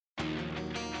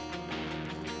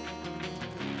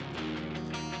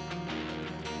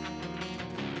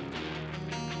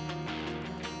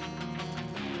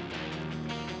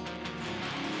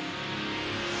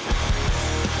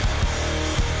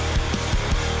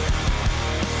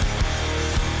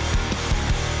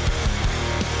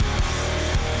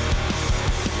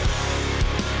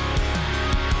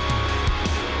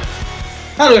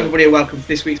Hello everybody and welcome to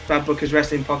this week's Bad Bookers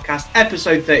Wrestling Podcast,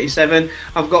 episode 37.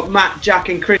 I've got Matt, Jack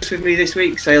and Chris with me this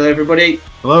week. Say hello everybody.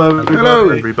 Hello everybody. Hello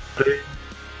everybody.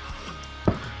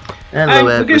 Hello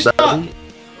We're going to start...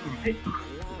 everybody.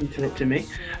 Interrupting me.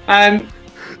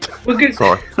 We're going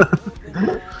Sorry.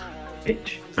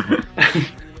 Bitch.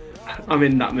 I'm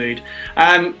in that mood.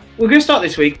 We're going to start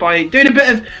this week by doing a bit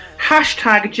of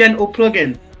hashtag gentle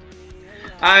plug-in.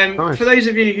 Nice. For those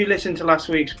of you who listened to last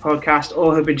week's podcast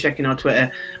or have been checking our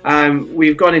Twitter,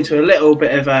 we've gone into a little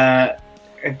bit of a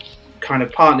kind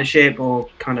of partnership or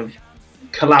kind of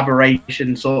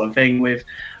collaboration sort of thing with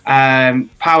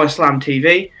Power Slam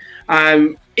TV.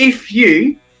 If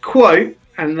you quote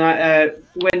and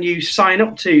when you sign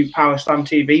up to Power Slam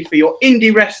TV for your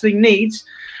indie wrestling needs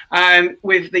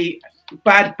with the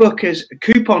Bad Bookers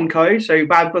coupon code, so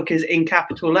Bad Bookers in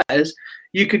capital letters,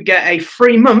 you could get a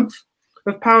free month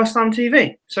of Power Slam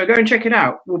TV. So go and check it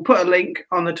out. We'll put a link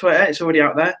on the Twitter. It's already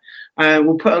out there.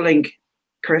 We'll put a link,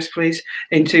 Chris, please,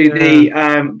 into the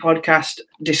podcast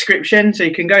description so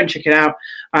you can go and check it out.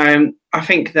 I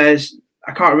think I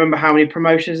can't remember how many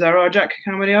promotions there are, Jack.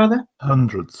 How many are there?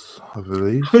 Hundreds, I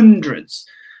believe. Hundreds.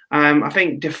 I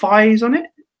think Defy is on it.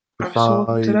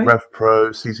 Defy, Rev Pro,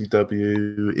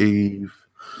 CCW, Eve.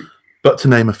 But to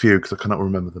name a few, because I cannot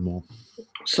remember them all.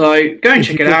 So go and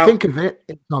check it out. Think of it,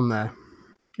 it's on there.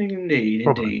 Indeed,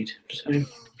 Probably. indeed. So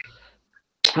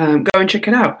go and check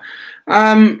it out.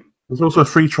 There's also a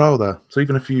free trial there. So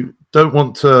even if you don't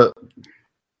want to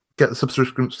get the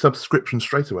subscription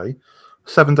straight away,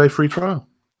 7-day free trial.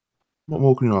 What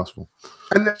more can you ask for?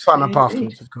 And then sign up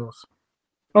afterwards, of course.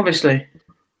 Obviously.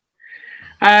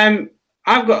 I'm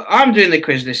doing the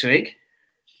quiz this week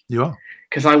You are.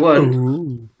 because I won.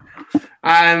 Ooh.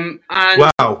 And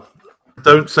Wow.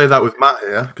 Don't say that with Matt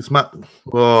here, because Matt...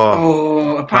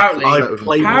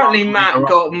 apparently Matt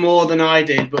got more than I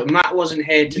did, but Matt wasn't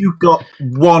here to... You got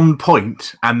 1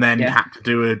 point and then Yeah. had to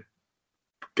do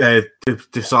a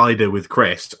decider with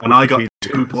Chris, and I got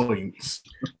 2 points.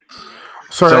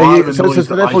 So I'm annoyed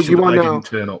therefore that I didn't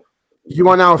turn up. you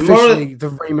are now officially the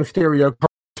Rey Mysterio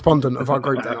correspondent of our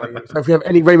group. Then, are you? So if we have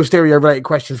any Rey Mysterio related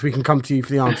questions, we can come to you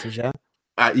for the answers. Yeah.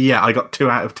 Yeah, I got 2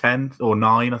 out of 10 or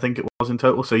 9, I think it was in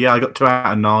total. So yeah, I got 2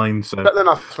 out of 9. So Better than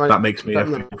us, mate. that makes me.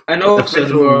 Better than us. And also,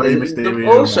 the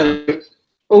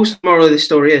moral of the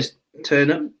story is turn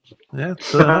up. Yeah.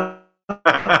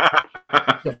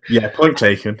 Yeah, point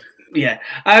taken. Yeah.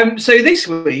 So this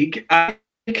week,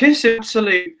 because of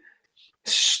absolute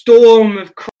storm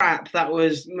of crap that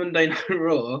was Monday Night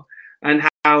Raw, and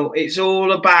how it's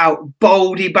all about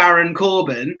Baldy Baron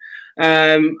Corbin,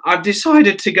 I've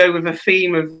decided to go with a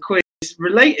theme of quiz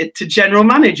related to general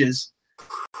managers.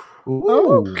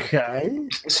 Okay.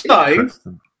 So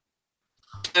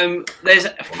there's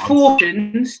 4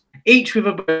 options, each with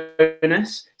a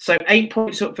bonus, so 8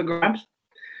 points up for grabs.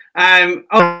 I'll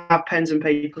have pens and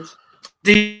papers.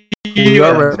 Do you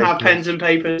have pens and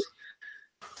papers?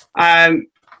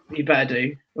 You better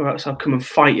do, or else I'll come and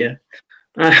fight you.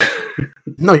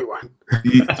 No, you won't.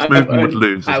 Smoothman would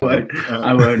lose. I won't.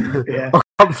 Yeah. I'll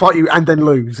come fight you and then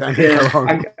lose. And go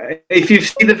home. If you've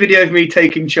seen the video of me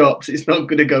taking chops, it's not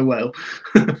going to go well.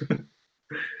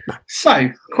 So,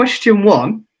 question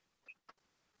 1.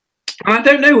 And I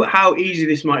don't know how easy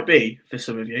this might be for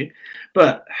some of you,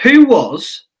 but who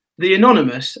was the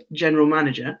anonymous general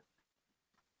manager?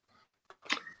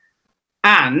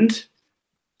 And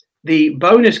the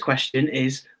bonus question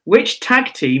is, which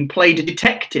tag team played a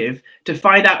detective to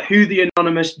find out who the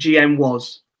anonymous GM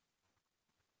was?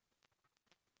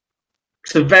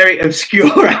 It's a very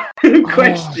obscure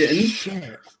question.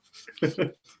 Shit.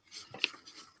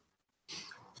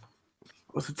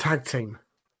 What's a tag team?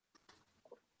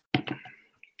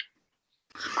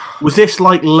 Was this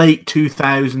like late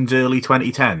 2000s, early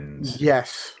 2010s?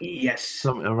 Yes. Yes.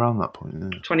 Something around that point,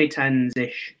 yeah.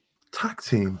 2010s-ish. Tag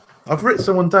team. I've written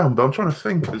someone down, but I'm trying to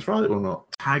think if it's right or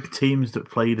not. Tag teams that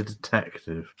played a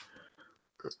detective.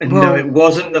 And Well, no, it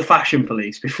wasn't the Fashion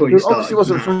Police before you It started. obviously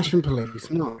wasn't Fashion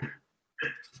Police, no.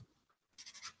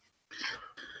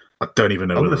 I don't even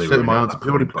know I'm whether gonna they say were my in answer that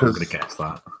purely point, but I'm because- going to guess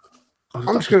that.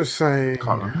 I'm just going to say...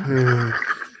 Can't remember.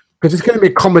 Because it's going to be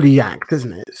a comedy act,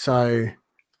 isn't it? So...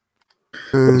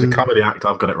 It's a comedy act,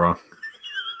 I've got it wrong.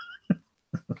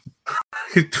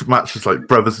 Match is like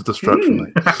Brothers of Destruction.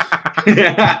 Mate.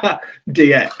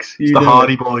 DX. It's the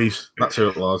Hardy Boys. That's who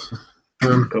it was.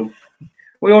 Cool.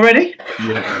 We all ready?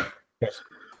 Yeah.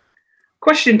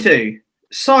 Question 2.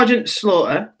 Sergeant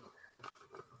Slaughter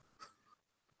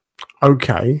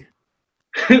Okay.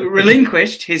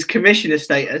 relinquished his commissioner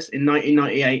status in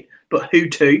 1998, but who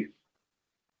to?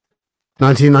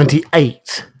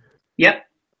 1998. Yep.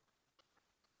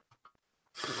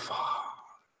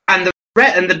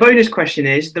 and the bonus question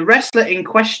is, the wrestler in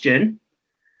question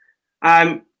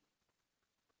had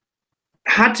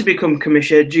to become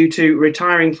commissioner due to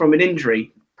retiring from an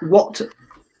injury. What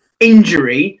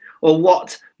injury or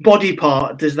what body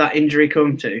part does that injury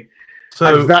come to?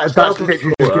 So that's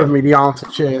literally just giving me the answer.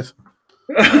 Cheers.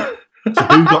 So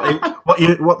who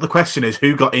got what the question is?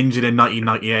 Who got injured in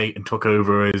 1998 and took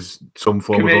over as some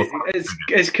form of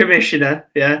as commissioner?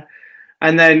 Yeah,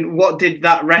 and then what did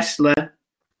that wrestler?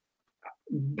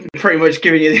 Pretty much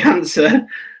giving you the answer.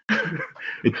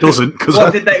 It doesn't because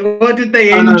what did they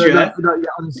injure? No,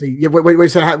 honestly, when you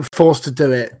said how forced to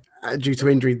do it due to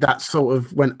injury, that sort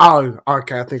of went. Oh,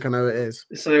 okay, I think I know what it is.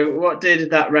 So, what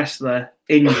did that wrestler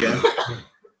injure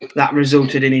that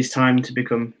resulted in his time to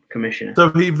become commissioner? So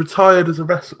he retired as a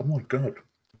wrestler. Oh my god!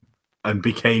 And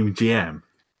became GM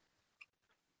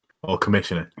or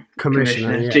commissioner.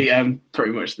 Commissioner, Yeah. GM,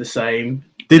 pretty much the same.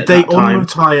 Did they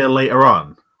unretire later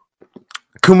on?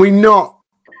 Can we not?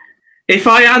 If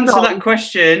I answer that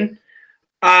question,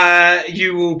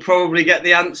 you will probably get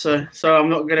the answer. So I'm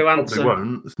not going to answer. Probably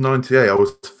won't. It's 98. I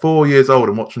was 4 years old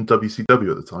and watching WCW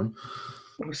at the time.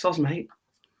 Oh, soz, mate.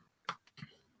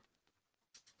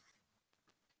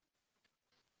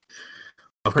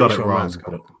 I've got it sure wrong. Matt's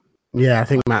got it. Yeah, I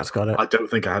think Matt's got it. I don't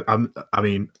think I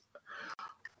mean,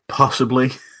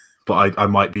 possibly, but I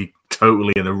might be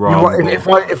totally in the wrong.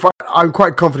 I'm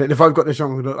quite confident. If I've got this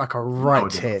wrong, it would look like a right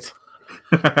tit.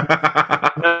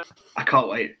 I can't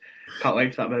wait. Can't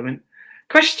wait for that moment.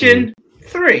 Question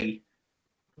 3,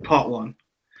 part 1.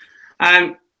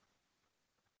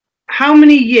 How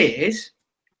many years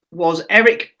was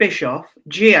Eric Bischoff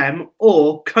GM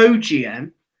or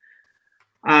co-GM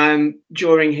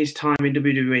during his time in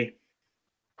WWE?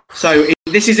 So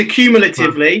this is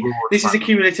accumulatively.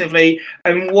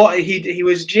 And what he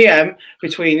was GM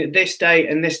between this date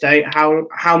and this date.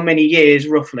 How many years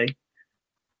roughly?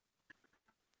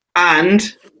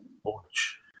 And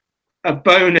a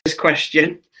bonus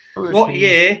question: what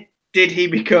year did he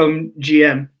become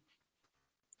GM?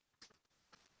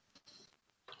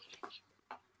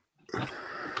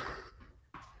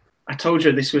 I told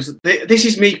you this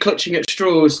is me clutching at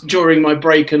straws during my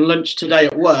break and lunch today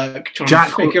at work, trying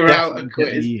to figure out a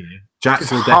quiz. Jack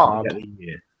will definitely get a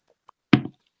year.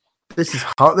 This is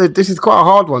hard. This is quite a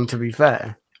hard one, to be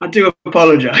fair. I do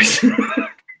apologise.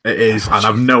 It is, and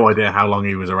I've no idea how long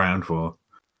he was around for.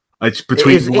 It's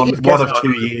between one of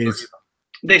 2 years.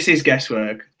 This is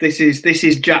guesswork. This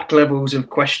is Jack levels of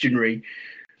questionary.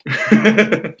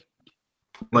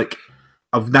 Like,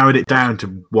 I've narrowed it down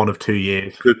to 1 of 2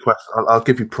 years. Good question. I'll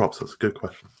give you props. That's a good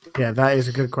question. Yeah, that is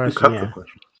a good question. Yeah.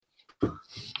 Question.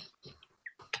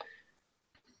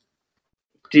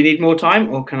 Do you need more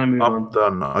time, or can I move on? I'm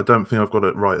done. I don't think I've got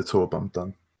it right at all, but I'm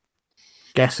done.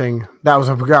 Guessing. That was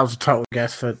a total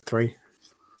guess for 3.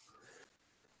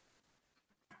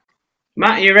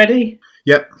 Matt, are you ready?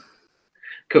 Yep.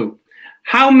 Cool.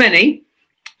 How many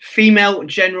female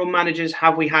general managers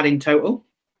have we had in total?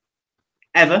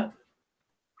 Ever?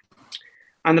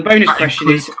 And the bonus question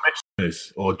is...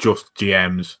 commissioners or just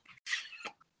GMs?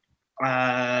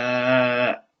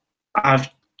 I've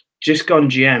just gone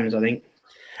GMs, I think.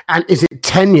 And is it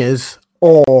tenures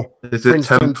or, Is for it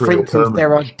instance, temporary or permanent?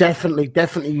 there are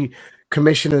definitely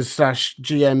commissioners /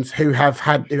 GMs who have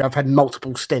had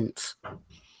multiple stints?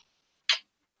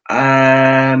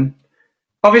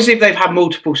 Obviously, if they've had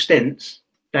multiple stints,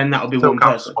 then that'll be one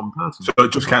person. So So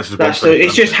it just counts as one That's person.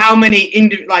 it's just how many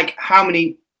how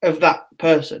many of that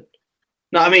person.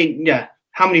 No, I mean, yeah,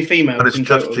 how many females? and it's in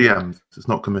just total? GMs. It's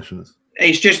not commissioners.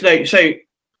 It's just those. So,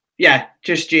 yeah,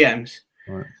 just GMs.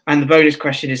 Right. And the bonus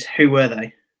question is, who were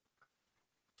they?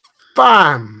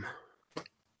 Bam!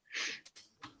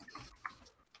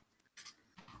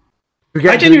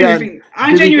 I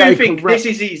genuinely think this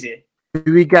is easy.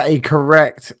 Do we get a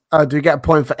correct? Do we get a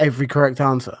point for every correct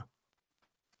answer?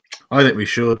 I think we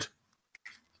should.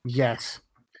 Yes.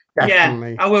 Yeah,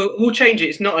 Definitely. we'll change it.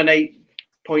 It's not an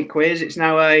 8-point quiz. It's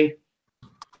now a...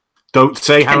 Don't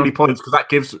say how many points, because that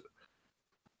gives...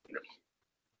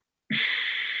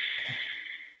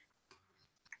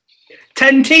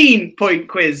 10-point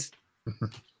quiz.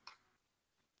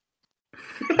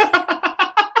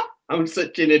 I'm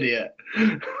such an idiot.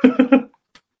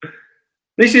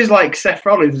 This is like Seth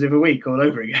Rollins of a week all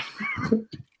over again.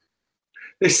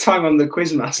 This time I'm the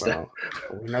quiz master.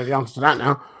 Well, we know the answer to that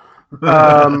now.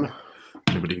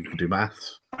 Anybody who can do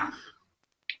maths.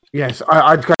 Yes,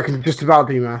 I can just about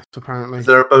do maths, apparently. Is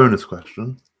there a bonus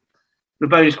question? The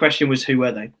bonus question was, who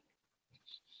were they?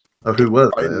 Oh, who were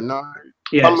I they? don't know.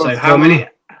 Yeah, Some so of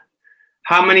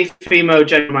how many female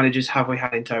general managers have we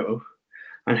had in total?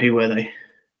 And who were they?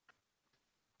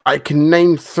 I can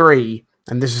name 3,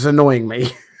 and this is annoying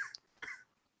me.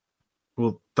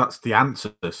 Well, that's the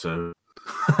answer, so.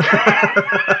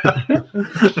 I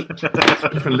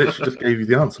literally just gave you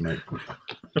the answer, mate.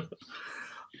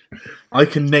 I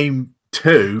can name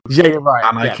 2, Yeah, you're right.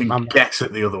 and I can guess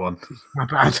at the other one. My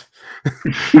bad.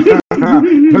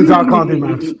 Turns out I can't do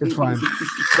maths. It's fine.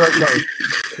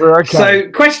 We're okay.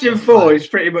 So, question 4 is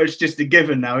pretty much just a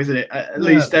given now, isn't it? At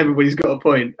least everybody's got a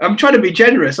point. I'm trying to be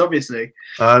generous, obviously.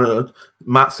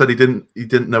 Matt said he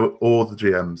didn't know all the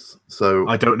GMs, so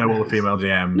I don't know all the female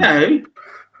GMs.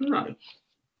 No.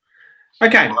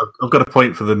 Okay. Well, I've got a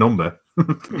point for the number.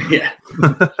 Yeah.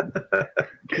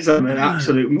 Because I'm an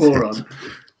absolute moron.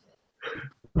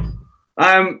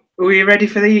 Are we ready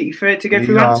for it to go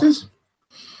through answers?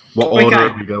 What order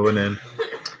are we going in?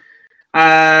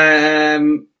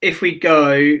 If we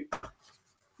go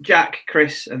Jack,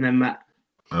 Chris, and then Matt.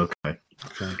 Okay.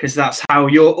 Because that's how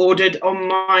you're ordered on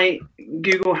my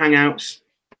Google Hangouts.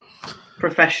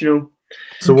 Professional.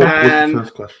 So what was the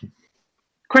first question?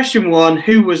 Question 1,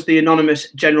 who was the anonymous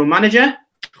general manager?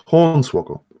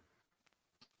 Hornswoggle.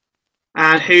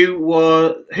 And who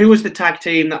was the tag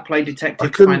team that played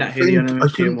detective to find out who the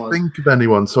anonymous GM was? I couldn't think of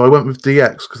anyone, so I went with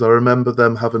DX because I remember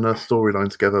them having a storyline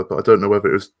together, but I don't know whether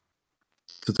it was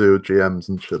to do with GMs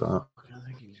and shit like that. I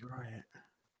think he's right.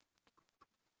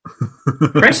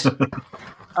 Chris?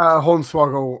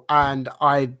 Hornswoggle, and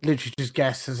I literally just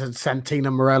guessed as in Santina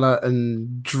Morella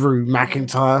and Drew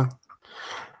McIntyre.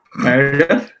 Fair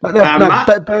enough.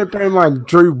 But bear in mind,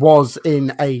 Drew was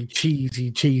in a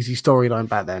cheesy storyline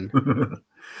back then.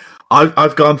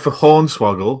 I've gone for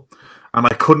Hornswoggle, and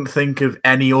I couldn't think of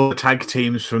any other tag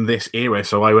teams from this era,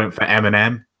 so I went for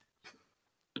M&M.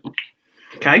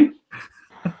 Okay.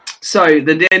 So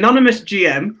the anonymous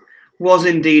GM was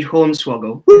indeed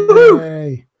Hornswoggle.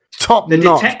 Hey. Top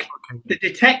notch. The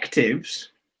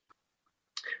detectives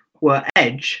were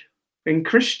Edge and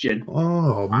Christian.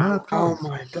 Oh, man. Oh,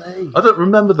 my day. I don't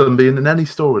remember them being in any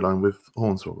storyline with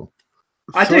Hornswoggle.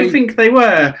 I don't think they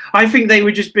were. I think they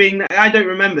were just being. I don't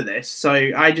remember this, so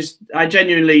I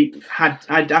genuinely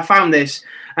I found this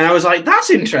and I was like,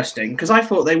 that's interesting because I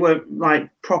thought they weren't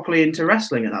like properly into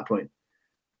wrestling at that point,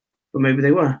 but maybe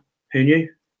they were. Who knew?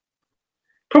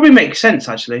 Probably makes sense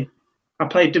actually. I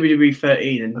played WWE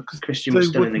 13 and Christian was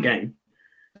still in the game.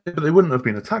 Yeah, but they wouldn't have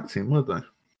been a tag team, would they?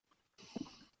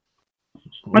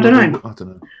 I don't know. I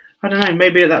don't know.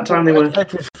 Maybe at that time they were. They're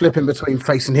just flipping between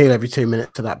face and heel every 2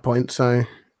 minutes to that point. So,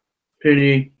 Who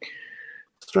knew?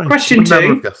 Strange. Question 2. Never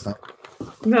have guessed that.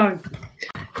 No.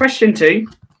 Question 2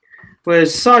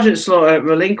 was Sergeant Slaughter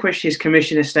relinquished his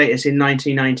commissioner status in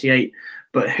 1998,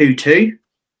 but who to?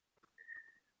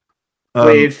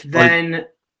 I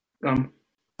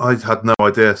had no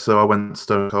idea, so I went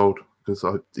Stone Cold because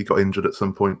he got injured at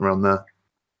some point around there.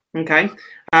 Okay.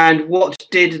 And what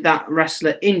did that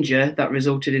wrestler injure that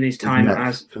resulted in his time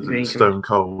as being Stone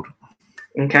Cold?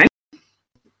 Okay.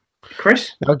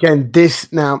 Chris? Again,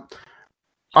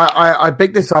 I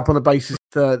picked this up on the basis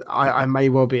that I may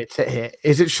well be a tit here.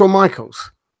 Is it Shawn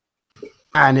Michaels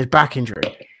and his back injury?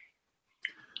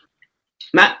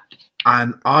 Matt?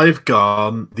 And I've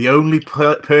gone, the only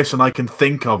person I can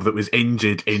think of that was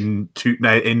injured in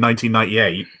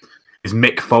 1998 is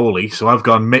Mick Foley. So I've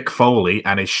gone Mick Foley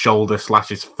and his shoulder /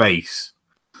 his face.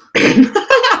 His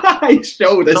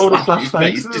shoulder /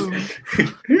 face.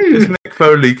 Mick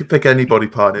Foley, you could pick any body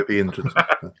part and it'd be injured.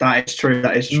 That is true.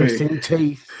 Missing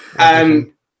teeth.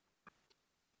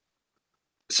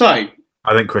 So I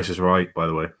think Chris is right, by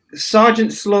the way.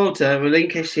 Sergeant Slaughter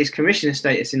relinquished his commissioner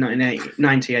status in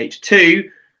 1998 to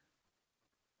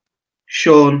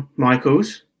Shawn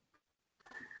Michaels,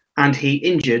 and he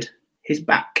injured his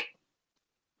back.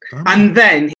 Oh. And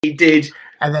then he did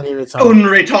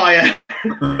unretire.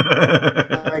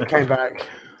 And came back.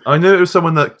 I knew it was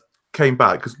someone that came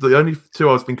back because the only 2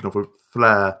 I was thinking of were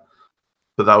Flair,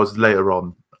 but that was later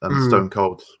on, and Stone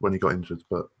Cold when he got injured.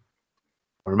 But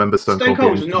I remember Stone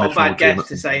Cold was not a bad guess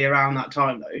to say around that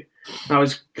time, though. That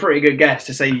was a pretty good guess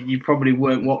to say you probably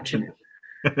weren't watching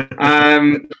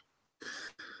it.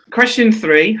 Question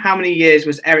 3. How many years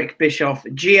was Eric Bischoff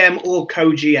GM or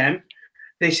co-GM?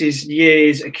 This is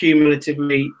years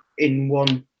accumulatively in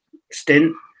one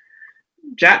stint.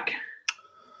 Jack?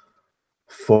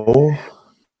 4.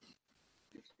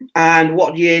 And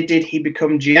what year did he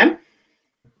become GM?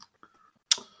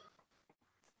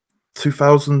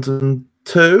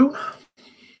 2002.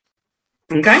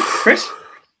 Okay, Chris?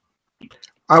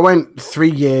 I went 3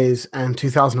 years and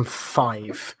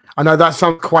 2005. I know that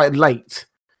sounds quite late,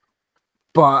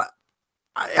 but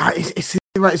it's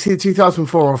either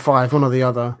 2004 or 5, one or the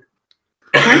other.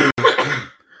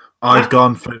 I've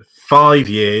gone for 5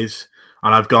 years,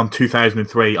 and I've gone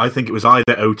 2003. I think it was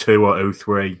either 02 or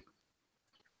 03.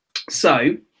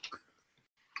 So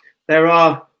there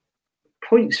are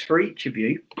points for each of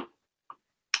you,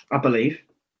 I believe.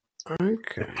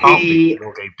 Okay. We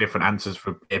all gave different answers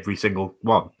for every single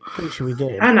one. Pretty sure we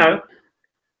did. I know.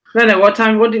 No. What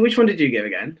time? Which one did you give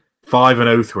again? 5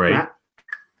 and 03. Matt?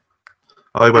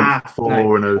 I went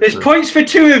 4 and 02. There's points for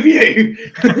 2 of you.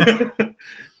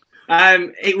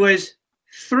 It was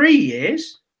 3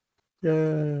 years. Yeah.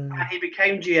 And he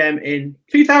became GM in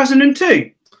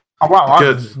 2002. Oh, wow.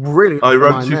 Good. I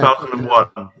wrote 2001,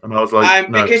 and I was like,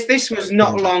 no. Because this was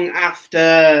not long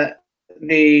after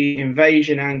the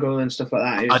invasion angle and stuff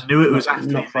like that. I knew it was after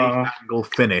not the far. angle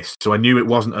finished, so I knew it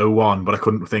wasn't 01, but I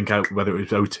couldn't think out whether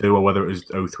it was 02 or whether it was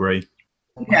 03.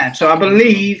 Yeah, so I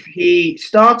believe he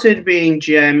started being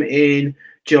GM in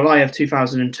July of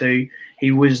 2002.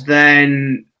 He was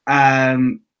then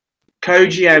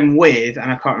co-GM with,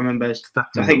 and I can't remember,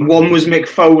 I think one was Mick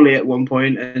Foley at one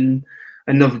point, and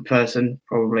another person,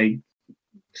 probably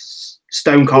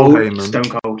Stone Cold.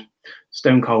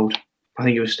 I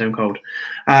think it was Stone Cold.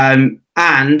 And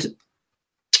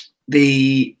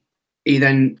he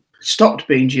then stopped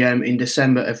being GM in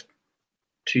December of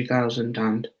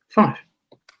 2005.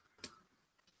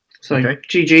 So Okay.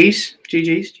 GG's.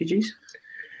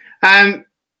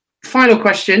 Final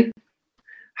question.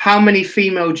 How many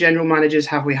female general managers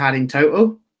have we had in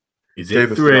total? Is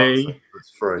it 3? It's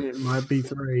 3. It might be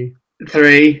 3.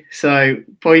 3. So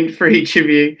point for each of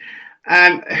you.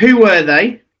 Who were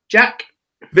they? Jack?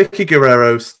 Vicky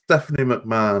Guerrero, Stephanie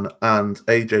McMahon, and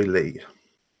AJ Lee.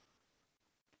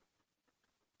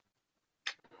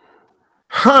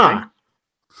 Huh.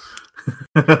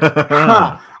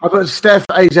 Huh. I put Steph,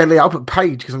 AJ Lee. I'll put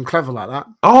Paige because I'm clever like that.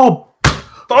 Oh,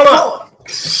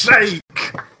 fuck's sake!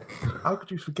 How could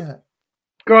you forget?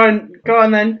 Go on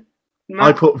then. Matt?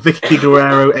 I put Vicky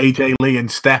Guerrero, AJ Lee,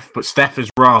 and Steph, but Steph is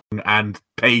wrong and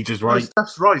Paige is right.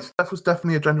 Steph's right. Steph was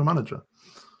definitely a general manager.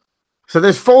 So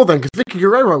there's 4 then, because Vicky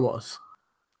Guerrero was.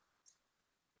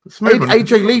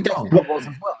 AJ Lee definitely was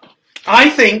as well. I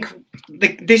think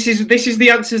this is the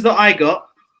answers that I got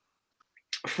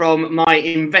from my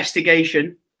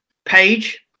investigation.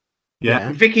 Paige,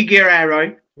 Yeah. Vicky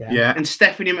Guerrero, Yeah. and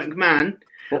Stephanie McMahon.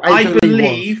 Well, I AJ Lee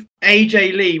believe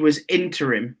AJ Lee was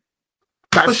interim.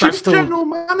 But she was still general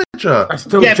manager. That's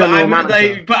still general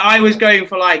manager. But I was going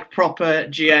for like proper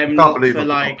GM, I can't not believe for I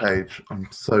like. forgot Paige. I'm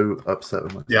so upset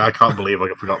with myself. Yeah, I can't believe I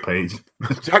forgot Paige.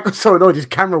 Jack was so annoyed his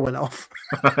camera went off.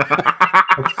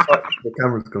 The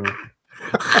camera's gone off.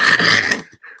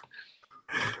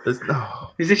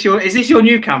 Is this your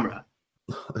new camera?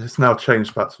 It's now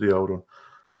changed back to the old one.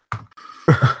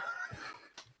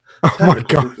 Oh my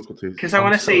god! Because I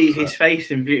want to see his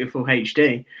face in beautiful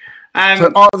HD. So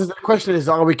the question is: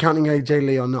 are we counting AJ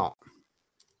Lee or not?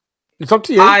 It's up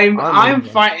to you. I'm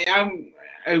fighting. I'm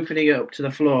opening it up to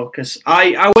the floor because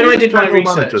when I did my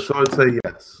research, manager, so I'd say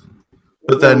yes.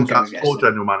 But then that's 4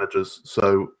 general managers,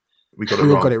 so we got it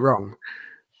wrong. Got it wrong.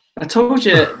 I told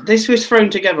you this was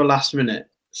thrown together last minute.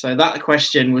 So that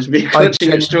question was me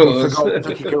clutching at straws. I forgot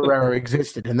Vicky Guerrero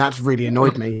existed, and that's really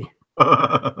annoyed me.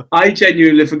 I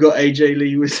genuinely forgot AJ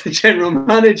Lee was the general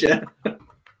manager.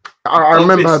 I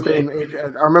remember her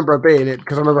being it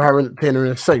because I remember her being in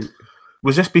a suit.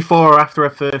 Was this before or after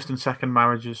her first and second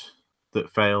marriages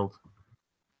that failed?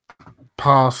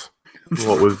 Pass.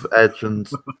 What with Edge and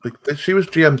she was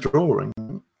GM drawing.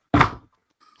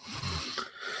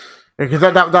 Because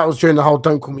that was during the whole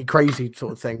 "don't call me crazy"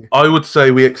 sort of thing. I would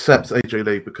say we accept AJ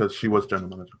Lee because she was general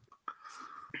manager.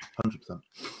 100%.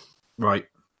 Right.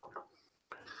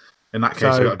 In that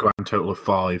case, I got a grand total of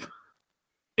 5.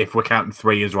 If we're counting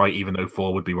 3 as right, even though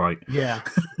 4 would be right. Yeah.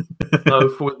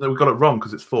 No, we got it wrong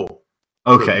because it's 4.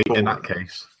 Okay, so in that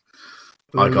case,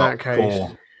 I got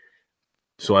 4.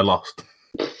 So I lost.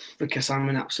 Because I'm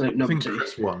an absolute I think numpty.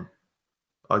 Chris won.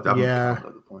 I haven't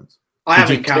counted the points. I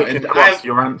haven't counted.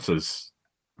 Your answers.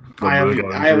 I haven't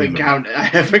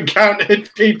counted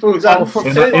people's answers.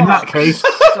 In that case,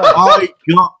 I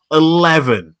got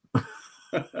 11.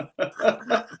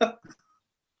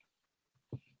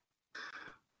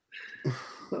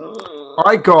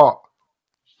 I got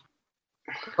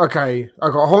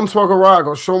Hornswoggle right. I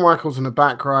got Shawn Michaels in the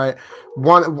back right.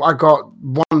 I got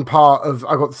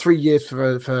 3 years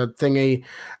for thingy,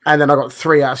 and then I got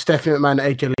 3 out of Stephanie McMahon,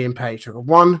 AJ Lee, and Paige. I got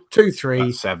 1, 2,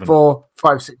 3, 4,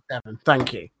 5, 6, 7.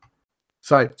 Thank you.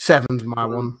 So 7's my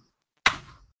one.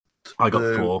 I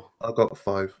got 4. I got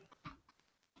 5.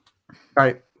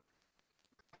 Right.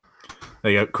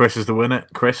 There you go. Chris is the winner.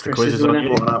 Chris, the quiz is on you.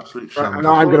 What an absolute And shambles.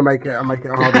 I'm going to make it. I'm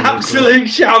making it hard. Absolute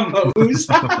shambles.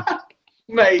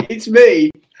 Mate, it's me.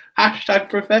 Hashtag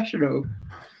professional.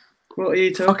 What are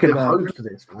you talking Fucking about? host of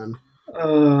this, man.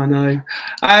 Oh, I know.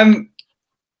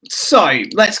 So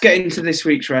let's get into this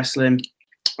week's wrestling.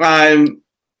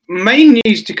 Main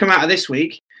news to come out of this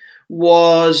week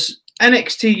was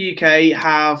NXT UK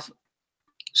have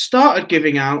started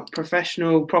giving out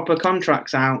professional proper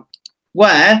contracts out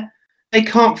where they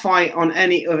can't fight on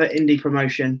any other indie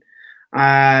promotion.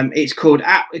 It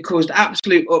caused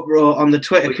absolute uproar on the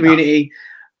Twitter community.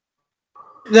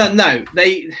 No,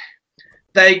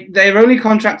 they're only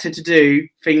contracted to do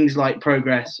things like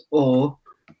Progress or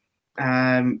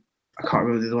I can't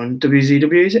remember the other one.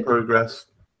 WZW, is it? Progress,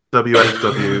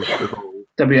 WXW,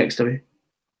 WXW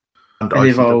and and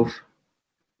Evolve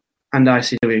and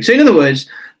ICW. So in other words,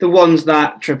 the ones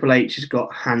that Triple H has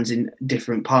got hands in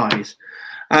different pies.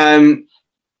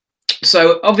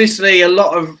 So obviously a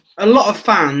lot of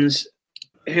fans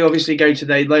who obviously go to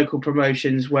their local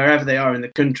promotions wherever they are in the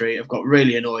country have got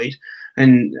really annoyed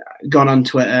and gone on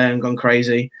Twitter and gone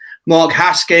crazy. Mark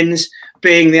Haskins,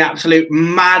 being the absolute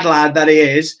mad lad that he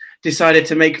is, decided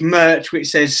to make merch which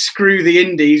says "Screw the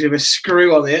Indies" with a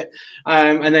screw on it,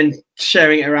 and then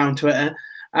sharing it around Twitter.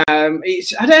 I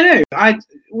don't know.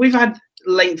 We've had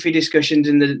lengthy discussions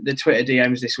in the Twitter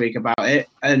DMs this week about it,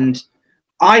 and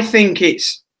I think it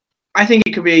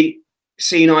could be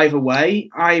seen either way.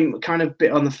 I'm kind of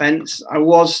bit on the fence. I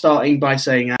was starting by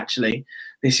saying actually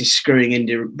this is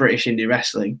screwing British indie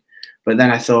wrestling, but then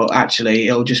I thought actually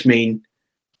it'll just mean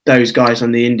those guys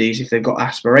on the indies, if they've got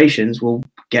aspirations, will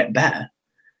get better.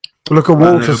 Look at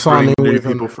Walter signing with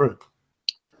people through.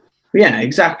 Yeah,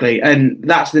 exactly. And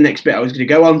that's the next bit I was going to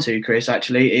go on to, Chris,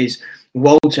 actually, is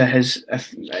Walter has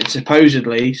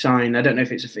supposedly signed. I don't know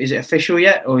if is it official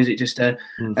yet, or is it just a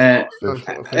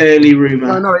early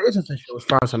rumour? No, it is official as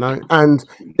far as I know. And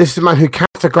this is a man who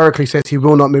categorically says he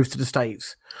will not move to the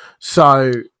States.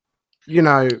 So,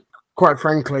 quite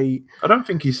frankly, I don't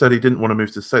think he said he didn't want to move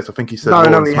to the States. I think he said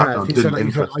no, he has. He said,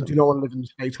 I do not want to live in the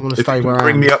States. I want to stay where I am.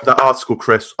 Bring me up that article,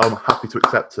 Chris. I'm happy to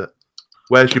accept it.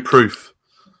 Where's your proof?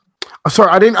 Sorry,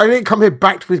 I didn't come here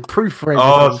backed with proof for anything.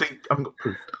 Oh, I think I haven't got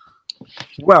proof.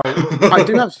 Well, I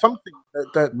do have something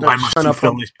that Why must you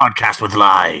fill this podcast with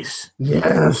lies?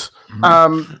 Yes.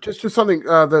 Just something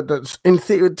that's in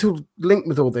theory to link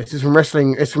with all this is from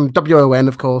wrestling. It's from WON,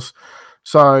 of course.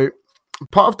 So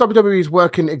part of WWE's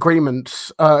working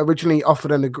agreements originally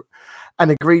offered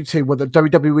and agreed to whether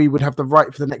WWE would have the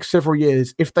right for the next several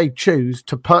years, if they choose,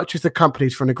 to purchase the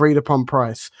companies for an agreed upon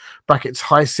price, brackets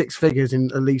high six figures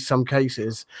in at least some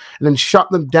cases, and then shut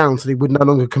them down so they would no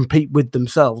longer compete with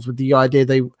themselves, with the idea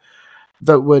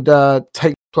that would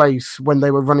take place when they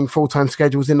were running full-time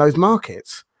schedules in those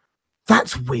markets.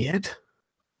 That's weird.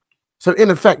 So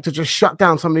in effect, to just shut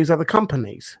down some of these other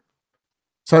companies.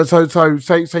 So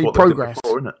say What Progress.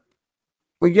 Before, isn't it?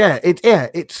 Well,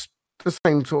 it's the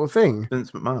same sort of thing, Vince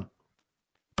McMahon,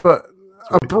 but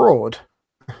abroad.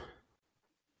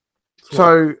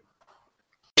 So,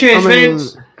 cheers,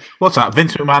 Vince. What's that?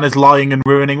 Vince McMahon is lying and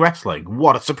ruining wrestling.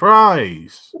 What a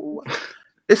surprise!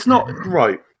 It's not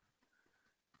right.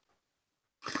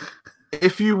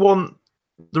 If you want,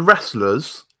 the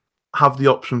wrestlers have the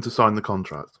option to sign the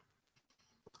contract.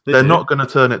 They're not going to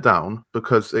turn it down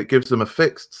because it gives them a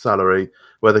fixed salary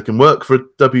where they can work for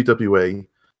WWE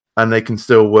and they can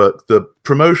still work the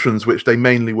promotions, which they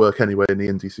mainly work anyway in the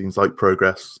indie scenes, like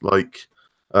Progress, like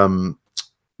the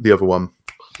other one,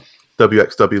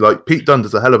 WXW. Like Pete Dunne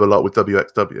does a hell of a lot with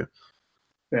WXW.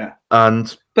 Yeah,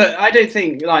 but I don't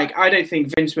think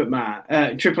Vince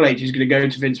McMahon, Triple H is going to go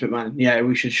to Vince McMahon. Yeah,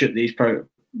 we should shut these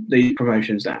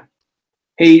promotions down.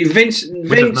 Vince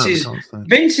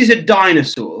is a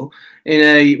dinosaur in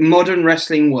a modern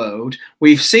wrestling world.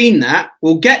 We've seen that.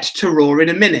 We'll get to Raw in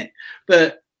a minute,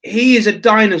 but he is a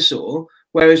dinosaur,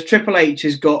 whereas Triple H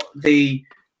has got the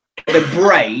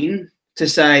brain to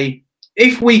say,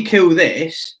 if we kill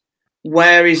this,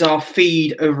 where is our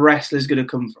feed of wrestlers going to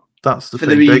come from? That's the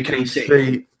thing. They can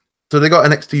see. So they got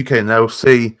NXT UK, and they'll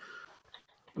see.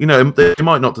 They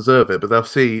might not deserve it, but they'll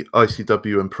see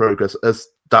ICW and Progress as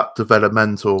that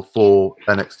developmental for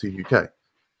NXT UK.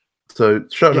 So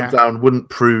shutting them down wouldn't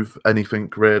prove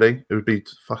anything really. It would be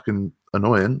fucking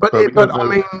annoying. But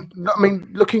I mean,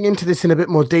 looking into this in a bit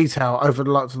more detail over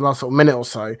the last sort of minute or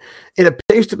so, it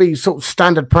appears to be sort of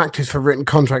standard practice for written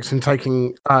contracts in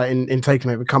taking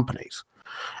over companies.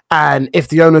 And if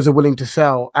the owners are willing to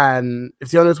sell, and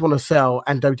if the owners want to sell,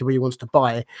 and WWE wants to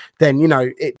buy, then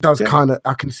it does kind of.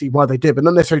 I can see why they did, but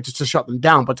not necessarily just to shut them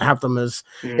down, but to have them as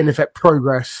in effect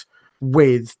Progress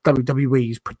with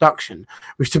WWE's production.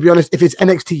 Which, to be honest, if it's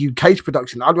NXT UK's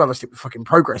production, I'd rather stick with fucking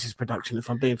Progress's production. If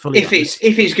I'm being fully honest.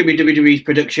 If it's going to be WWE's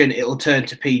production, it'll turn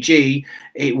to PG.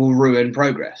 It will ruin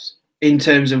Progress in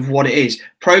terms of what it is.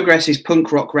 Progress is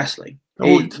punk rock wrestling.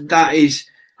 That is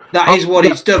what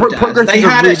it's dubbed as. They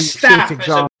had a staff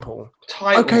example.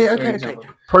 Okay.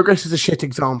 Progress is a shit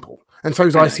example, and so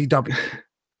is ICW.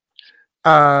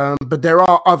 But there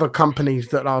are other companies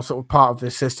that are sort of part of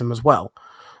this system as well.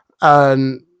 I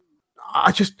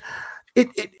just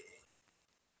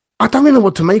I don't really know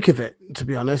what to make of it, to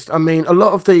be honest. I mean, a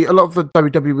lot of the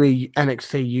WWE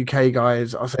NXT UK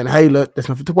guys are saying, "Hey, look, there's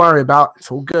nothing to worry about.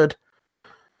 It's all good."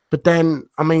 But then,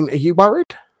 I mean, are you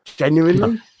worried?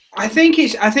 Genuinely? I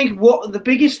think what the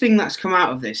biggest thing that's come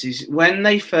out of this is when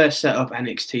they first set up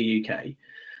NXT UK.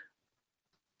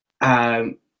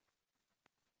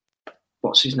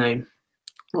 What's his name?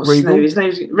 Regal? His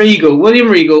name's Regal, William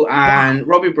Regal, and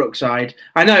Robbie Brookside.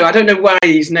 I don't know why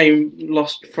his name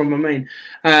lost from my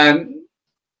mind.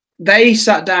 They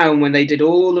sat down when they did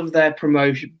all of their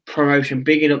promotion,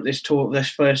 bigging up this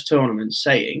first tournament,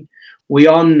 saying, "We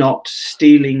are not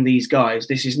stealing these guys.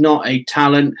 This is not a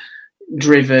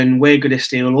talent-driven. We're going to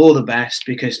steal all the best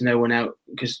because no one else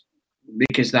because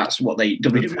that's what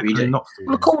WWE do."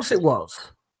 Well, of course it was.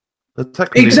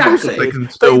 Exactly. They can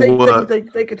still work. They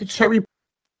get to cherry.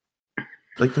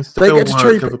 They can still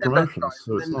work other promotions.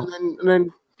 So it's not. And then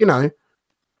you know,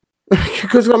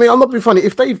 because I mean, I'm not being funny.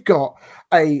 If they've got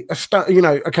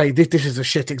okay, this is a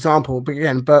shit example, but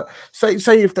again, but say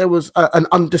if there was an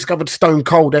undiscovered Stone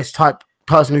Cold-esque type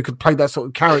person who could play that sort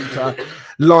of character,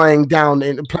 lying down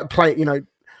in play,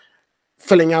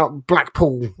 filling out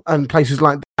Blackpool and places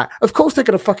like that. Of course, they're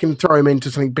going to fucking throw him into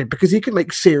something big because he can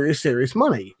make serious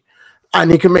money. And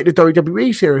he can make the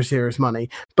WWE serious money.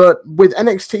 But with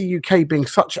NXT UK being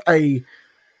such a...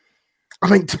 I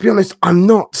mean, to be honest, I'm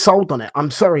not sold on it. I'm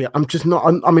sorry. I'm just not...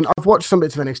 I mean, I've watched some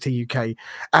bits of NXT UK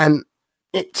and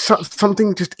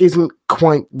something just isn't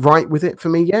quite right with it for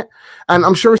me yet. And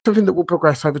I'm sure it's something that will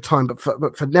progress over time. But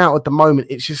for now, at the moment,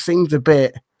 it just seems a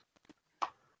bit...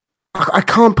 I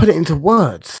can't put it into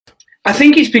words. I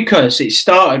think it's because it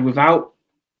started without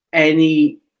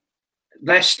any...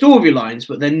 They're storylines,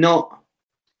 but they're not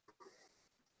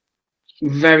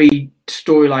very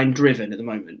storyline driven at the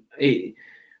moment. I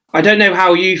don't know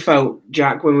how you felt,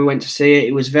 Jack, when we went to see it.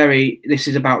 It was this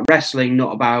is about wrestling,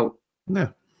 not about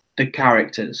the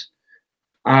characters.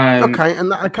 Okay,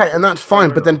 and that's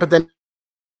fine. But then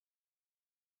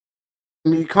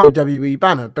you can't WWE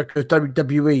banner because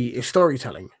WWE is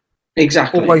storytelling.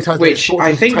 Exactly. Always has which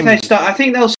I think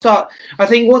they'll start. I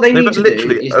think what they need to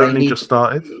do is only just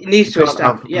started. It needs to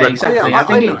establish. Yeah, exactly.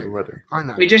 I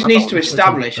know. It just needs to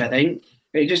establish. I think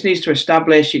it just needs to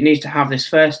establish. It needs to have this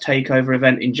first takeover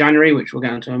event in January, which we'll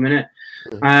get into in a minute.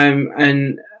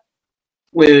 And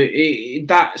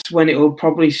that's when it will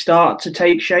probably start to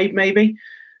take shape. Maybe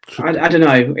I don't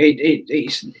know.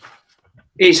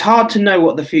 It's hard to know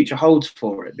what the future holds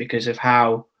for it because of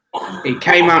how it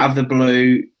came out of the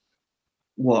blue.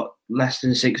 Less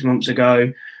than 6 months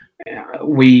ago,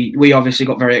 we obviously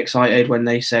got very excited when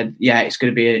they said, "Yeah, it's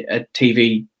going to be a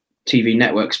TV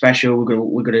network special.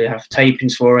 We're going to have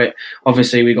tapings for it."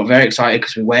 Obviously, we got very excited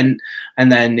because we went,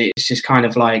 and then it's just kind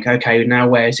of like, okay, now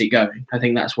where is it going? I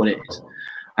think that's what it is.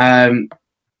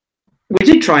 We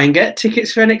did try and get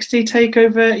tickets for NXT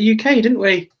Takeover UK, didn't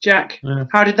we, Jack? Yeah.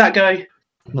 How did that go?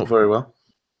 Not very well.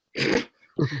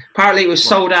 Apparently, it was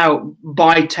sold out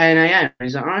by 10 a.m.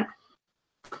 Is that right?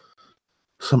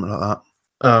 Something like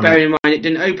that. Bearing in mind, it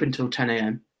didn't open till 10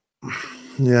 a.m.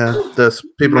 Yeah, there's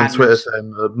people on Twitter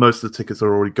saying most of the tickets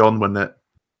are already gone when it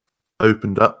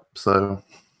opened up. So,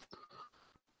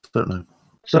 don't know.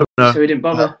 So we didn't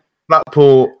bother.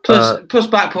 Blackpool. Plus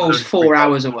Blackpool's 4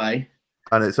 hours away.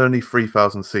 And it's only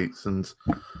 3,000 seats. And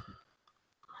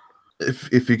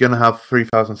if you're going to have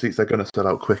 3,000 seats, they're going to sell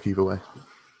out quick either way.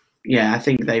 Yeah, I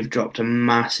think they've dropped a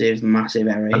massive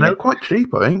area. And they're quite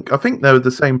cheap, I think. I think they're the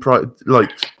same price,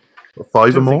 like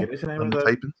 5 or more on the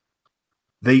taping.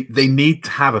 They need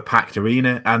to have a packed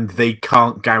arena, and they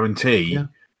can't guarantee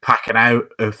packing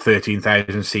out a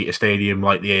 13,000 seater stadium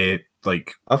like the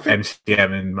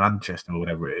MCM in Manchester or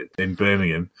whatever it is in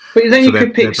Birmingham. But then you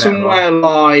could pick somewhere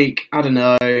like, I don't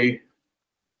know.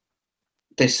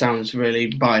 This sounds really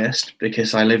biased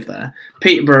because I live there.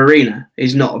 Peterborough Arena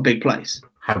is not a big place.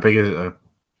 How big is it though?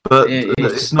 But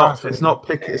it's not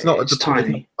the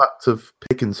tiny fact of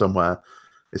picking somewhere.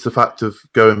 It's the fact of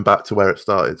going back to where it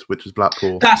started, which is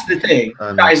Blackpool. That's the thing.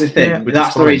 That is the thing. Yeah,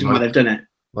 that's the reason why they've done it.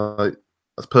 Like,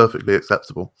 that's perfectly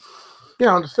acceptable.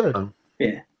 Yeah, understood.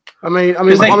 Yeah.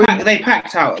 Because they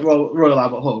packed out Royal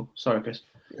Albert Hall. Sorry, Chris.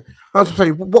 I was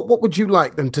going to say, what would you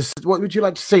like them to? What would you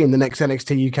like to see in the next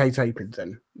NXT UK tapings?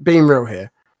 Then, being real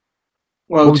here.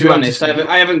 Well, to be honest,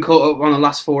 I haven't caught up on the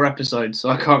last 4 episodes, so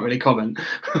I can't really comment.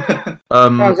 I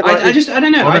don't know. Honestly, I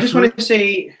just want to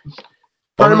see.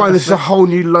 Bear in mind, this is a whole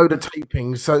new load of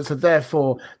tapings, so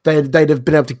therefore they'd have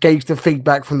been able to gauge the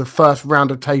feedback from the first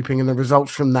round of taping and the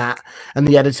results from that and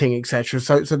the editing, etc.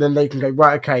 So then they can go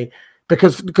right, okay,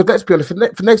 because let's be honest, for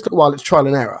the next little while it's trial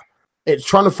and error. It's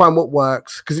trying to find what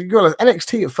works because you realize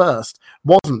NXT at first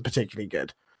wasn't particularly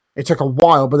good. It took a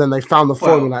while, but then they found the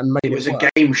formula and made it. It was a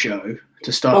game show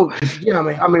to start with. Yeah,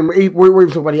 I mean, we're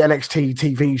even talking about the NXT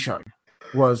TV show.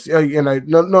 Was not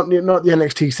the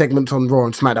NXT segments on Raw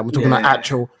and SmackDown. We're talking about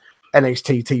actual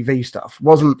NXT TV stuff. It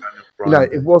wasn't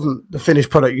the finished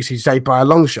product you see say by a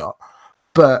long shot,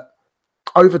 but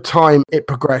over time it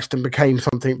progressed and became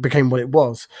what it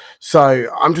was. So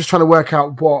I'm just trying to work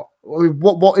out what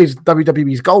is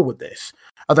WWE's goal with this?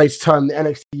 Are they to turn the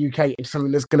NXT UK into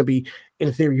something that's going to be,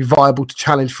 in theory, viable to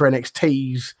challenge for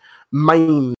NXT's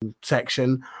main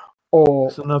section, or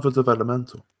it's another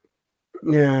developmental?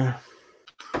 Yeah.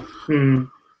 Can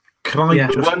I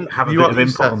just have a bit of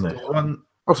input on this?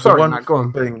 Sorry, Matt, go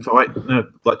on. Sorry, no,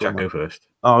 let Jack go first.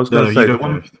 I was going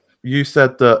to say, you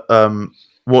said that,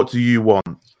 what do you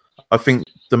want? I think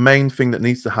the main thing that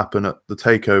needs to happen at the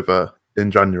takeover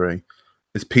in January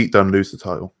is Pete Dunne lose the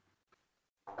title.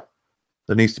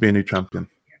 There needs to be a new champion.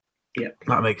 Yeah,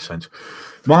 that makes sense.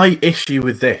 My issue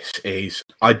with this is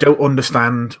I don't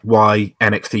understand why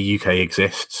NXT UK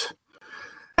exists.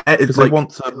 Because they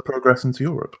want to progress into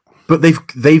Europe. But they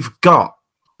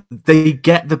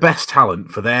get the best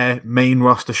talent for their main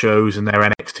roster shows and their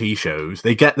NXT shows.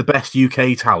 They get the best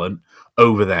UK talent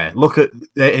over there. Look at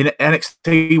in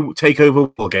NXT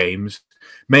Takeover War Games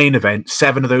main event.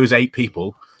 7 of those 8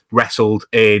 people wrestled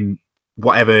in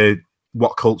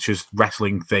what Culture's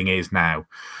wrestling thing is now.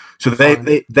 So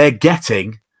they're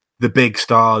getting the big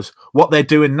stars. What they're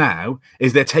doing now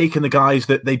is they're taking the guys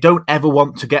that they don't ever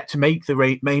want to get to make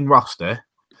the main roster,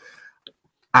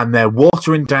 and they're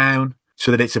watering down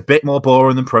so that it's a bit more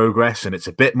boring than Progress, and it's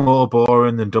a bit more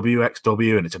boring than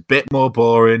WXW, and it's a bit more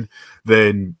boring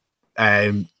than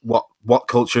what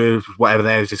Culture, whatever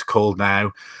theirs is called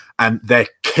now, and they're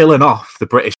killing off the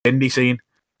British indie scene.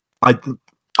 I've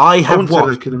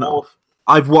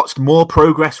watched more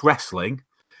Progress wrestling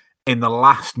in the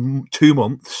last 2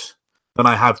 months than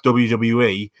I have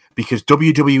WWE, because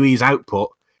WWE's output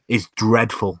is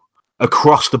dreadful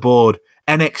across the board.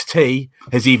 NXT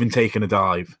has even taken a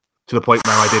dive to the point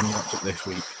where I didn't watch it this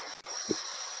week.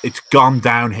 It's gone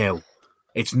downhill.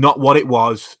 It's not what it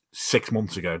was 6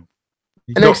 months ago.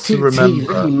 NXT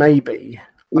TV, maybe.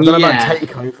 I don't know about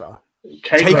Takeover.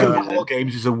 Takeover War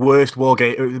Games is the worst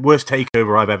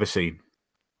takeover I've ever seen.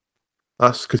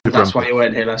 That's why you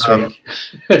weren't here last week.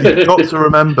 You've got to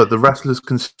remember, the wrestlers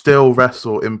can still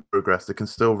wrestle in Progress. They can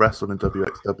still wrestle in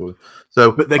WXW.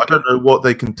 So I don't know what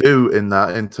they can do in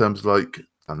that, in terms of,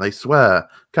 can they swear?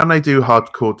 Can they do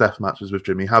hardcore death matches with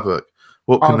Jimmy Havoc?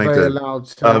 What can they do? Are they allowed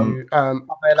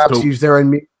to use their own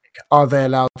music? Are they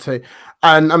allowed to?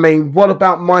 And I mean, what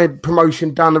about my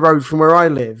promotion down the road from where I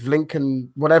live,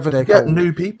 Lincoln, whatever they're called? Get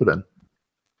new people in.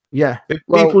 Yeah. If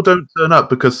people don't turn up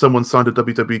because someone signed a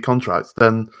WWE contract,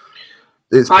 then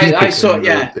it's I saw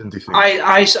that.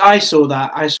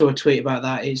 I saw a tweet about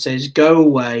that. It says, "Go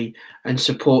away and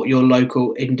support your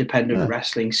local independent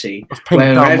wrestling scene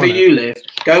wherever you live.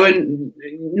 Go and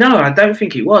no, I don't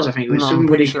think it was. I think it was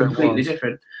somebody completely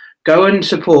different. Go and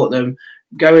support them.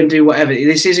 Go and do whatever.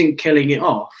 This isn't killing it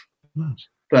off,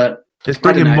 but it's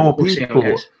bringing more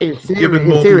people. Giving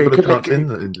more people a chance in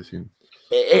the indie scene."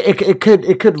 It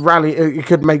could rally. It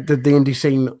could make the indie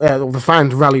scene or the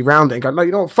fans rally round it and go, no,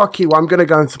 you know what? Fuck you. I'm going to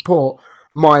go and support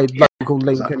my local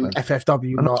Lincoln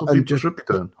FFW. And just should be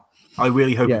done. I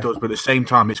really hope it does, but at the same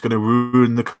time, it's going to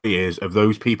ruin the careers of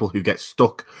those people who get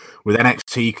stuck with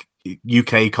NXT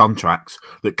UK contracts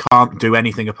that can't do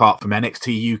anything apart from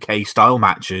NXT UK style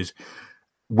matches,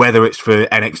 whether it's for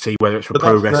NXT, whether it's for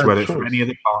Progress, whether it's for any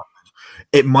other partners.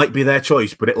 It might be their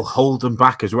choice, but it'll hold them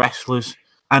back as wrestlers.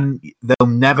 And they'll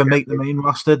never make the main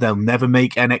roster. They'll never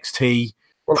make NXT.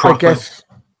 Well,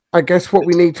 I guess what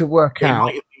we need to work out.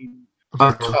 Might have been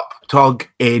a top dog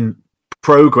in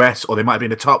Progress, or they might have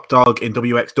been a top dog in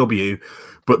WXW,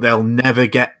 but they'll never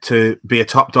get to be a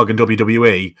top dog in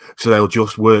WWE. So they'll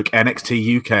just work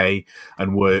NXT UK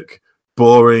and work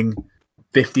boring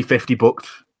 50-50 booked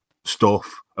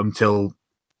stuff until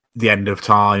the end of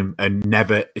time and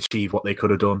never achieve what they could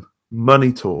have done.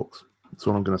 Money talks. That's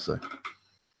what I'm going to say.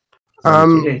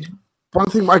 one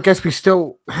thing I guess we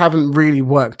still haven't really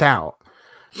worked out,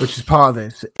 which is part of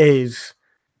this,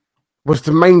 was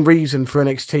the main reason for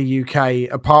NXT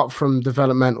UK, apart from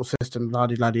developmental system,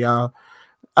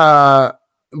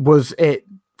 was it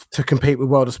to compete with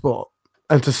World of Sport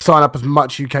and to sign up as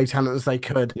much UK talent as they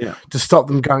could to stop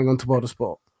them going on to World of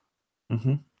Sport.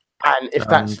 Mm-hmm. And if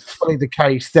that's fully the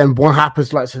case, then what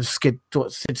happens, like Sid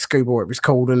Scoob, or whatever it's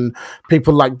called, and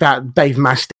people like that, Dave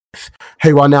Mastiff,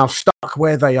 who are now stuck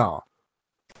where they are,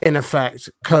 in effect,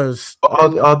 because...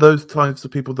 Are those types of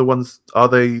people the ones,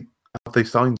 have they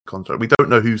signed a contract? We don't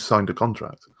know who's signed a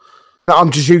contract.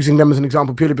 I'm just using them as an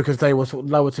example purely because they were sort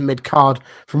of lower to mid-card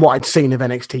from what I'd seen of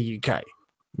NXT UK.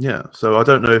 Yeah, so I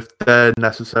don't know if they're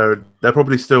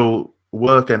probably still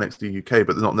work NXT UK,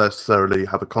 but they're not necessarily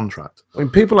have a contract. I mean,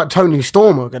 people like Toni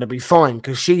Storm are going to be fine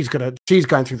because she's going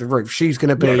through the roof. She's going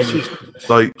to be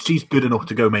she's good enough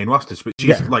to go main rosters, but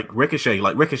she's like Ricochet.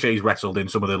 Like Ricochet's wrestled in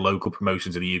some of the local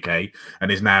promotions in the UK and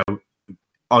is now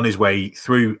on his way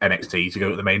through NXT to go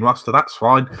to the main roster. That's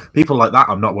fine. People like that,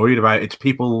 I'm not worried about. It's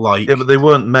people like but they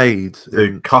weren't made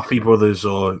the Coffee Brothers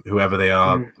or whoever they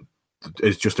are.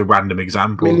 Is just a random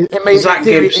example. I mean, Zach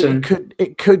Gibson.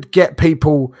 It could get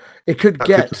people. It could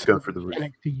get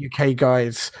NXT UK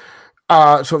guys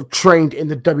sort of trained in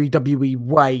the WWE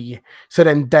way, so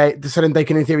then they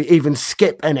can in theory even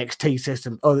skip NXT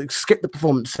system or skip the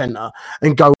Performance Center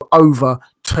and go over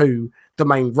to the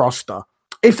main roster.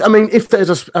 If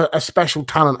there's a special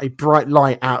talent, a bright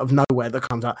light out of nowhere that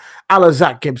comes out, a la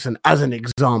Zach Gibson as an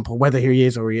example, whether he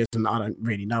is or he isn't, I don't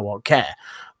really know or care,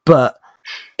 but.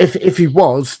 If he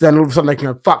was, then all of a sudden they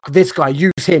can go, fuck this guy,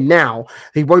 use him now.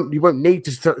 You won't need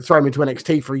to throw him into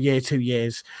NXT for a year, 2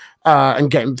 years, and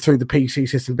get him through the PC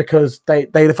system because they'd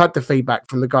have had the feedback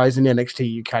from the guys in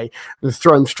NXT UK and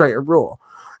throw him straight at Raw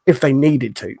if they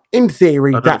needed to. In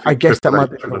theory, I guess that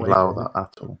might be would allow that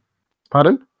at all.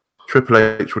 Pardon? Triple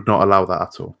H would not allow that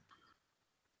at all.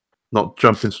 Not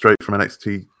jumping straight from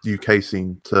NXT UK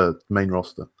scene to main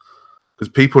roster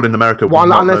because people in America.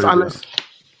 Unless.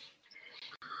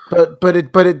 But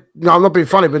no, I'm not being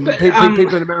funny, but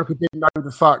people in America didn't know who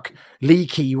the fuck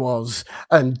Leakey was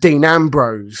and Dean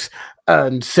Ambrose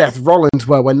and Seth Rollins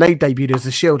were when they debuted as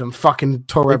the Shield and fucking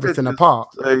tore everything apart.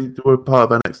 They were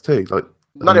part of NXT, like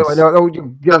they were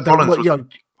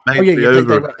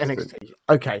NXT.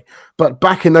 Okay, but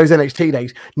back in those NXT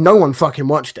days, no one fucking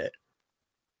watched it.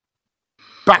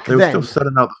 Back they then, were still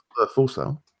selling out the Full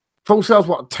Sail. Full Sail's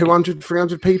what, 200,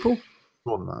 300 people?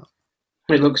 More than that.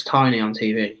 It looks tiny on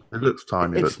TV. It looks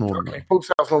tiny, but it's more than that. Full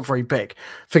Sail's not very big.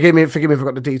 Forgive me if I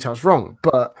got the details wrong,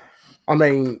 but I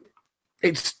mean,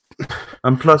 it's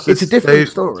and plus it's a different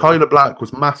story. Tyler Black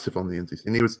was massive on the indies,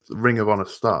 and he was the Ring of Honor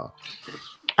star.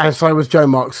 And so was Joe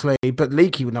Moxley, but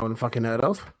Leakey no one fucking heard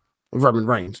of. Roman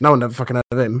Reigns, no one ever fucking heard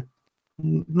of him.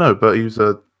 No, but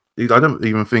I don't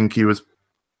even think he was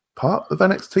part of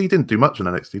NXT. He didn't do much in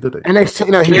NXT, did he? NXT,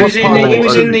 no, he was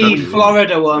in the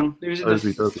Florida one. He was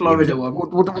in the Florida one.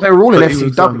 They were all in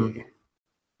FCW.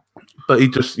 But he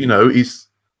just, he's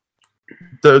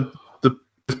the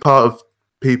part of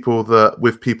people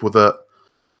that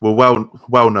were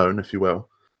well known, if you will.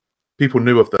 People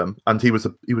knew of them, and he was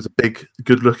a big,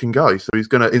 good-looking guy. So he's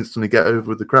going to instantly get over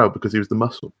with the crowd because he was the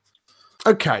muscle.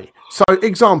 Okay, so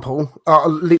example,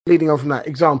 leading on from that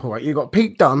example, right? You got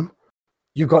Pete Dunne.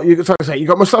 You got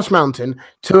Mustache Mountain,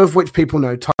 two of which people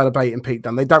know, Tyler Bate and Pete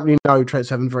Dunne. They don't really know Trent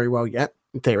Seven very well yet,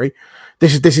 in theory.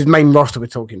 This is main roster we're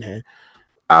talking here.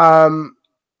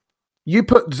 You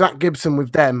put Zach Gibson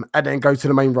with them and then go to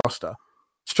the main roster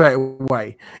straight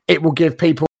away. It will give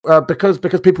people because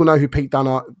people know who Pete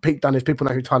Dunne is, people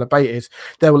know who Tyler Bate is,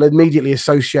 they will immediately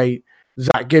associate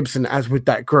Zach Gibson as with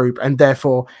that group, and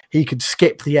therefore he could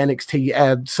skip the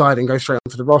NXT side and go straight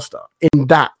onto the roster. In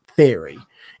that theory.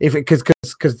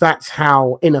 Because that's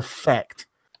how, in effect,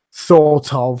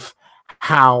 sort of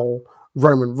how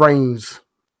Roman Reigns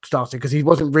started. Because he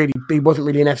wasn't really in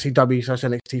FCW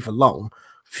 / NXT for long,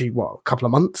 a couple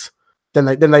of months.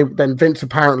 Then Vince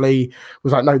apparently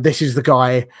was like, no, this is the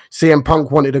guy. CM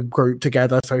Punk wanted a group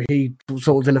together, so he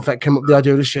sort of in effect came up with the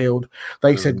idea of the Shield.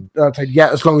 They said, yeah,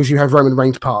 as long as you have Roman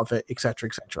Reigns part of it, etc.,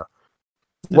 etc.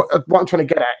 Yeah. What I'm trying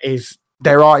to get at is,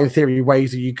 there are, in theory,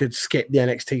 ways that you could skip the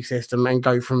NXT system and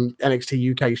go from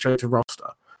NXT UK straight to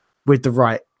roster with the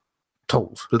right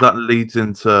tools. But that leads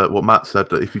into what Matt said,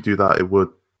 that if you do that, it would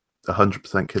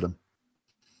 100% kill him.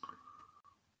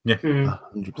 Yeah.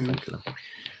 100% kill him.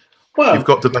 Well, you've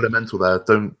got developmental there.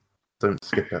 Don't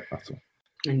skip it at all.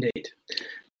 Indeed.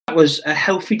 That was a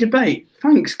healthy debate.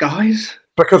 Thanks, guys.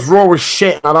 Because Raw was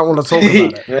shit and I don't want to talk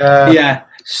about it. Yeah.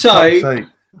 So,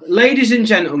 ladies and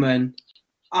gentlemen,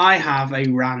 I have a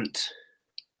rant.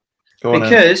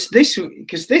 Because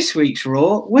this week's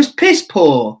Raw was piss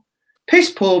poor.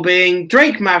 Piss poor being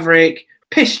Drake Maverick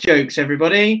piss jokes.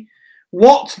 Everybody,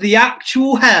 what the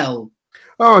actual hell?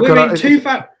 Oh we're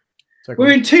god!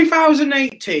 We're in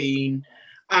 2018,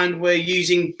 and we're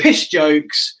using piss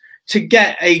jokes to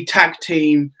get a tag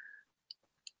team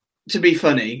to be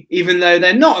funny, even though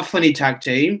they're not a funny tag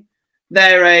team.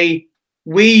 They're a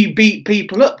we beat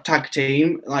people up tag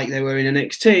team like they were in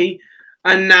NXT,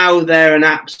 and now they're an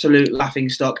absolute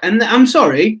laughingstock. And I'm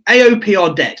sorry, AOP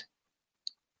are dead.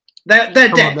 They're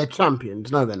dead. On, they're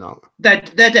champions. No, they're not. They're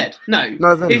dead. No.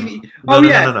 No, they're not.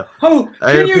 No. Oh,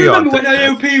 can you remember when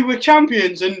dead. AOP were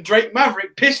champions and Drake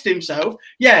Maverick pissed himself?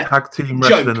 Yeah. Tag team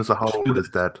wrestling as a whole is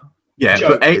dead. Yeah,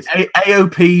 but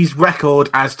AOP's record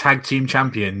as tag team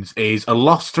champions is a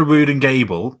loss to Rude and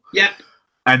Gable. Yep.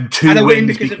 And 2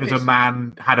 wins because a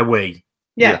man had a wee.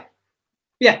 Yeah.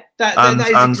 That is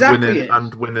exactly it.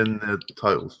 And winning the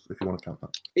titles, if you want to count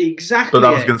that. Exactly. But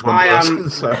that was against one person,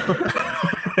 so.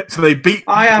 So they beat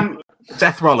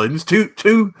Seth Rollins,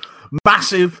 two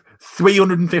massive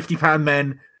 350-pound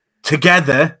men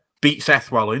together beat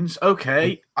Seth Rollins.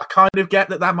 Okay, I kind of get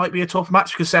that might be a tough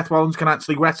match because Seth Rollins can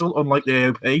actually wrestle, unlike the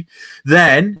AOP.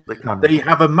 Then they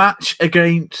have a match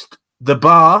against The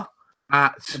Bar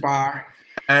at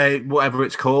whatever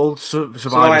it's called,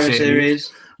 Survivor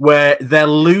Series, where they're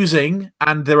losing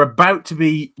and they're about to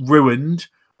be ruined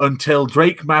until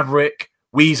Drake Maverick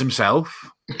wheezes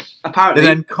himself. Apparently,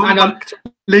 then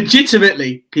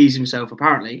legitimately pees himself.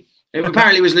 Apparently,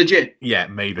 it was legit. Yeah,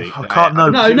 maybe. I can't know.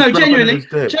 No, genuinely.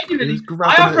 I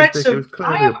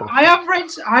have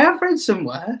read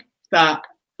somewhere that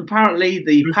apparently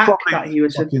the pack that he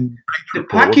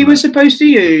was supposed to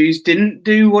use didn't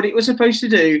do what it was supposed to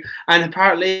do, and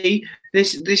apparently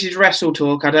this is Wrestle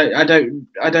Talk. I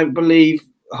don't believe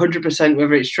 100%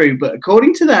 whether it's true, but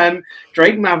according to them,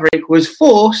 Drake Maverick was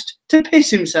forced to piss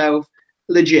himself.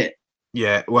 Legit.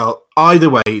 Yeah, well, either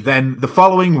way, then the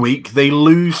following week they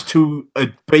lose to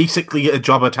basically a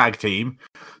jobber tag team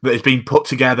that has been put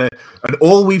together, and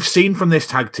all we've seen from this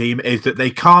tag team is that they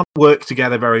can't work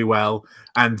together very well,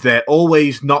 and they're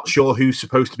always not sure who's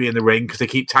supposed to be in the ring because they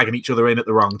keep tagging each other in at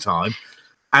the wrong time.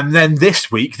 And then this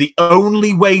week, the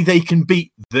only way they can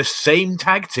beat the same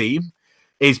tag team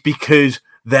is because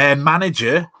their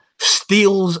manager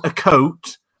steals a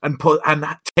coat and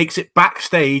takes it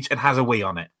backstage and has a wee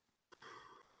on it.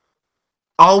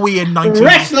 Are we in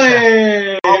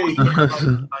 1997?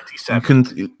 Wrestling?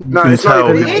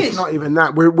 It's not even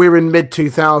that. We're in mid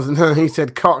 2000. He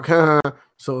said cock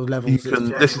sort of levels.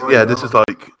 This is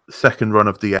like second run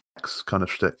of the X kind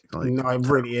of shtick. Like, no, it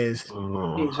really is. It's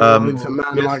a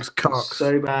man likes cock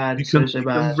so bad. You can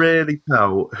really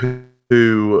tell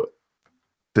who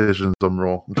decisions on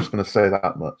Raw. I'm just going to say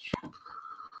that much.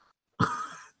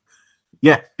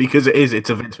 Yeah, because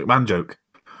it's a Vince McMahon joke.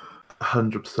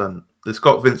 100%. It's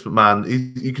got Vince McMahon.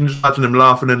 You can just imagine him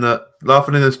laughing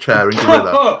in his chair in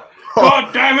Gorilla.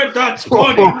 God damn it, that's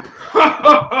funny.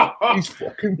 He's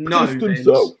fucking pissed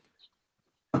himself.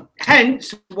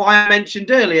 Hence why I mentioned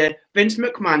earlier, Vince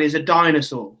McMahon is a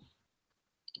dinosaur.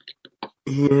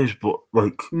 He is, but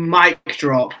like mic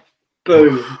drop.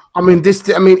 Boom. I mean,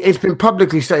 it's been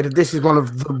publicly stated this is one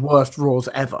of the worst Raws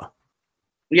ever.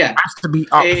 Yeah, it has to be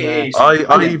up there.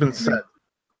 I even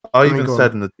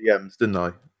said in the DMs, didn't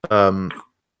I?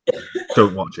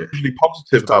 Don't watch it. Usually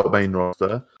positive about the main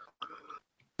roster,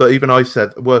 but even I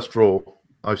said worst Raw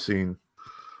I've seen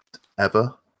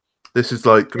ever. This is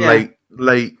like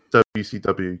late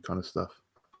WCW kind of stuff,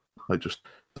 like just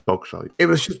dog shite. It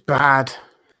was just bad.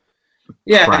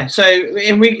 Yeah, crap. So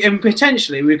and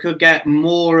potentially we could get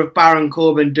more of Baron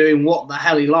Corbin doing what the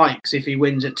hell he likes if he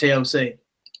wins at TLC.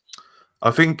 I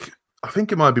think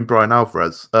it might have been Brian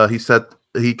Alvarez. He said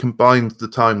he combined the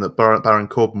time that Baron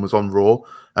Corbin was on Raw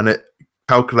and it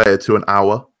calculated to an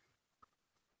hour.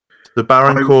 The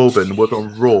Baron Corbin was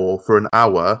on Raw for an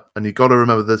hour, and you got to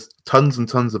remember there's tons and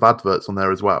tons of adverts on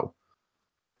there as well,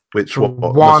 which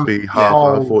must be half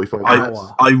hour, 45 minutes.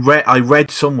 I read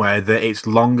somewhere that it's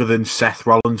longer than Seth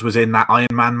Rollins was in that Iron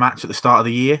Man match at the start of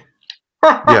the year.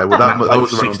 Yeah, well, that was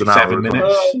around 67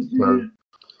 minutes. So.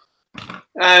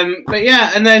 But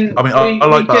yeah, and then I mean, I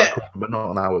like that, but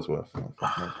not an hour's worth.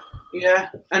 Yeah,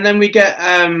 and then we get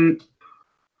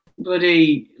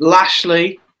bloody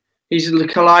Lashley. He's the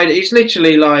Collider. He's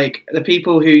literally like the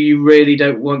people who you really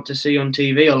don't want to see on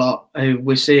TV a lot, who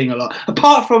we're seeing a lot,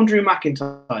 apart from Drew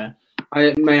McIntyre.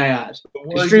 May I add?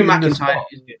 Because Drew McIntyre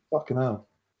is good. Fucking hell.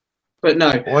 But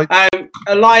no,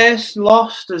 Elias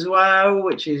lost as well,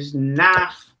 which is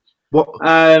naff. What?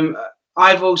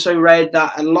 I've also read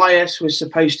that Elias was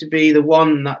supposed to be the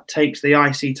one that takes the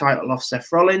IC title off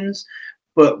Seth Rollins,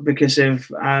 but because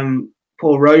of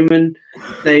Paul Roman,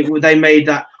 they made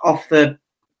that off the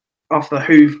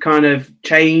hoof kind of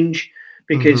change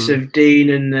because of Dean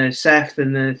and Seth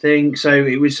and the thing. So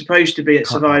it was supposed to be at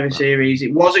Survivor Series.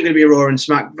 It wasn't going to be a Raw and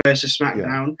versus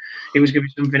SmackDown. Yeah. It was going to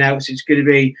be something else. It's going to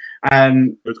be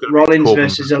Rollins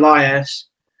versus Elias,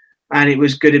 and it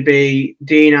was going to be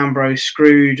Dean Ambrose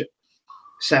screwed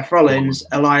Seth Rollins.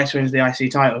 Elias wins the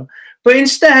IC title, but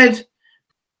instead.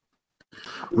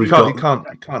 You can't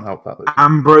help that. Though.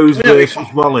 Ambrose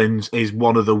versus Rollins is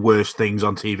one of the worst things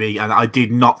on TV, and I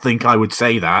did not think I would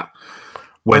say that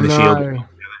when the Shield.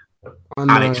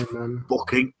 And it's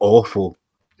fucking awful,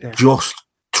 just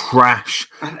trash.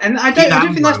 And I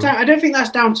don't think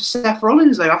that's down to Seth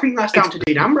Rollins though. I think that's down to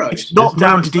Dean Ambrose. It's not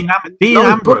down to Dean Ambrose. Dean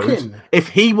Ambrose, if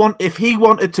he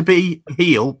wanted to be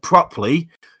heel properly,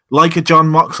 like a John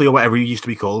Moxley or whatever he used to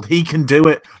be called, he can do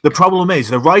it. The problem is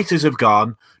the writers have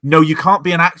gone, no, you can't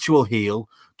be an actual heel.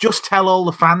 Just tell all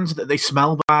the fans that they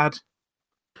smell bad.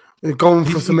 They're going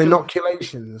for some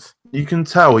inoculations. You can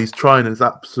tell he's trying his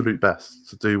absolute best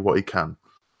to do what he can.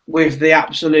 With the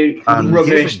absolute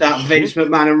rubbish that Vince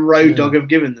McMahon and Road Dogg have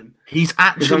given them. He's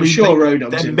actually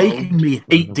they're making me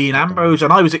hate Dean Ambrose,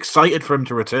 and I was excited for him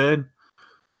to return.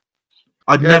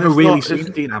 I'd never really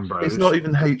seen Dean Ambrose. It's not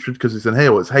even hatred because he's an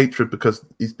heel. It's hatred because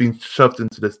he's been shoved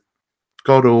into this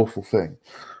god-awful thing.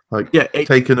 Like,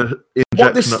 taking an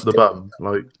injection up the bum.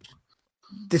 Like,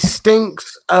 this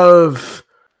stinks of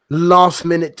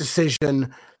last-minute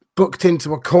decision booked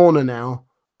into a corner now.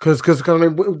 Because I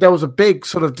mean, there was a big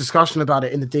sort of discussion about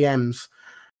it in the DMs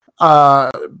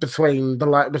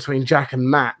between Jack and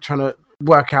Matt, trying to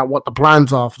work out what the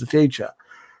plans are for the future.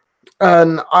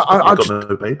 And I got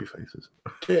no baby faces.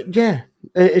 Yeah,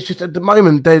 it's just at the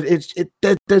moment there's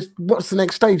what's the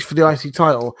next stage for the IC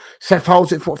title? Seth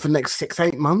holds it for the next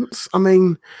 6-8 months. I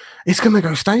mean, it's going to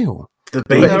go stale.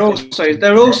 They're also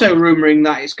rumoring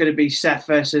that it's going to be Seth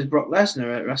versus Brock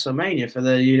Lesnar at WrestleMania for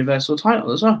the Universal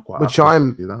title as well, which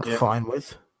I'm fine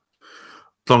with.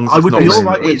 I would be all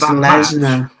right with that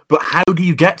match, but how do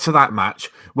you get to that match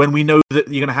when we know that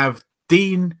you're going to have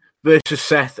Dean versus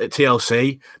Seth at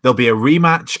TLC? There'll be a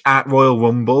rematch at Royal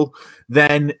Rumble.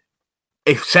 Then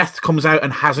if Seth comes out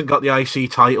and hasn't got the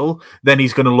IC title, then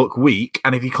he's going to look weak.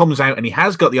 And if he comes out and he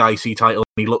has got the IC title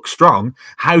and he looks strong,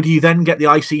 how do you then get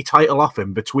the IC title off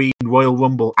him between Royal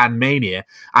Rumble and Mania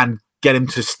and get him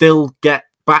to still get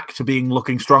back to being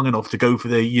looking strong enough to go for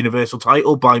the Universal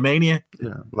title by Mania?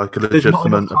 Yeah, like a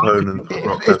legitimate opponent.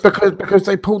 It's because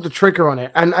they pulled the trigger on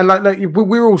it, and like we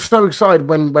were all so excited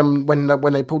when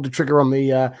they pulled the trigger on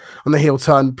the heel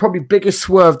turn. Probably biggest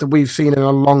swerve that we've seen in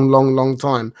a long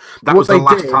time. That was the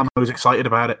last time I was excited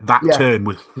about it. That turn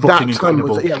was fucking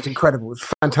incredible. It was incredible. It was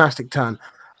a fantastic turn.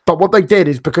 But what they did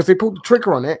is because they pulled the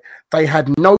trigger on it, they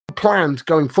had no plans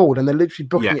going forward, and they're literally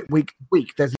booking it week to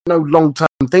week. There's no long-term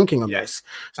thinking on this.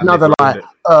 So now they're like,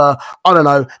 I don't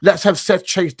know, let's have Seth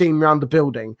chase Dean around the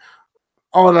building.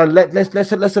 Oh no, let's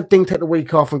have Dean take the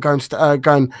week off and go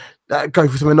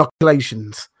for some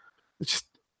inoculations. It's just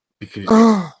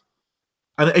because.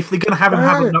 And if they're going to have him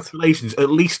have inoculations,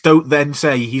 at least don't then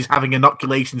say he's having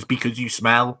inoculations because you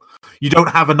smell. You don't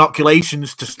have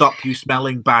inoculations to stop you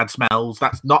smelling bad smells.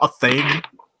 That's not a thing.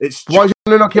 It's why is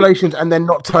it inoculations and then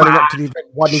not turning up to the event?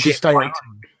 Why did you stay?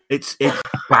 It's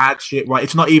bad shit writing.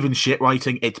 It's not even shit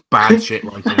writing. It's bad shit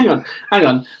writing. Hang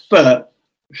on. But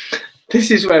this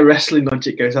is where wrestling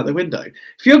logic goes out the window.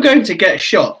 If you're going to get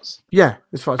shots,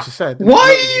 that's what I just said.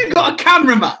 Why have you got a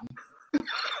cameraman?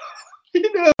 You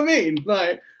know what I mean?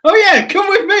 Like, oh yeah, come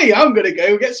with me. I'm gonna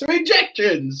go get some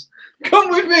injections. Come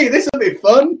with me. This will be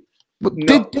fun. But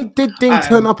did Dean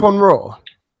turn up on Raw?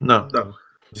 No.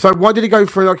 So why did he go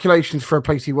for inoculations for a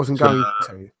place he wasn't going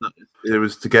to? It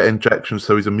was to get injections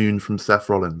so he's immune from Seth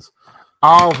Rollins.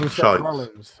 Oh, from Seth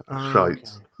Rollins.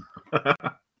 Shite.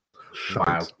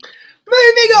 Wow.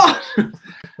 Moving on.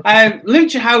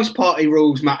 Lucha House Party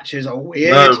rules matches are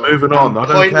weird. No, moving on. I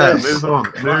don't care.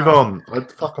 Move on.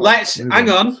 Let's hang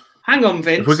on,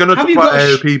 Vince. If we're going to talk about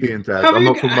AOP being dead, I'm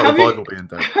not talking about the Bible being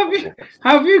dead.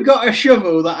 Have you got a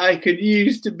shovel that I could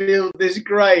use to build this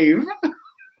grave?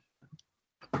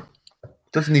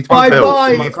 Doesn't need to be built.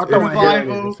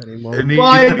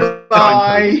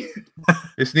 Bye.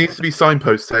 It needs to be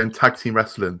signpost saying Tag Team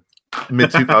Wrestling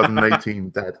mid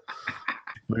 2018 dead.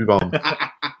 Move on.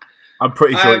 I'm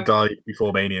pretty sure it died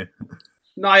before Mania.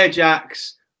 Nia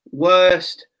Jax,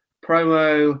 worst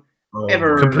promo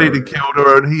ever. Completely killed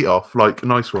her own heat off. Like,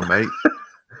 nice one, mate.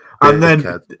 And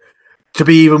then To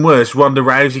be even worse, Ronda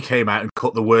Rousey came out and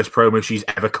cut the worst promo she's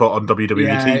ever cut on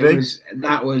WWE TV.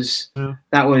 That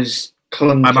was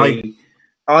clunky. And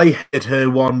I heard her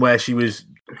one where she was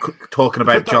talking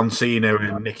about John Cena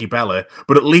and Nikki Bella,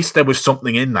 but at least there was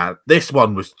something in that. This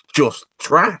one was just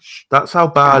trash. That's how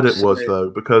bad it was, though,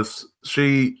 because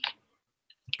she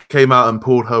came out and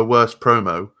pulled her worst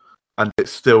promo, and it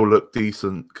still looked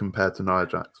decent compared to Nia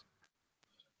Jax.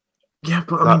 Yeah,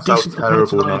 but I mean, decent compared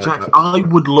to Nia Jax. I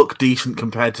would look decent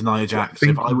compared to Nia Jax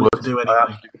if I were to do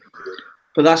anything.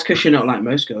 But that's because you're not like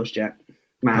most girls, Jack.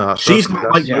 Man. No, she's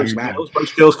not like most girls.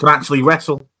 Most girls can actually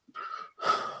wrestle.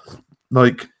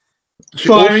 Like,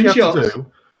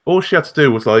 all she had to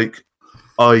do was like,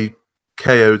 I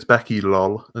KO'd Becky,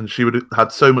 lol, and she would have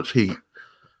had so much heat.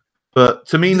 But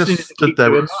Tamina stood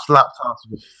there and slapped out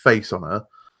of her face on her.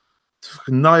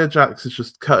 Nia Jax is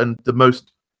just cutting the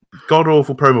most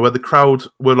god-awful promo where the crowd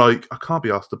were like, I can't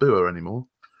be asked to boo her anymore.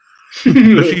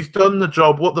 But she's done the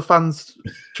job. What the fans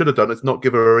should have done is not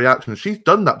give her a reaction. She's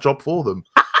done that job for them.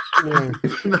 Yeah.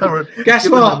 Guess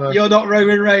what? You're not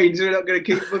Roman Reigns. We're not going to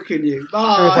keep booking you.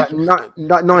 Bye.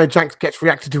 Nia Jax gets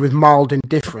reacted to with mild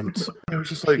indifference. It was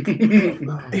just like,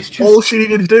 all she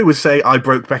needed to do was say, I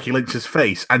broke Becky Lynch's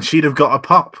face, and she'd have got a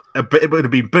pop. It would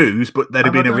have been boos, but there'd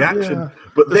have been a reaction. Yeah.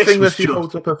 But the thing where she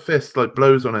holds up her fist, like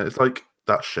blows on it, it's like,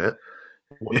 that's shit.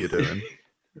 What are you doing?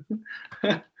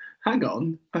 Hang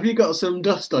on, have you got some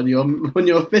dust on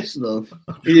your fist, love?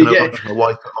 My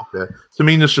wife off here.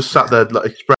 Tamina's just sat there like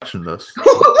expressionless.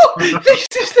 This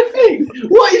is the thing.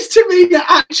 What is Tamina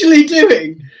actually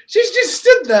doing? She's just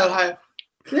stood there like.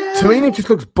 Yeah. Tamina just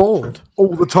looks bored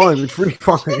all the time. It's really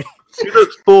funny. She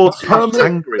looks bored,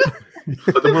 angry.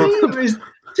 Tamina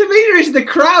is the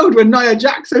crowd when Nia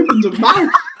Jax opens her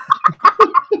mouth.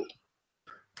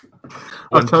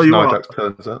 I'll tell you what.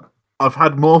 Turns up. I've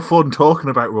had more fun talking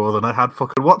about Raw than I had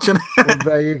fucking watching it. Well,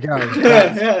 there you go.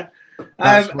 Yeah.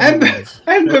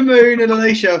 Ember Moon and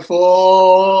Alicia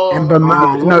for Ember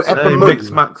Moon.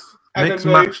 Mixed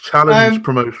Match Challenge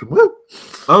promotion. Woo!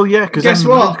 Oh yeah, because guess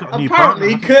what?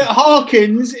 Apparently, Kurt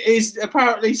Hawkins is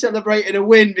apparently celebrating a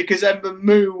win because Ember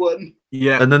Moon won.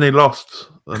 Yeah, and then they lost.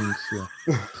 And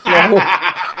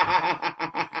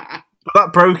that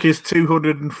broke his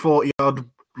 240 odd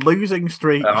losing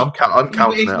streak. I'm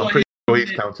counting it. I'm pretty sure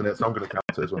he's counting it, so I'm going to count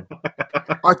it as well.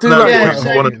 I do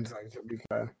to be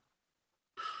fair.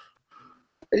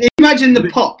 Imagine the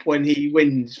pop when he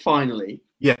wins finally.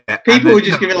 Yeah, people would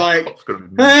just give it like.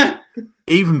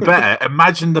 Even better,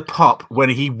 imagine the pop when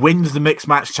he wins the Mixed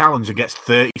Match Challenge and gets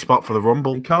 30 spot for the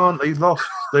Rumble. He can't. He's lost.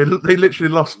 They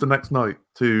literally lost the next night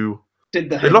to.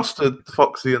 They lost to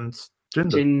Foxy and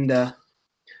Jinder.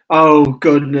 Oh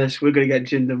goodness, we're going to get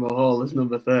Jinder Mahal as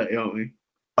number 30, aren't we?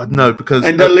 No, because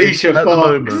and Alicia at Fox. the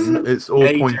moment it's all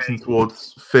pointing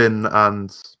towards Finn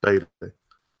and Bayley.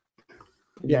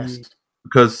 Yes,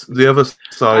 because the other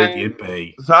side.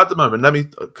 So at the moment,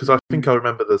 because I think I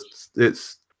remember this.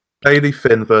 It's Bayley,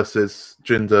 Finn versus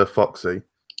Jinder, Foxy,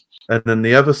 and then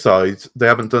the other side they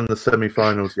haven't done the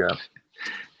semi-finals yet.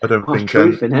 I don't think.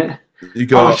 Truth in it. You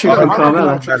got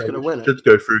Carmella should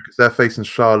go through because they're facing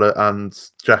Charlotte and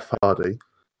Jeff Hardy,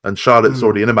 and Charlotte's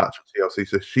already in a match with TLC,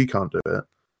 so she can't do it.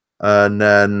 And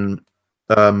then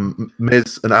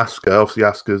Miz and Asuka, obviously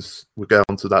Asuka's, we'll get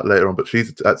onto that later on, but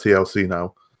she's at TLC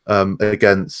now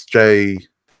against Jay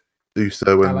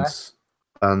Uso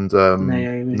and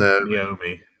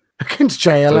Naomi against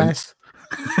JLS.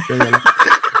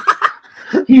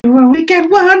 You only get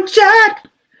one shot,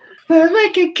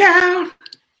 make it count.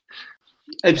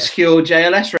 Obscure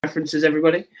JLS references,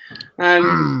 everybody.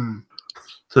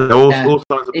 So all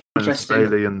signs of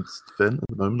Bayley and Finn at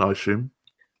the moment, I assume.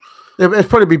 It'd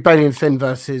probably be Bayley and Finn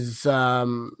versus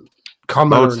Carmella.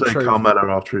 I would say Carmella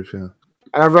and R-Truth, yeah.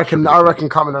 And I reckon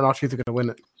Carmella and R-Truth are going to win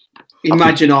it.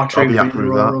 Imagine R-Truth winning the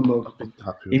Royal Rumble.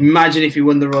 Imagine if he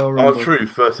won the Royal Rumble.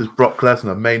 R-Truth versus Brock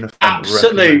Lesnar, main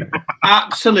event.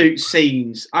 Absolute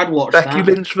scenes. I'd watch Becky that.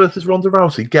 Lynch versus Ronda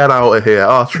Rousey. Get out of here.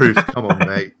 R-Truth, come on,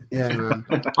 mate. Yeah, man.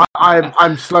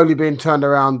 I'm slowly being turned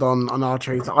around on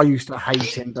R-Truth. I used to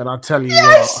hate him, but I'll tell you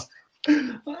what.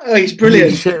 Oh, he's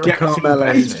brilliant.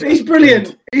 He's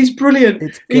brilliant. He's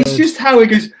brilliant. He's just how he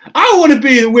goes, I want to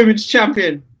be the women's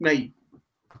champion, mate.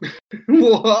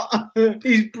 What?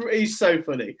 He's so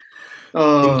funny.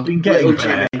 Oh, he's been getting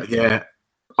better. Yeah.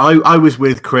 I was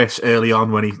with Chris early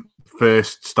on when he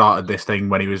first started this thing,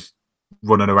 when he was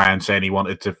running around saying he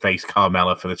wanted to face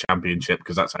Carmella for the championship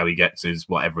because that's how he gets his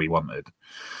whatever he wanted.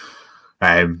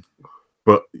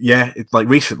 But yeah, it's like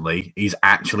recently he's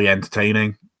actually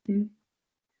entertaining.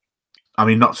 I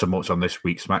mean, not so much on this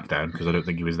week's SmackDown because I don't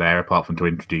think he was there apart from to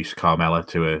introduce Carmella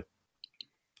to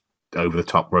over the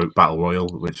top rope battle royal,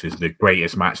 which is the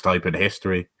greatest match type in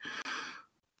history.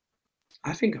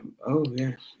 I think. Oh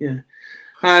yeah.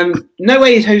 No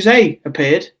Way Jose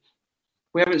appeared.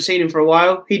 We haven't seen him for a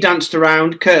while. He danced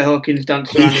around. Kurt Hawkins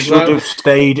danced around as well. He should have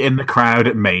stayed in the crowd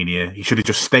at Mania. He should have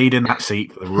just stayed in that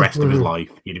seat for the rest of his life.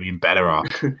 He'd have been better off.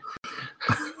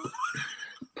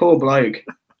 Poor bloke.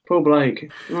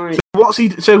 Right.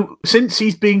 So since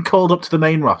he's been called up to the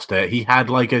main roster, he had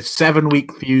like a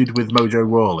 7-week feud with Mojo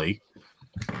Rawley,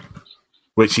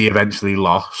 which he eventually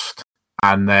lost,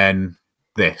 and then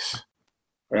this.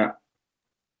 Yeah.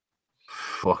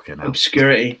 Fucking hell.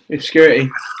 Obscurity.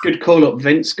 Good call up,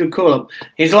 Vince. Good call up.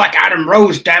 He's like Adam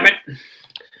Rose, damn it.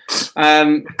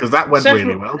 Because that went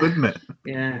really well, didn't it?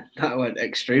 Yeah, that went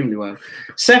extremely well.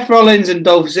 Seth Rollins and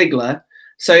Dolph Ziggler.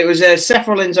 So it was a Seth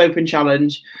Rollins Open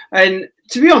Challenge. And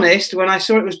to be honest, when I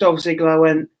saw it was Dolph Ziggler, I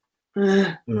went,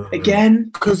 again?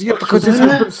 Because it's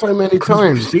happened so many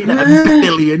times. Seen it a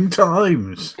million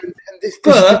times.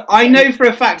 But I know for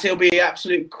a fact it'll be an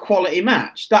absolute quality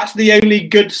match. That's the only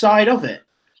good side of it.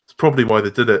 It's probably why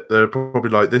they did it. They're probably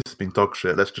like, this has been dog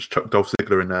shit. Let's just chuck Dolph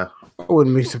Ziggler in there. I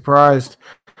wouldn't be surprised.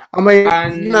 I mean,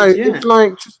 it's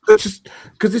like just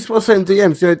because this was saying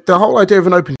DMs. The whole idea of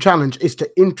an open challenge is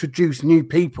to introduce new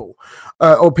people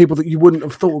or people that you wouldn't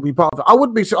have thought would be part of it. I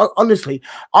wouldn't be honestly.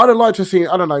 I'd have liked to see.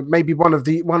 I don't know, maybe one of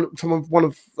like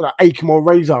Akam or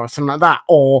Razor or something like that,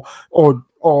 or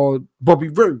Bobby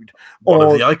Roode, or one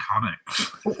of the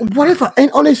Iconics, whatever.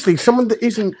 And honestly, someone that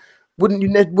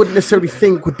wouldn't necessarily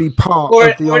think would be part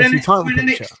of the IC title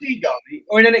picture.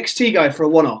 Or an NXT guy for a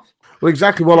one-off. Well,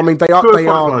 exactly. Well, I mean, they are.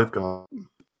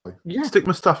 Yeah. Stick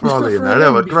Mustafa Ali in there. They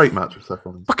have a great match with Seth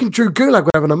Rollins. Fucking Drew Gulak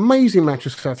would have an amazing match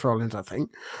with Seth Rollins, I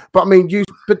think. But I mean,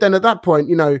 but then at that point,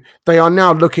 they are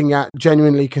now looking at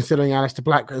genuinely considering Aleister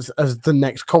Black as the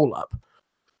next call-up.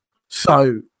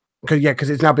 So, because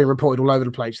it's now being reported all over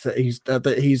the place that he's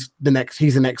the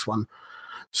next one.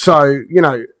 So,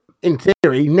 in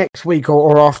theory, next week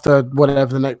or after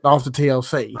whatever after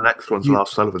TLC. The next one's Lars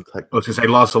Sullivan. I was going to say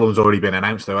Lars Sullivan's already been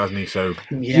announced, though, hasn't he? So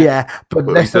but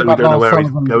let's we don't know where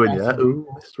he's going yet. Ooh,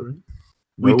 mystery.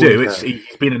 We do.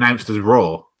 He's been announced as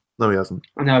Raw. No, he hasn't.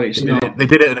 No, it's not. They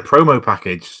did it in a promo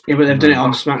package. Yeah, but they've done it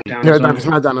on SmackDown. Yeah,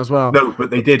 SmackDown as well. No,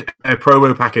 but they did a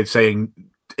promo package saying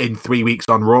in 3 weeks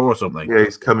on Raw or something. Yeah,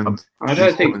 he's coming. I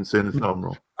don't think coming soon as on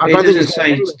Raw. It doesn't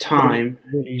say it's time.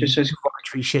 It just says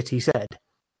shit. He said.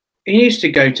 He needs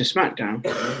to go to SmackDown,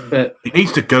 but he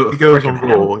needs to go. If he goes on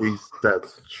Raw, he's dead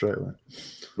straight away.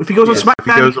 If he goes on SmackDown, if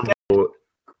he goes on Raw,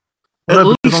 at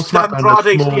least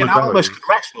Andrade Cien Almas can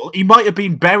wrestle. He might have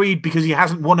been buried because he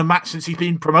hasn't won a match since he's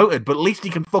been promoted, but at least he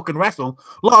can fucking wrestle.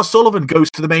 Lars Sullivan goes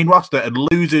to the main roster and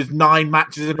loses 9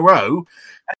 matches in a row.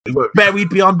 Buried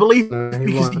beyond belief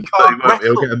because he can't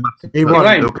wrestle. He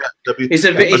won't. He's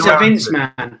a Vince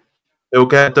man. He'll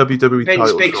get a WWE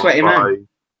Vince, big sweaty man.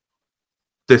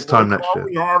 This time next year.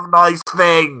 We have nice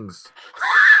things.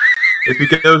 If he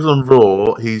goes on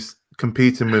Raw, he's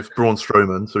competing with Braun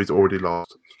Strowman, so he's already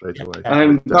lost straight away.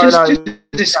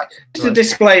 Just a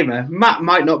disclaimer: Matt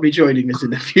might not be joining us in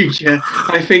the future.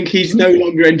 I think he's no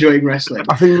longer enjoying wrestling.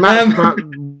 I think Matt's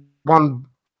one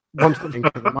something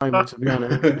at the moment, to be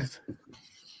honest.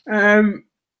 Can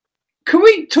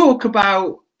we talk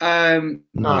about?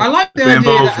 No. I like the idea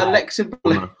that Alexa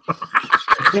Bliss.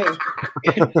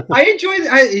 I enjoy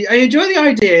the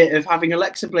idea of having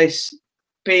Alexa Bliss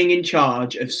being in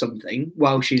charge of something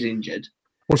while she's injured.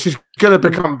 Well, she's going to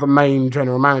become the main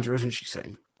general manager, isn't she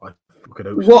soon? What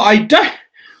I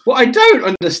don't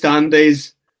understand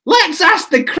is let's ask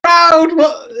the crowd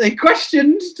what the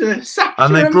questions to Sasha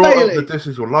and they brought Bayley. up the This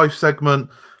Is Your Life segment.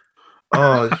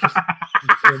 Oh, it's just,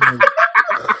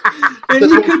 and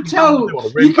you could tell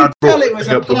it was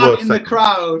a plant in the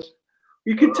crowd.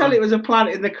 You could tell it was a plant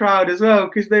in the crowd as well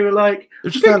because they were like,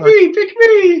 "Pick me!"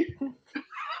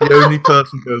 The only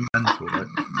person going mental. Right?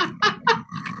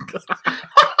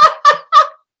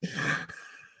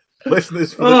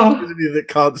 Listeners, for those of you that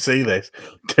can't see this,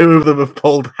 2 of them have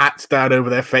pulled hats down over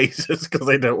their faces because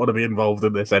they don't want to be involved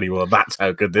in this anymore. That's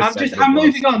how good this is. I'm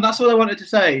moving on. That's all I wanted to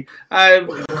say.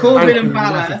 Corbin and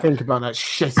Balor. Think about that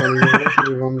shit.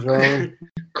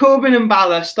 Corbin and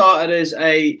Balor started as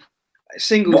a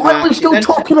singles match. Why are we still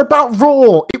talking about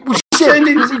Raw? It was shit. It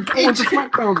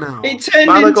turned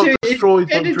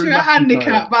into a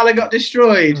handicap. Balor got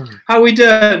destroyed. How we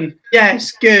done?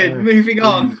 Yes, good. Moving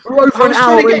on. We're over an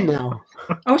hour in now.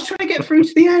 I was trying to get through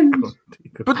to the end.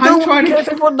 But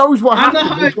everyone knows what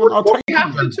happened. We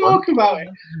have to talk about it.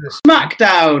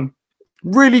 SmackDown.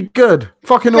 Really good.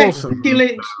 Fucking awesome.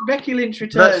 Becky Lynch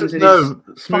returns.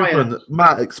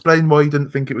 Matt, explain why you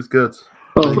didn't think it was good.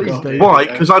 Oh, why?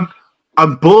 Because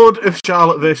I'm bored of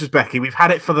Charlotte versus Becky. We've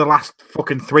had it for the last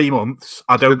fucking 3 months.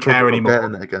 I don't care anymore.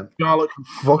 Getting it again. Charlotte can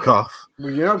fuck off.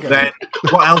 Well, you're not Then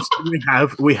what else did we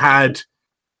have? We had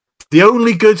the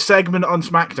only good segment on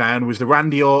SmackDown was the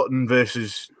Randy Orton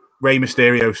versus Rey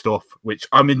Mysterio stuff, which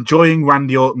I'm enjoying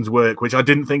Randy Orton's work, which I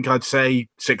didn't think I'd say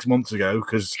 6 months ago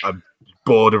because I'm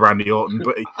bored of Randy Orton,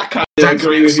 but it's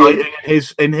actually exciting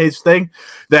in his thing.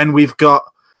 Then we've got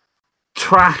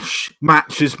trash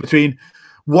matches between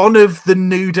one of the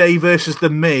New Day versus the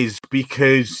Miz,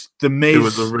 because the Miz, it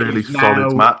was a really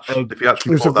solid match. If you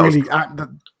actually thought that really, was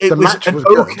the match was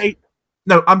okay.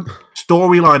 No, I'm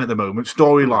storyline at the moment.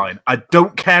 Storyline. I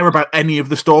don't care about any of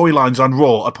the storylines on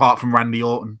Raw apart from Randy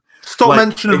Orton. Stop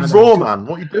mentioning Raw, man.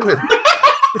 What are you doing?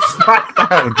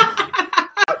 SmackDown.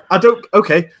 I don't.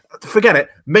 Okay, forget it.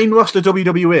 Main roster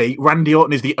WWE. Randy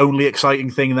Orton is the only exciting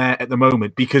thing there at the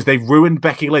moment because they've ruined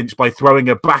Becky Lynch by throwing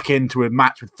her back into a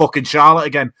match with fucking Charlotte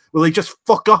again. Will they just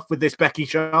fuck off with this Becky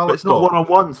Charlotte? But it's not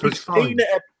one-on-one, so We've it's fine. seen it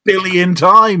a billion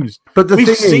times. But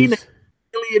we've seen it a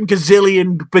billion,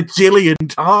 gazillion, bajillion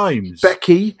times.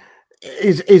 Becky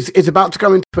is about to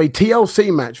go into a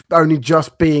TLC match, only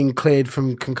just being cleared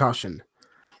from concussion.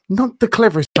 Not the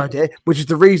cleverest idea, which is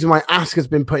the reason why Asuka's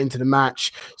been put into the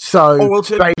match. So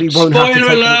Bayley won't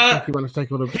have to take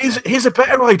all the... Here's a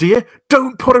better idea.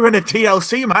 Don't put her in a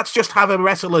TLC match. Just have her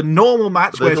wrestle a normal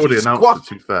match where she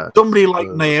squats somebody like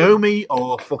Naomi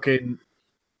or fucking...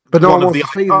 But no one wants to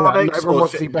see that. Everyone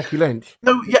wants to see Becky Lynch.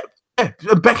 No, yeah.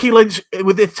 Becky Lynch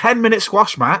with a 10-minute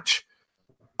squash match,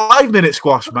 5-minute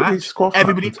squash match,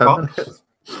 everybody pops.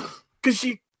 Because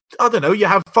I don't know, you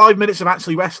have 5 minutes of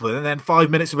actually wrestling and then 5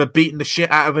 minutes of her beating the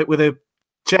shit out of it with a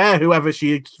chair, whoever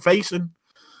she's facing,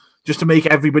 just to make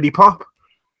everybody pop.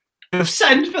 Just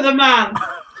send for the man.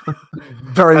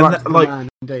 Very much like, man,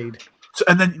 indeed. So,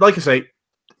 and then, like I say,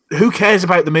 who cares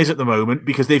about The Miz at the moment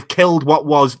because they've killed what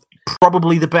was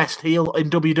probably the best heel in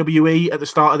WWE at the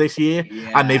start of this year,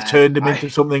 and they've turned him into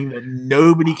something that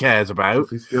nobody cares about.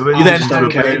 You then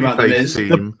don't care about The Miz.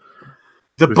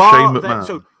 The bar...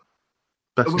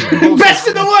 Best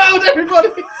in the world, everybody.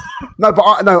 No, but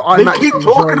I keep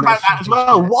talking about that as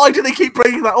well. Why do they keep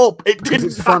bringing that up? It didn't.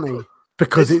 It's funny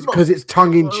because it's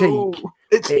tongue in cheek.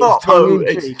 It's not tongue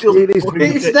in cheek.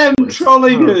 It's them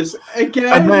trolling us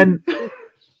again.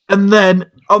 And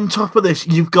then on top of this,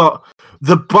 you've got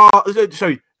the bar.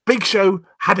 Sorry, Big Show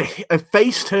had a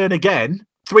face turn again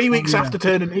 3 weeks after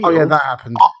turning heel. Oh yeah, that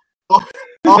happened.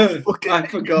 I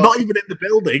forgot. Not even in the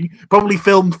building. Probably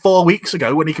filmed 4 weeks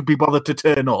ago when he could be bothered to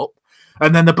turn up.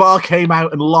 And then the bar came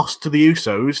out and lost to the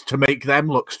Usos to make them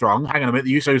look strong. Hang on a minute,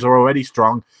 the Usos are already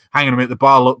strong. Hang on a minute, the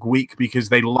bar look weak because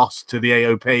they lost to the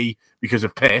AOP because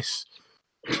of piss.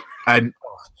 And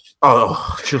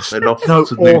just everything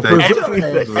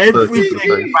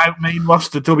about main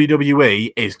roster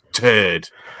WWE is turd.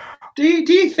 Do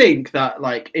you think that,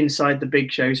 like, inside the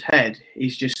Big Show's head,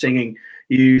 he's just singing,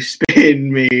 "You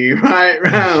spin me right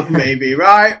round, baby,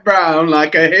 right round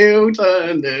like a heel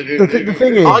turn"? The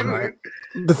thing is, right,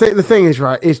 the thing is,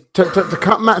 right, is to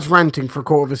cut Matt's ranting for a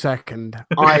quarter of a second.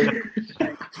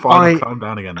 Calm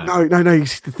down again. Now. No.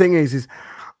 The thing is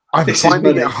I'm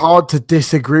finding it hard to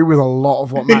disagree with a lot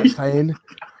of what Matt's saying.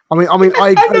 I mean,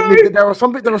 there are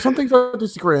some things I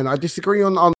disagree on. I disagree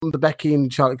on the Becky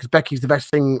and Charlotte because Becky's the best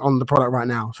thing on the product right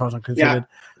now, as far as I'm concerned.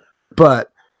 Yeah.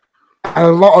 But a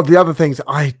lot of the other things,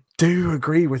 I do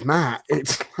agree with Matt.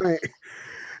 It's like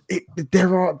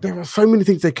there are so many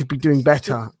things they could be doing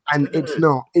better, and it's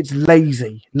not. It's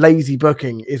lazy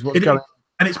booking is what's going.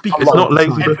 And it's not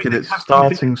lazy booking. It's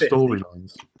starting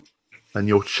storylines, and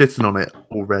you're shitting on it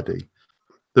already.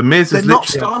 The Miz is not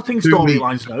starting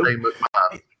storylines though.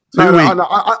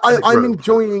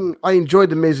 I enjoy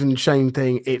the Miz and Shane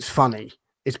thing. It's funny.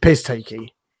 It's piss takey.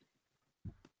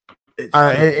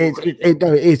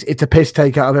 It's a piss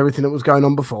take out of everything that was going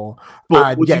on before.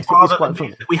 But yes, it's quite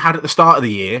funny. We had at the start of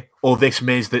the year, or this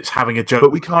Miz that's having a joke.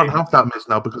 But we can't have that Miz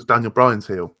now because Daniel Bryan's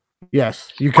heel.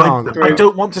 Yes, you can't. I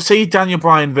don't want to see Daniel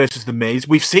Bryan versus the Miz.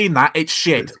 We've seen that. It's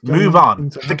shit. Move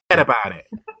on. Forget about it.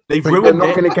 They've ruined it. They're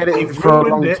not going to get it for a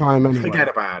long time anyway. Forget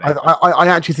about it. I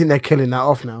actually think they're killing that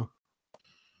off now.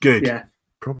 Good. Yeah.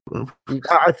 Probably.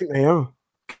 I think they are.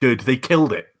 Good. They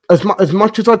killed it. As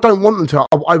much as I don't want them to,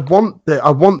 I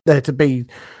want there to be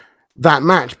that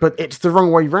match, but it's the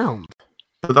wrong way round.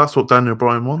 But that's what Daniel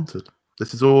Bryan wanted.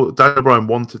 This is all Daniel Bryan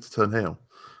wanted to turn heel,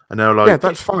 and they're like, "Yeah,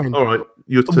 that's fine. All right,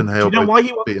 you're turn heel." Do you know why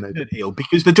he wanted to turn heel?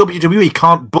 Because the WWE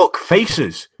can't book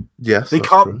faces. Yes, they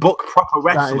can't book proper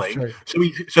wrestling.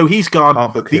 So he's gone.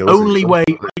 The only way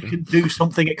I can do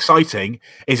something exciting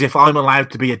is if I'm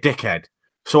allowed to be a dickhead.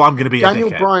 So I'm going to be Daniel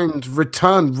a dickhead. Bryan's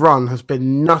return run has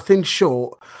been nothing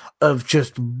short of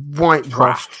just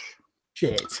whitewashed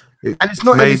shit. And it's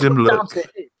not made him down look to him.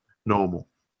 normal.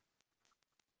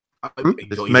 He's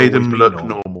It's always made him been look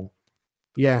normal.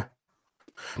 Yeah.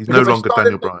 He's no Because they longer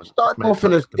Daniel Bryan. started off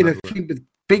in Made a feud with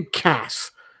Big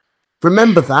Cass.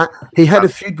 Remember that? He had a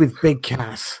feud with Big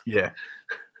Cass. Yeah.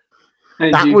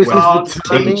 And That you was can't his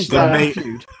returning teach that.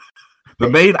 feud. The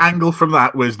main angle from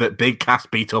that was that Big Cass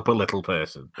beat up a little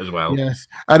person as well. Yes.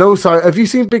 And also, have you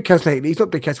seen Big Cass lately? He's not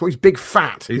Big Cass, he's big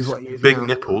fat. He's is what he is big now.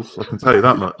 nipples, I can tell you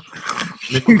that much.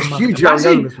 Huge As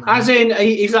young in, owners, man.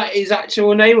 is that his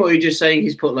actual name, or are you just saying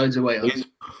he's put loads of weight on?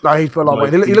 No, he's put a lot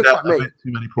of weight. He looks like me. Too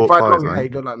many If pork I had pies, long hair, eh?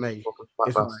 he'd look like me. Fat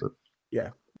It's fine. bastard.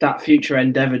 That future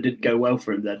endeavour did go well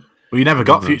for him then. Well, he never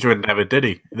got Future Endeavour, did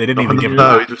he? They didn't even give him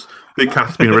No, that. he just Big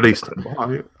Cat's been released.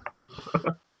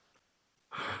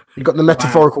 You got the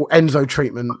metaphorical Enzo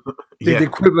treatment, the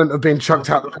equivalent of being chucked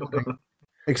out the building.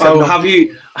 Oh, have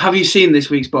you seen this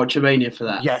week's Botchamania for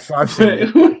that? Yes, I've seen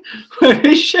it. Where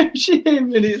it shows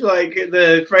him and it's like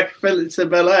the Fresh Prince of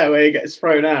Bel-Air where he gets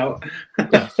thrown out.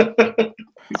 Yes.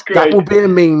 It's great. That will be a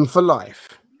meme for life.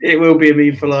 It will be a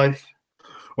meme for life.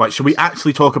 Right, should we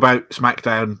actually talk about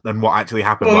SmackDown and what actually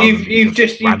happened? Well, rather you've than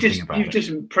just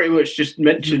pretty much just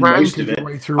mentioned Ranted most of your it.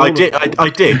 way through I all did, of it. I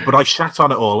did, but I shat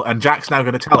on it all, and Jack's now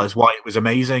going to tell us why it was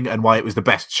amazing and why it was the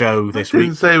best show this I didn't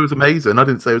week. say it was amazing. I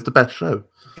didn't say it was the best show.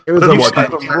 It was I don't a know what shit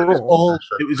Jack on Raw.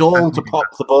 It was all to pop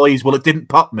the boys. Well, it didn't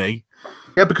pop me.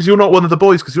 Yeah, because you're not one of the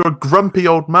boys, because you're a grumpy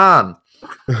old man.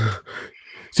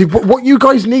 See, what you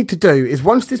guys need to do is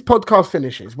once this podcast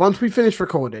finishes, once we finish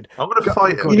recording, I'm going to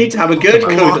fight him. You need to have a good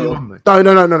cuddle.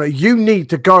 no. You need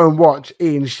to go and watch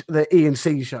the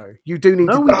E&C show. You do need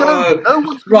No, to. we don't.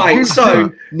 No, Right,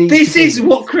 so need this to is do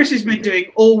what Chris has been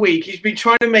doing all week. He's been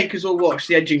trying to make us all watch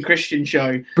the Edge and Christian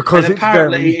show Because and it's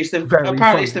apparently very, it's the very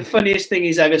it's the funny. funniest thing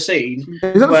he's ever seen.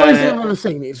 It's not the funniest thing I've ever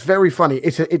seen. It's very funny.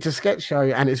 It's a sketch show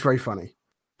and it's very funny.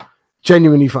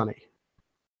 Genuinely funny.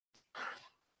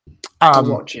 I'll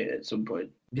watch it at some point.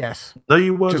 Yes. No,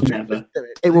 you won't. Just Never. do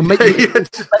it. It will make you feel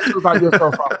better about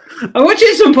yourself. I'll watch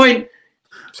it at some point.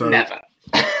 So Never.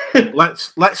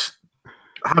 let's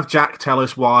have Jack tell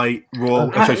us why Raw.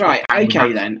 Right,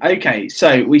 okay then. Okay,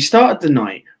 so we started the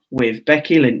night with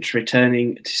Becky Lynch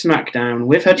returning to SmackDown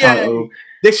with her title.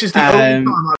 This is the only time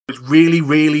I was really,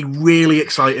 really, really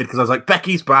excited because I was like,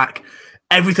 Becky's back.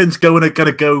 Everything's gonna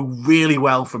go really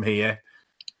well from here.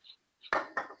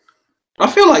 I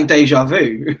feel like deja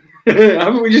vu.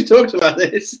 Haven't we just talked about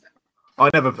this? I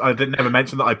didn't never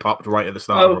mention that I popped right at the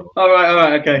start. Oh, all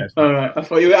right, okay, Yes. all right. I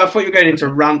thought you were going into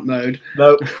rant mode.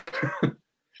 No.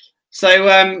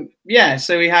 So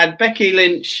so we had Becky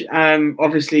Lynch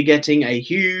obviously getting a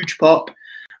huge pop.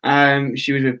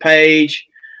 She was with Paige.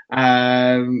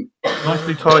 Nicely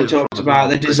She tied. talked about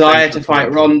the desire to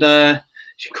fight Ronda.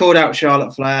 She called out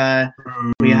Charlotte Flair.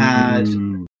 We had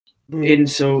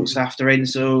insults after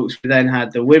insults. We then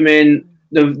had the women,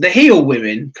 the heel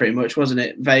women, pretty much, wasn't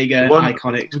it? Vega,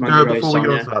 Iconics, Mandy Rose, Before we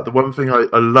go Sonya. to that, the one thing I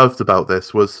loved about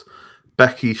this was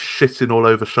Becky shitting all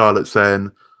over Charlotte,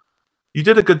 saying, "You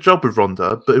did a good job with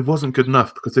Ronda, but it wasn't good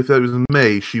enough because if it was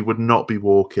me, she would not be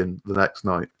walking the next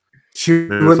night." She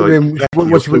And it was wouldn't like,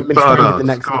 have been standing the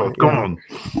next Go night. on.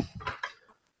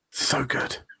 So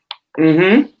good.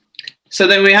 So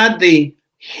then we had the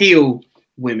heel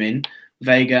women,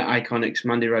 Vega, Iconics,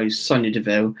 Mandy Rose, Sonya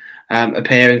Deville,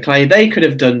 appear and claim they could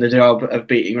have done the job of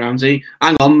beating Rousey.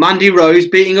 Hang on, Mandy Rose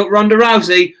beating up Ronda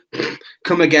Rousey.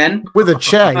 Come again. With a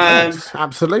chair, yes,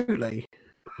 absolutely.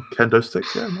 Kendo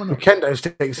sticks, yeah. Why With not? kendo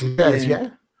sticks and chairs, yeah.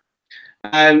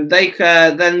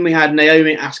 Then we had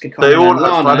Naomi, Asuka, They all and had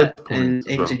Lana valid points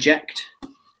as well. interject.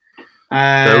 They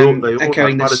all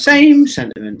Echoing had the valid same points.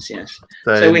 sentiments, yes.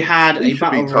 Saying, So we had "You a should be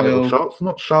battle title royal. shots,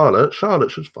 not Charlotte.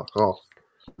 Charlotte should fuck off."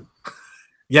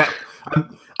 Yeah,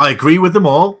 I agree with them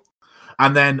all.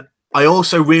 And then I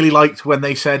also really liked when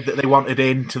they said that they wanted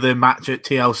into the match at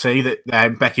TLC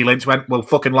that Becky Lynch went, "Well,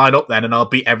 fucking line up then, and I'll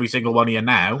beat every single one of you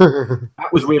now."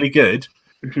 That was really good.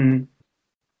 Mhm.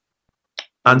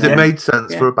 And Yeah. it made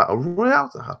sense Yeah. for a battle royale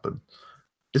to happen.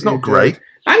 It's not Yeah, great.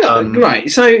 Hang on, right.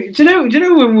 So do you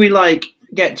know when we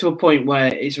get to a point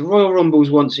where it's Royal Rumbles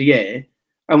once a year,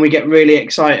 and we get really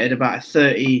excited about a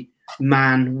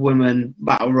 30-man woman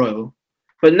battle royal,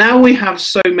 but now we have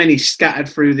so many scattered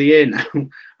through the year now.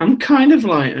 I'm kind of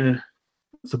like,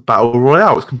 It's a battle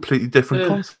royale. It's a completely different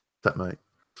concept, mate.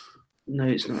 no,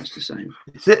 it's not. It's the same.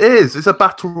 It is. It's a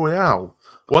battle royale.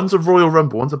 One's a Royal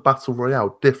Rumble. One's a battle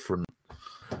royale. Different.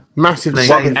 Massive Same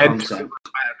shame. concept.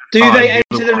 Do they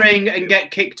enter the ring and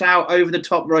get kicked out over the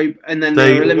top rope and then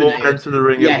they're eliminated? They all enter the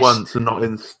ring at once and not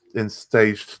in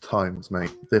staged times,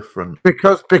 mate. Different.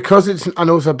 Because it's, and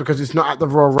also because it's not at the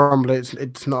Royal Rumble.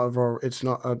 It's not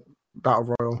a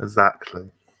battle royal. Exactly.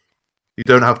 You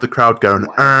don't have the crowd going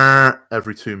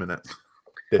every 2 minutes.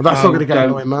 Well, that's not going to get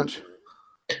annoying much.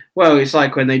 Well, it's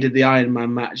like when they did the Iron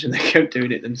Man match and they kept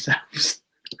doing it themselves.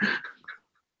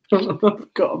 I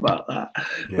forgot about that.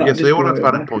 Yes, they all had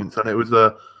valid points, and it was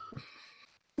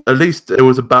at least it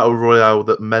was a battle royale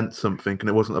that meant something, and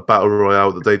it wasn't a battle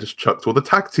royale that they just chucked all the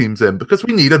tag teams in because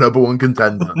we need a number one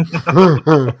contender.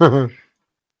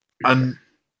 And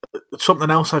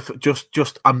something else,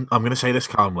 I'm going to say this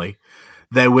calmly.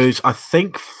 There was, I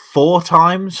think, 4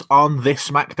 times on this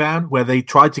SmackDown where they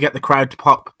tried to get the crowd to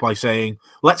pop by saying,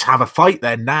 "Let's have a fight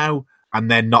then now," and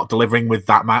then not delivering with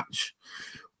that match.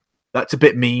 That's a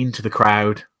bit mean to the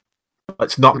crowd.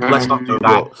 Let's not do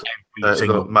that.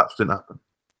 The match didn't happen.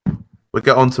 We'll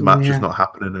get on to matches not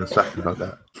happening in a second like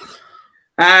that.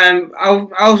 I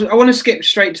want to skip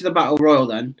straight to the Battle Royal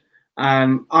then.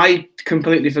 I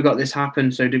completely forgot this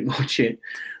happened, so didn't watch it.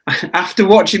 After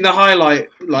watching the highlight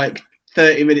like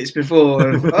 30 minutes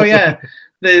before,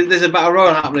 there's a Battle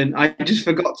Royal happening, I just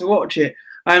forgot to watch it.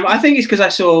 I think it's because I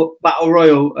saw Battle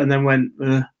Royal and then went,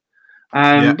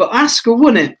 But Asuka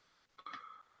won it.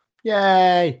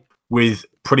 Yay! With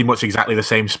pretty much exactly the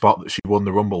same spot that she won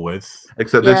the Rumble with.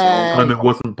 Except this time it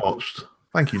wasn't botched.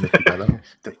 Thank you, Nikki Bella.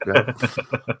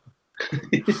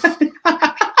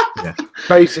 Yeah.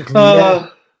 Basically,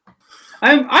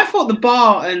 I thought the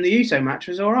Bar and the Uso match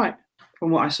was all right, from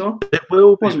what I saw. It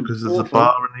will be because there's a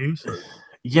Bar and the Uso.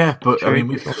 Yeah, but I mean,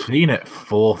 we've seen it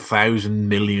 4,000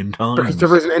 million times. Because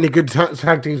there isn't any good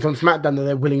tag teams on SmackDown that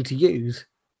they're willing to use.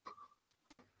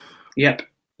 Yep.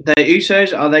 The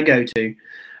Usos are their go-to.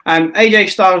 AJ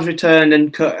Styles returned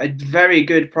and cut a very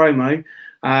good promo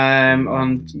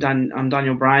on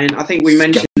Daniel Bryan. I think we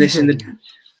mentioned this in the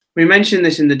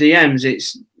DMs.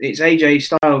 It's AJ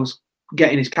Styles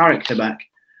getting his character back.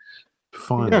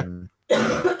 Finally.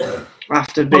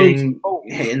 After being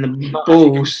hitting the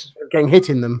balls. Getting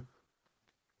hit in them.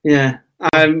 Yeah.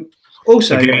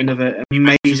 Also another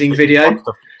amazing video.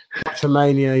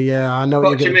 Botchamania, I know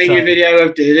what you're Botchamania video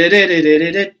of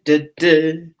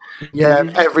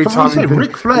every time.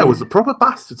 Ric Flair was a proper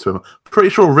bastard to him. Pretty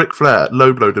sure Ric Flair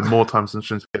low-blowed him more times than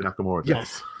Shinsuke Nakamura did.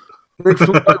 Yes. Ric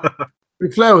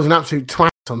Flair was an absolute twat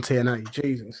on TNA.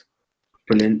 Jesus.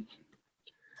 Brilliant.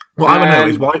 What I want to know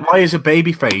is why is a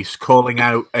babyface calling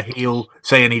out a heel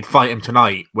saying he'd fight him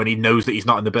tonight when he knows that he's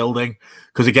not in the building?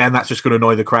 Because again, that's just going to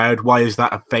annoy the crowd. Why is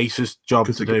that a face's job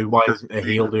to do? Why isn't a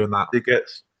heel doing that? It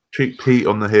gets cheap heat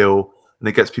on the heel, and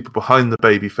it gets people behind the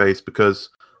babyface because,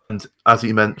 and as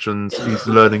he mentions, he's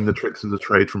learning the tricks of the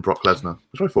trade from Brock Lesnar,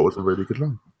 which I thought was a really good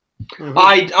line.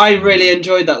 I really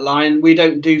enjoyed that line. We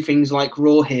don't do things like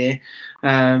Raw here.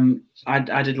 I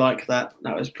did like that.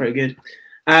 That was pretty good.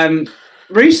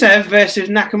 Rusev versus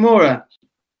Nakamura,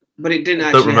 but it didn't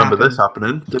actually. I don't remember this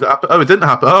happening. Did it happen? Oh, it didn't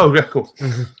happen. Oh, yeah, cool.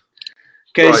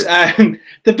 Because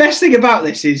the best thing about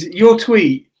this is your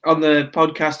tweet on the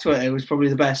podcast Twitter was probably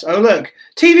the best. Oh, look,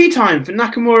 TV time for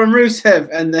Nakamura and Rusev.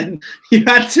 And then you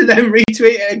had to then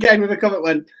retweet it again with a comment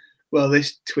went, well,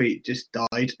 this tweet just died.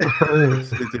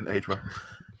 It didn't age well.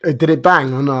 Did it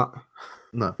bang or not?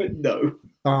 No. No.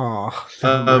 Oh.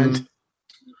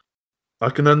 I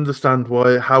can understand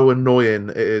how annoying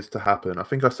it is to happen. I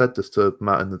think I said this to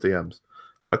Matt in the DMs.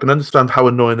 I can understand how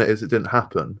annoying it is it didn't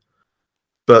happen.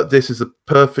 But this is a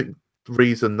perfect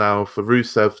reason now for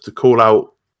Rusev to call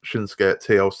out Shinsuke at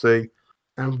TLC,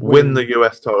 and win the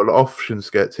US title off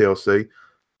Shinsuke at TLC,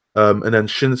 and then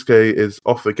Shinsuke is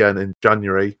off again in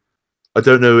January. I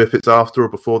don't know if it's after or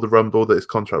before the Rumble that his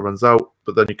contract runs out,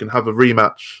 but then you can have a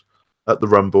rematch at the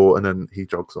Rumble and then he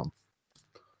jogs on.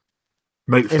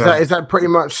 Is that pretty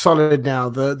much solid now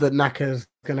that Naka's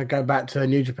going to go back to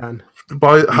New Japan?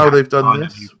 By how they've done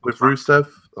this with Rusev,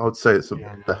 I would say it's a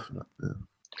definite. Yeah.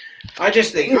 I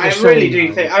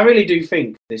really do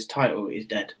think this title is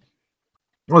dead.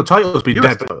 Well, the title's been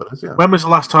dead. When was the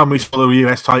last time we saw the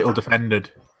US title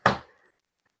defended?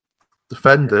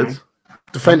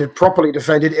 Properly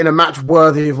defended in a match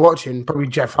worthy of watching. Probably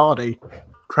Jeff Hardy.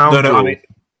 Crown Jewel. I mean,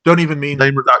 don't even mean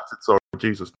name redacted. Sorry,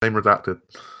 Jesus, name redacted.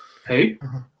 Who?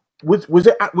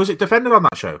 Was it defended on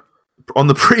that show? On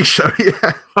the pre-show,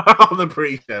 yeah. On the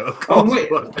pre-show, of course.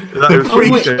 The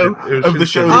pre-show of the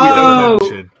show that we don't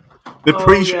mention. The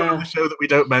pre-show of the show that we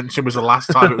don't mention was the last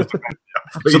time it was defended.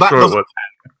 So that was.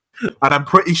 And I'm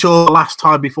pretty sure the last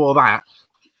time before that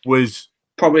was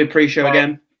probably pre-show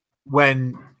again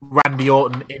when Randy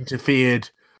Orton interfered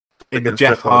in the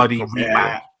Jeff Hardy rematch.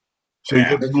 Yeah. So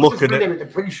you're looking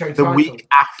at the week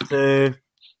after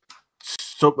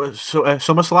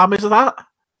SummerSlam, is that?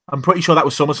 I'm pretty sure that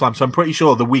was SummerSlam, so I'm pretty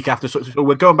sure the week after. So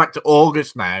we're going back to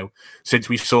August now since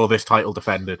we saw this title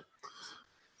defended.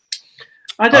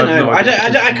 I don't know. I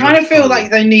kind of feel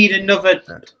like they need another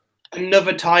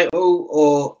title,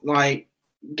 or like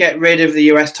get rid of the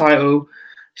US title.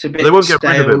 It's a bit. They won't stale.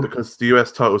 get rid of it because the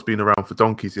US title's been around for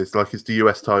donkeys. It's like it's the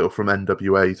US title from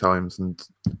NWA times, and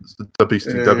it's the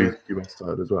WCW US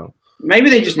title as well. Maybe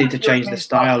they just need to change the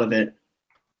style of it.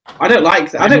 I don't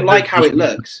like that. I don't like how it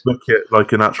looks. Look at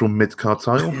like an actual mid-card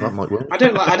title. That might work. I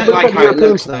don't like how it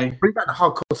looks though. Bring back the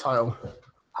hardcore title.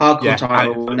 Hardcore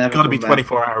title will never. It's got to be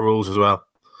 24-hour rules as well.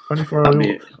 24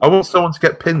 hours. I want someone to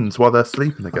get pinned while they're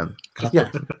sleeping again.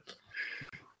 Yeah.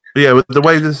 But yeah, with the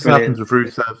way this happens with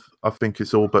Rusev, I think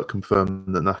it's all but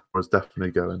confirmed that Nakamura's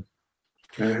definitely going.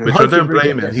 Which I don't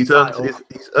blame him. He's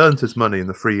earned his money in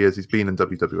the 3 years he's been in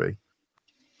WWE,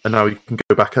 and now he can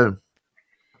go back home.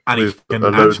 And he can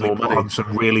actually put on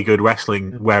some really good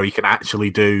wrestling where he can actually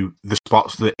do the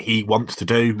spots that he wants to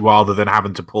do rather than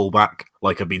having to pull back,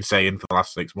 like I've been saying for the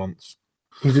last 6 months.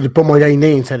 He's going to put my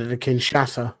knee instead of the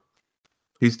Kinshasa.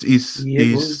 He's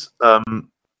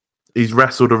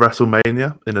wrestled a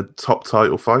WrestleMania in a top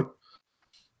title fight.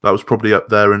 That was probably up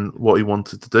there in what he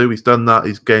wanted to do. He's done that.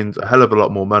 He's gained a hell of a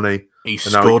lot more money. He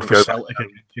scored for Celtic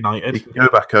against United. He can go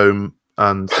back home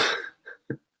and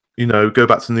go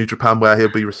back to New Japan where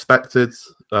he'll be respected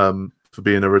for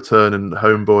being a returning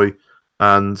homeboy,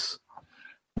 and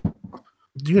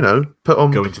put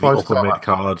on going to the upper mid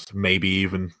card, maybe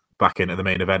even back into the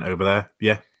main event over there.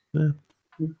 Yeah.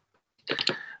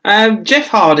 Jeff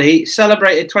Hardy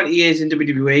celebrated 20 years in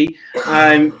WWE.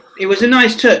 It was a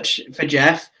nice touch for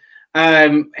Jeff.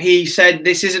 He said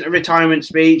this isn't a retirement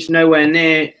speech, nowhere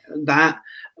near that.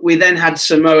 We then had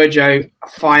Samoa Joe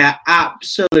fire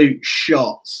absolute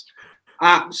shots.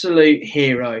 Absolute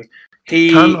hero.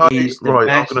 Right, I'm going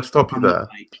to stop you there.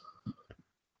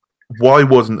 Why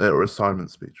wasn't it a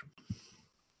retirement speech?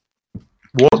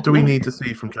 What do we need to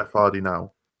see from Jeff Hardy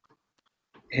now?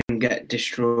 Him get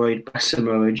destroyed by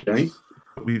Samoa Joe.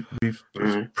 We've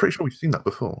pretty sure we've seen that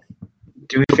before.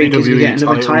 Do we think he's going to get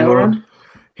another title run?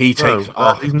 He takes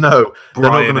off. No, they're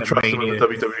not going to trust him with the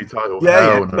WWE title.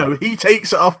 No, he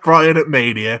takes it off Brian at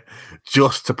Mania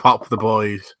just to pop the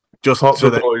boys. Just pop the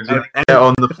boys. Get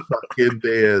on the fucking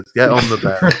beers. Get on the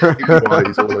bed.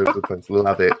 Boys all over the place.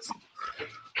 Love it.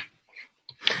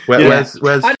 Where's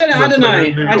I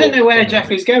don't know where Jeff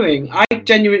is going. I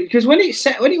genuinely, because when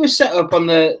it was set up on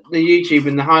the YouTube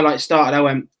and the highlights started, I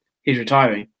went, he's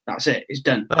retiring. That's it. It's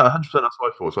done. 100%. That's what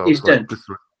I thought as well. He's done.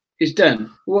 He's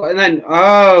done. What? And then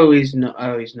he's not.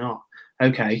 Oh, he's not.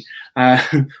 Okay.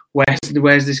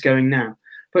 Where's this going now?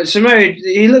 But Samoa,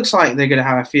 he looks like they're going to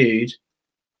have a feud.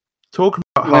 Talking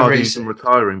about Hardy's and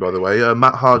retiring, by the way,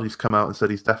 Matt Hardy's come out and said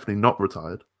he's definitely not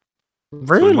retired.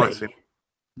 Really? So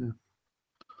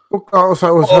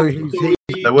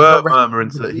there were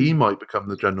murmurings that he might become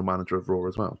the general manager of Raw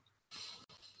as well.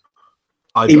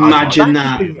 Imagine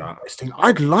that.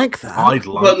 I'd like that.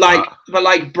 But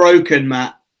like broken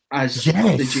Matt as the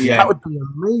GM. That would be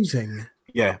amazing.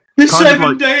 Yeah. The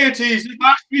seven deities have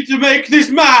asked me to make this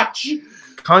match.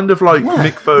 Kind of like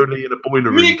Mick Foley in a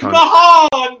boiler room. Mick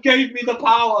Mahan gave me the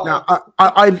power. Now,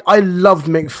 I loved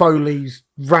Mick Foley's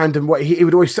random way. He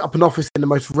would always set up an office in the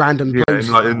most random place.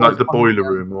 in like the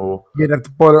boiler room or the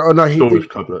boiler. Oh no, storage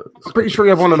cupboard. I'm pretty sure he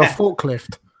had one on a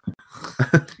forklift.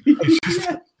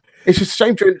 It's just a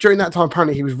shame during that time.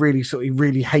 Apparently, he was he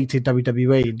really hated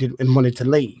WWE and wanted to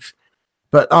leave.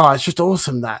 But it's just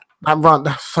awesome that run.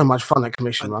 That's so much fun, that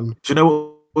commission run. Do you know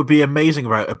what would be amazing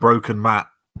about a broken Matt?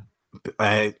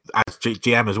 As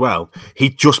GM as well,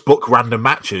 he'd just book random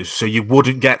matches so you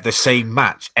wouldn't get the same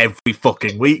match every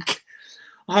fucking week.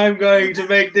 I'm going to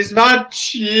make this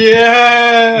match.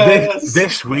 Yes.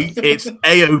 This week it's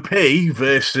AOP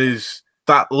versus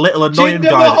that little annoying guy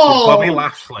that's with Bobby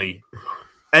Lashley.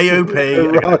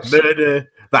 AOP murder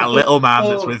that little man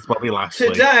that's with Bobby Lashley.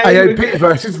 Today, AOP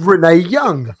versus Renee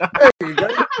Young. There you go.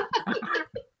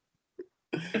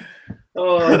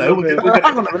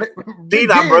 Hang on a minute.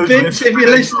 Vince, if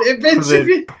you're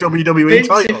listening, WWE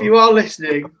title. If you are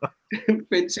listening,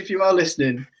 Vince, if you are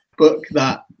listening, book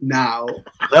that now.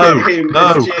 No. Vince,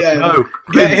 don't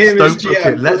book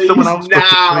it. Let someone else book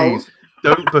it, please.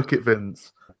 Don't book it,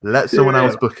 Vince. Let someone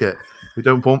else book it. We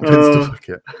don't want Vince to book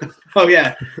it. Oh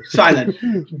yeah, silent.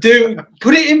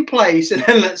 Put it in place and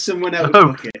then let someone else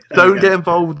book it. Don't get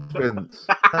involved, Vince.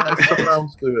 Let someone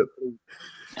else do it.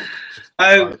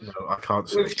 No, I can't.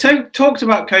 We've talked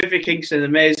about Kofi Kingston and the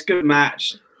Miz. Good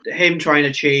match. him trying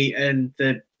to cheat and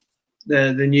the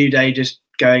New Day just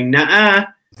going, nah,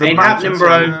 ain't happening,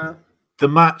 bro. The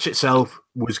match itself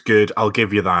was good. I'll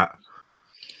give you that.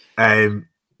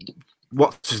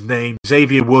 What's his name?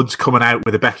 Xavier Woods coming out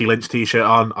with a Becky Lynch t-shirt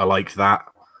on. I liked that.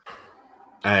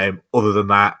 Other than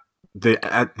that,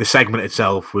 the segment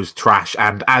itself was trash.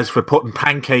 And as for putting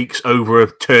pancakes over a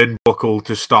turnbuckle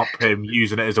to stop him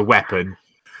using it as a weapon,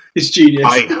 it's genius.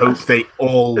 I hope they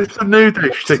all. It's a New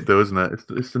Day shtick, though, isn't it?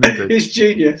 It's the New Day. It's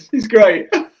genius. It's great.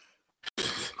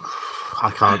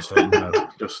 I can't say no.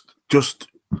 Just.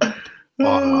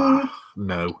 Oh,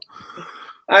 no.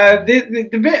 The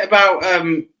bit about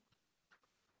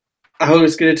I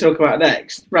was going to talk about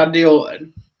next, Randy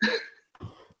Orton.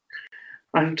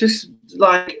 I'm just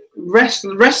like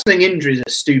wrestling injuries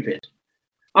are stupid.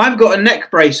 I've got a neck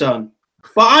brace on,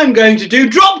 but I'm going to do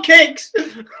drop kicks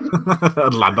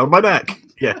and land on my neck.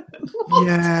 Yeah,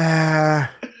 yeah.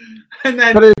 And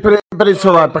then, but it's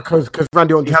all right because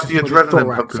Randy Orton had the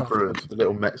adrenaline pumping through the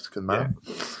little Mexican man.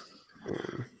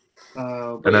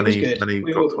 And then he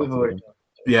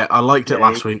yeah, I liked it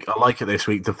last week. I like it this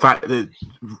week. The fact that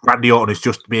Randy Orton is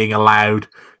just being allowed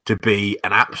to be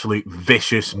an absolute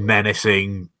vicious,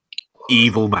 menacing,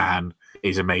 evil man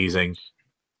is amazing.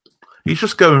 He's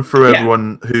just going through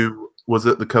everyone who was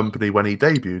at the company when he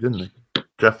debuted, didn't he?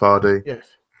 Jeff Hardy, yes,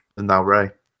 and now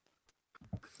Ray.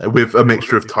 With a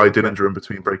mixture of Ty Dillinger in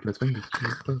between breaking his fingers.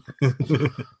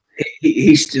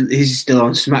 He's still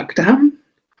on SmackDown.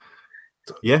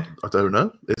 Yeah, I don't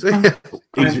know. Is he?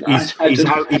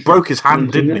 He broke his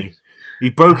hand, didn't he?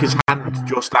 He broke his hand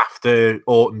just after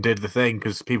Orton did the thing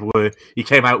because he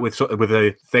came out with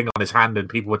a thing on his hand and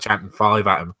people were chanting 5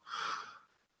 at him.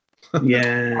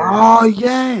 Yeah. Oh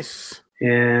yes.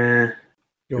 Yeah.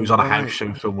 It was on a house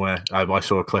show somewhere. I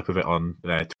saw a clip of it on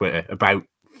Twitter about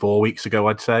 4 weeks ago,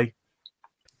 I'd say.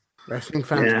 Wrestling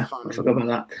fans. Yeah, I forgot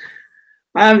about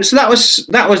that. So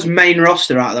that was main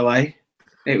roster out of the way.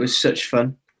 It was such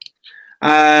fun.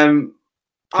 I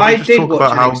did talk watch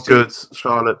about how NXT. good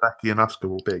Charlotte, Becky, and Asuka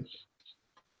will be.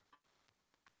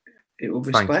 It will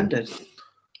be Thank splendid.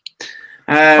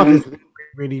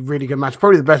 Really, really good match.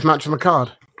 Probably the best match on the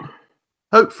card.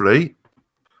 Hopefully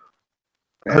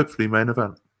main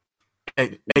event.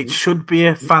 It should be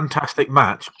a fantastic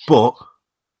match, but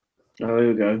oh,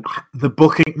 here we go.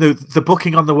 The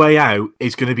booking on the way out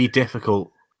is going to be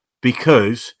difficult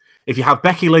because if you have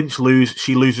Becky Lynch lose,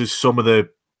 she loses some of the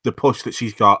push that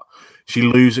she's got.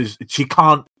 She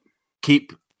can't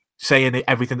keep saying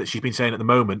everything that she's been saying at the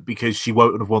moment because she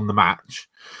won't have won the match.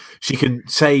 She can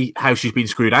say how she's been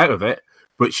screwed out of it,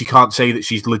 but she can't say that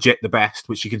she's legit the best,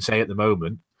 which she can say at the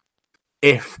moment.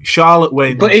 If Charlotte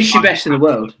wins, but is she best in the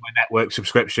world? My network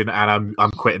subscription, and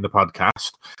I'm quitting the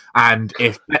podcast. And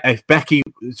if Becky,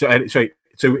 so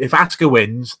if Asuka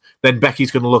wins, then Becky's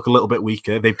going to look a little bit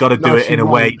weaker. They've got to do it in a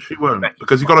way. She won't,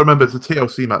 because you've got to remember it's a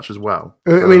TLC match as well.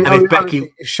 I mean,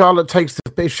 if Charlotte takes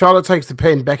the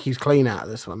pin, Becky's clean out of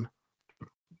this one.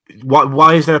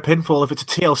 Why is there a pinfall if it's a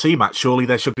TLC match? Surely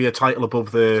there should be a title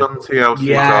above the. Some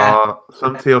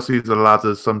TLCs are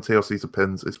ladders, some TLCs are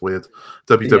pins. It's weird.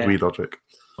 WWE logic.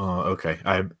 Oh, okay.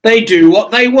 They do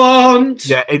what they want.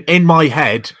 Yeah, in my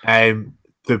head,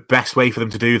 the best way for them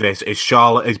to do this is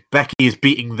Becky is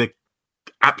beating the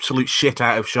absolute shit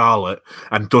out of Charlotte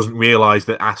and doesn't realise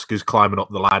that Asuka's climbing up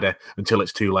the ladder until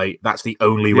it's too late. That's the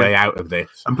only way out of this.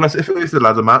 And plus, if it is a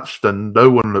ladder match, then no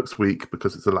one looks weak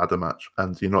because it's a ladder match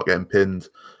and you're not getting pinned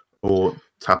or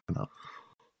tapping up.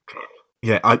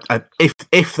 Yeah,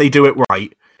 if they do it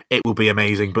right, it will be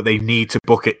amazing, but they need to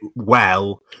book it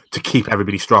well to keep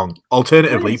everybody strong.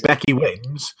 Alternatively, Becky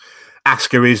wins,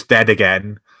 Asuka is dead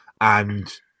again,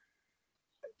 and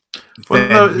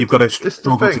you've got to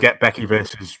struggle to get Becky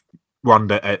versus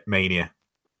Ronda at Mania.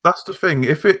 That's the thing.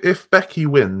 If Becky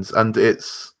wins and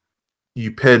it's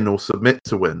you pin or submit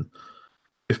to win,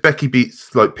 if Becky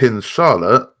pins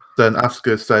Charlotte, then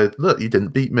Asuka said, "Look, you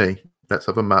didn't beat me. Let's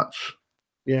have a match."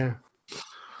 Yeah.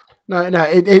 No.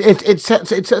 It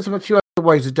sets up a few other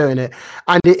ways of doing it,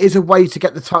 and it is a way to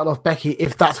get the title off Becky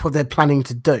if that's what they're planning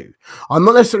to do. I'm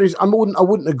not necessarily. I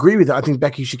wouldn't agree with it. I think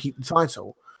Becky should keep the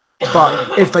title.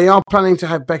 But if they are planning to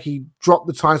have Becky drop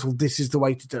the title, this is the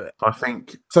way to do it. I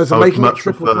think so. To making it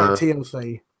triple threat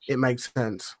TLC, it makes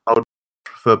sense. I would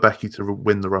prefer Becky to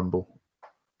win the Rumble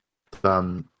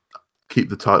than keep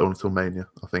the title until Mania.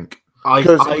 I think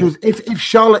because if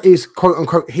Charlotte is quote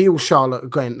unquote heel Charlotte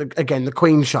again the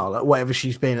Queen Charlotte, whatever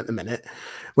she's been at the minute,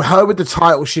 with her with the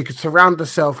title, she could surround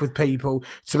herself with people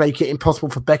to make it impossible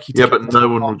for Becky. To but no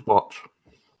one would watch.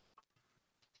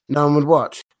 No one would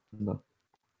watch. No.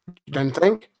 You don't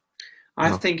think?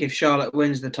 I think if Charlotte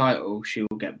wins the title, she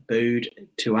will get booed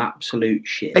to absolute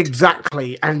shit.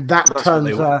 Exactly, and that's what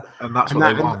they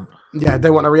want. Yeah, they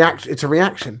want a reaction. It's a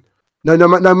reaction. No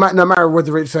matter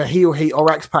whether it's a heel heat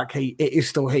or X-Pac heat, it is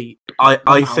still heat.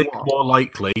 I think more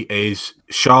likely is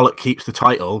Charlotte keeps the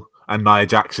title and Nia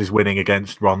Jax is winning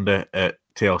against Ronda at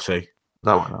TLC.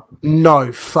 That won't happen.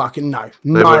 No, fucking no.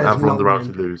 They won't have Ronda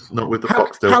Rousey lose. Not with the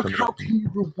Fox deal. How can you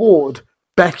reward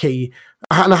Becky?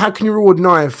 How can you reward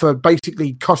Nia for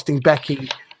basically costing Becky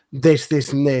this,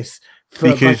 and this?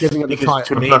 By giving her the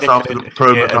title? That's after the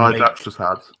promo Nia Jax just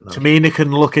had. No. Tamina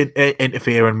can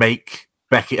interfere and make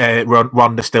Becky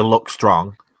Ronda still look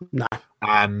strong. No.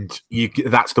 And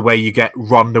that's the way you get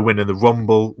Ronda winning the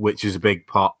Rumble, which is a big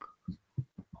pop.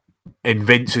 In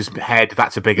Vince's head,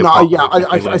 that's a bigger pop. Yeah,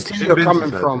 I see where you're coming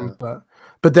from,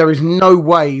 but there is no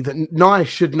way that Nia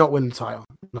should not win the title.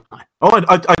 No. Oh,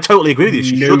 I totally agree with you.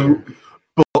 She shouldn't.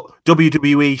 But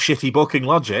WWE shitty booking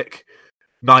logic,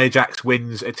 Nia Jax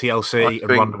wins a TLC and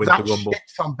Ronda wins the Rumble. That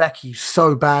shits on Becky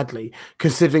so badly,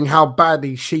 considering how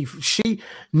badly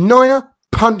Nia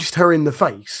punched her in the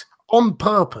face on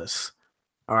purpose.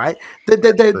 All right, no,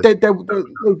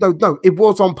 it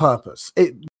was on purpose.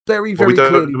 It very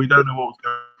clearly. We don't know what was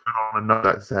going on in Nia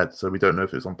Jax's head, so we don't know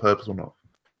if it's on purpose or not.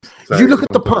 So you look at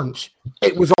the punch;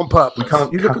 it was on purpose. We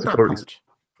can't. You look at that punch.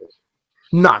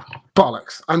 No,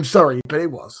 bollocks. I'm sorry, but it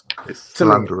was. It's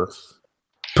slanderous.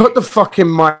 Put the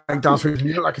fucking mic down so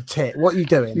you look like a tit. What are you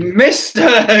doing?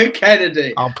 Mr.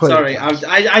 Kennedy. Sorry,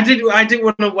 I didn't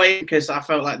want to wait because I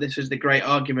felt like this was the great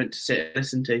argument to sit and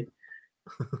listen to.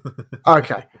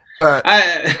 Okay.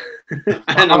 I'm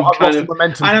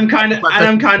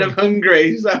kind of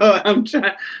hungry, so I'm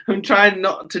trying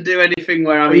not to do anything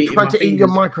where I'm eating. You're trying to eat your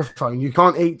microphone. You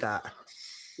can't eat that.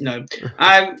 No.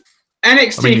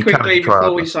 NXT quickly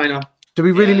before we sign off. Do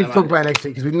we really need to talk about NXT?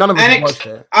 Because none of us have watched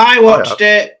it. I watched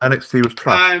it. NXT was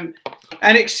trash.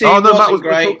 NXT wasn't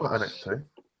great. NXT.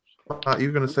 You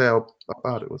were going to say how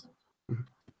bad it was.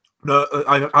 No,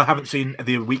 I haven't seen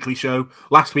the weekly show.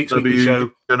 Last week's weekly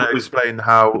show. Going to explain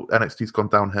how NXT's gone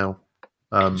downhill.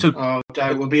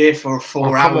 We'll be here for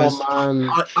 4 hours.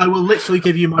 I will literally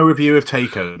give you my review of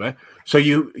TakeOver. So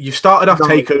you started off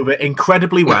TakeOver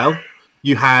incredibly well.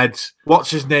 You had,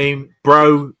 what's his name?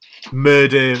 Bro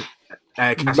murder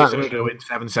Cassidy in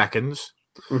 7 seconds.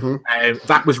 Mm-hmm.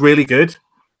 That was really good.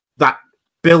 That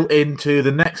built into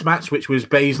the next match, which was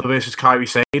Baszler versus Kairi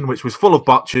Sane, which was full of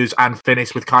botches and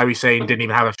finished with Kairi Sane didn't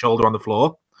even have a shoulder on the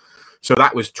floor. So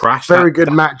that was trash. Very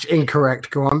good match.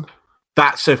 Incorrect. Go on.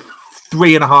 That's a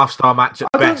 3.5-star match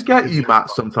at best. I don't get you,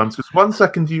 Matt, sometimes, because 1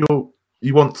 second you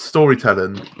want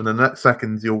storytelling, and the next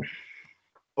second you'll...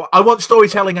 I want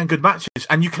storytelling and good matches,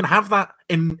 and you can have that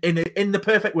in the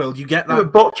perfect world. You get that. Yeah,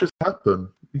 but botches happen.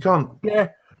 You can't. Yeah,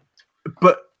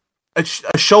 but a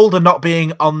shoulder not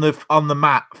being on the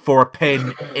mat for a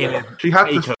pin in. She had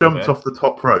to jump off the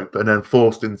top rope and then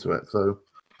forced into it. So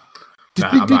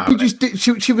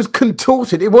she was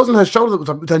contorted. It wasn't her shoulder that was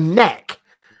up; it was her neck.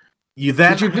 You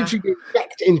then she literally get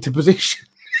necked into position.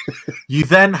 You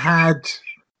then had.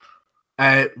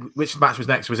 Which match was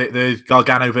next? Was it the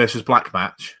Gargano versus Black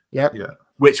match? Yep. Yeah.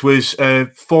 Which was a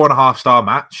 4.5-star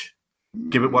match.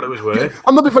 Give it what it was worth.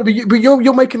 I'm not being funny, but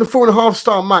you're making a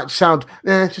 4.5-star match sound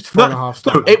just 4.5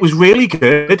 star. No, it was really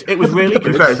good. It was really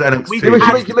good.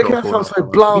 You're making that sound so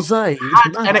blasé.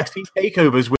 NXT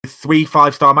takeovers with 3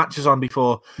 5-star matches on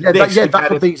before. Yeah, that's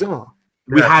what these are.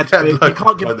 You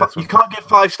can't give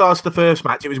 5 stars to the first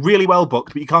match. It was really well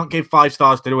booked, but you can't give 5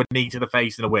 stars to do a knee to the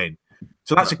face and a win.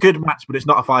 So that's a good match, but it's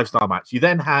not a 5-star match. You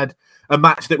then had a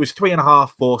match that was 3.5,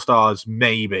 4 stars,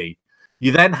 maybe.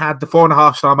 You then had the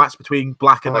 4.5-star match between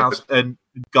Black and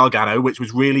Gargano, which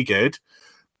was really good.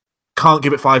 Can't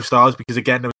give it 5 stars because,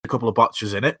 again, there was a couple of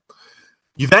botches in it.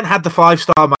 You then had the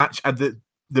 5-star match and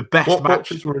the best what match.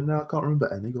 Botches were in there? I can't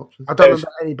remember any botches. I don't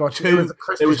remember any botches.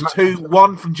 There was two.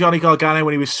 One from Johnny Gargano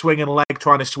when he was swinging a leg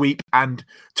trying to sweep and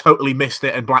totally missed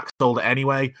it, and Black sold it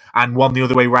anyway. And one the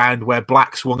other way round where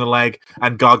Black swung a leg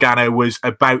and Gargano was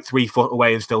about 3 foot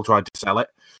away and still tried to sell it.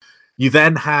 You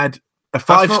then had a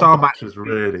 5-star match.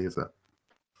 Really, is it?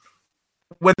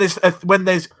 When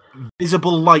there's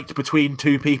visible light between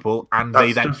two people and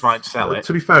they then try and sell it.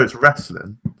 To be fair, it's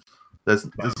wrestling. There's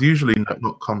usually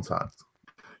not contact.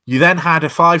 You then had a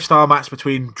 5-star match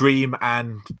between Dream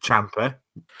and Ciampa.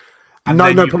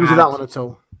 No problems with that one at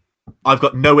all. I've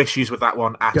got no issues with that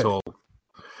one at all.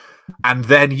 And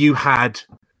then you had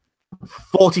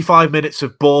 45 minutes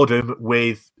of boredom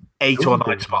with 8 or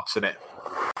 9 spots in it.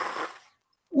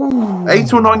 Ooh.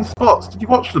 8 or 9 spots? Did you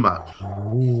watch the match?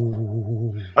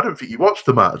 I don't think you watched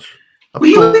the match. Were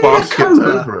you in a skipped coma?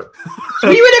 over it.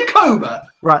 Were you in a coma?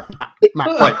 Right,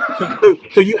 Matt. Right.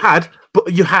 So you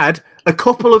had a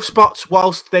couple of spots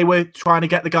whilst they were trying to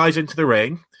get the guys into the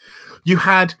ring. You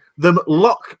had them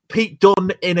lock Pete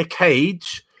Dunne in a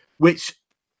cage, which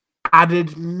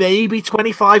added maybe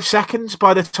 25 seconds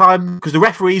by the time, because the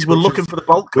referees were looking for the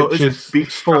bolt cutters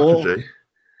before. Strategy.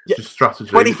 Yeah, Just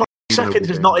strategy. 25 seconds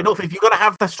is not enough. If you're going to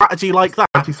have the strategy like that,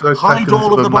 hide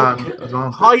all of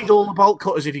the bolt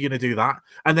cutters if you're going to do that,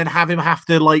 and then have him have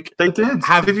to like. They did.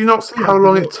 Did you not see how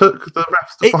long it took the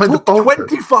refs to find the bolt? It took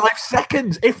 25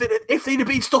 seconds. If they'd have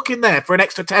been stuck in there for an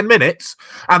extra 10 minutes,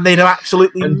 and they'd have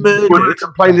absolutely murdered.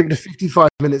 Complaining the 55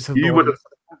 minutes of you would have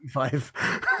 45.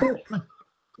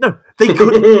 No, they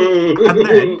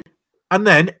could. And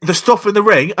then the stuff in the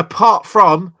ring, apart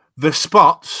from the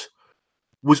spots,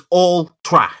 was all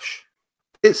trash.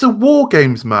 It's a War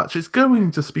Games match. It's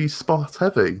going to be spot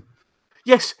heavy.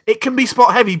 Yes, it can be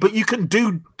spot heavy, but you can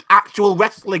do actual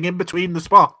wrestling in between the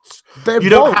spots. You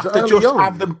don't have to just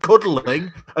have them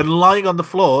cuddling and lying on the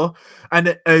floor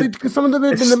and because some of them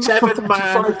have been in the match for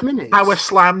 45 minutes. Power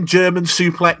slam, German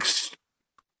suplex.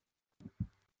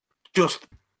 Just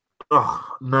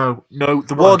no.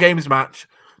 The War Games match,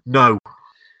 no.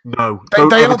 They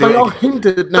are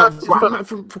hindered now. Can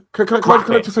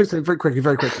I just say something very quickly,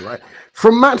 right?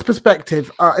 From Matt's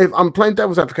perspective, if I'm playing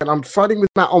devil's advocate, I'm siding with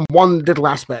Matt on one little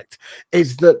aspect,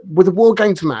 is that with a War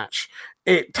Games match,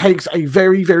 it takes a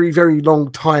very, very, very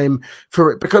long time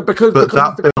for it because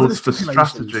that builds for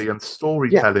strategy and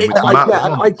storytelling.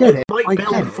 I get it. It might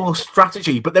build for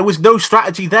strategy, but there was no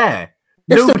strategy there.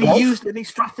 Yes, nobody used any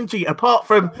strategy apart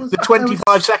from the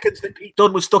 25 seconds that Pete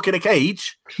Dunne was stuck in a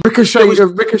cage. Ricochet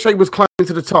was climbing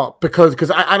to the top because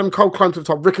Adam Cole climbed to the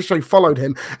top. Ricochet followed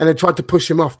him and then tried to push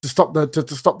him off to stop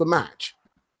the match.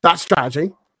 That's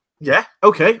strategy. Yeah.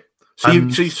 Okay.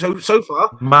 So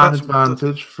far, man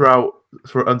advantage for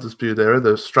Undisputed Era.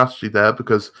 There's strategy there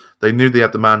because they knew they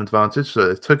had the man advantage, so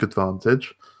they took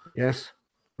advantage. Yes.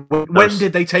 When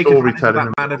did they take advantage of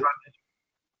that man advantage?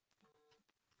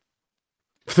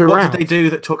 Throughout. What did they do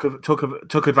that took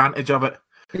advantage of it?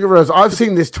 You realize I've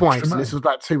seen this twice, and this was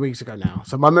about 2 weeks ago now,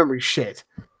 so my memory's shit.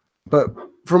 But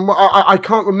from I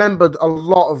can't remember a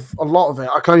lot of it.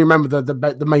 I can't remember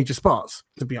the major spots,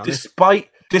 to be honest.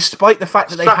 Despite the fact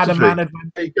that they had a man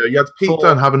advantage. You had Pete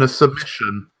Dunne having a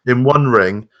submission in one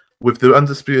ring with the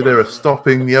Undisputed Era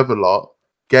stopping the other lot,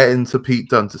 getting to Pete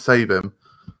Dunne to save him,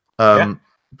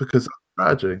 because of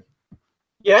strategy.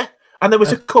 Yeah. And there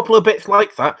was a couple of bits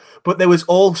like that, but there was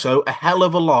also a hell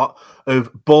of a lot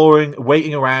of boring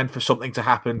waiting around for something to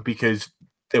happen because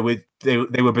they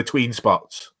were between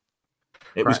spots.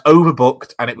 It was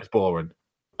overbooked and it was boring.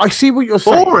 I see what you're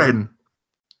saying. Boring.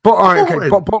 But all right, okay.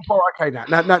 But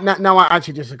okay, now I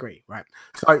actually disagree, right?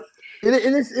 So in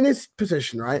this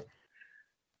position, right?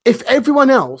 If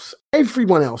everyone else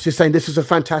is saying this is a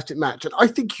fantastic match, and I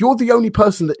think you're the only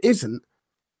person that isn't,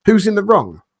 who's in the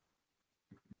wrong?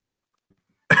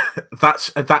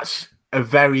 That's a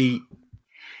very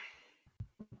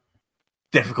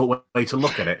difficult way to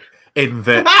look at it. In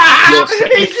that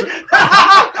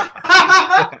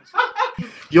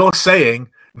you're saying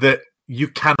that you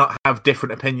cannot have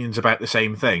different opinions about the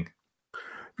same thing.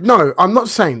 No, I'm not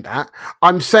saying that.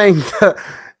 I'm saying that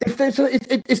if there's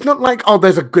it's not like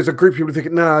there's a group of people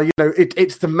thinking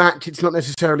it's the match. It's not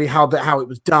necessarily how it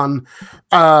was done.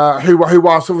 Who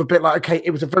are sort of a bit like, okay,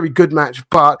 it was a very good match,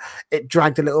 but it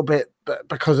dragged a little bit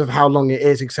because of how long it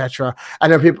is, etc.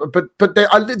 And then people, but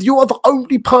you are the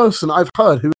only person I've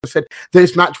heard who has said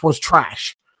this match was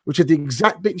trash, which is the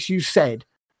exact bits you said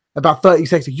about 30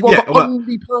 seconds. You are the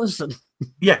only person.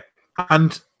 Yeah,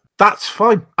 and that's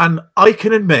fine. And I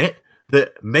can admit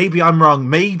that maybe I'm wrong.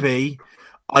 Maybe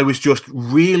I was just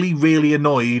really, really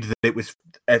annoyed that it was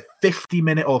a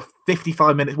 50-minute or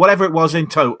 55 minutes, whatever it was in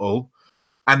total,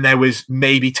 and there was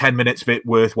maybe 10 minutes of it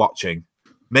worth watching.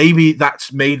 Maybe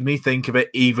that's made me think of it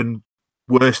even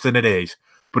worse than it is.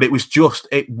 But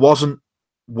it wasn't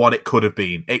what it could have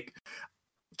been.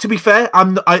 To be fair,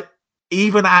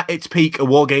 even at its peak, a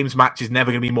War Games match is never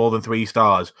going to be more than 3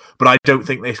 stars. But I don't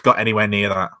think this got anywhere near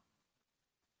that.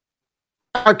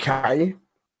 Okay.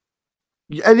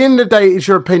 At the end of the day, it's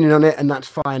your opinion on it, and that's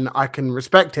fine. I can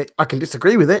respect it. I can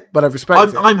disagree with it, but I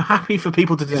respect it. I'm happy for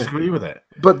people to disagree with it.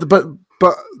 But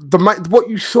what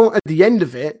you saw at the end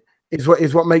of it is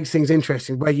what makes things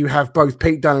interesting, where you have both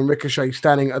Pete Dunne and Ricochet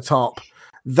standing at the top.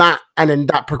 That and then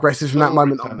that progresses from that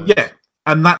moment on. Yeah,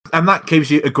 and that gives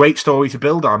you a great story to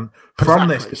build on from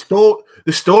this.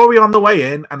 The story on the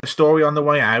way in and the story on the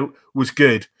way out was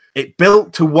good. It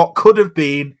built to what could have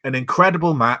been an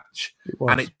incredible match,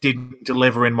 and it didn't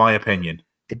deliver, in my opinion.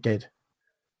 It did.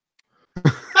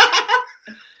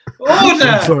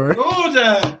 Sorry.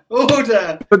 Order.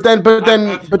 But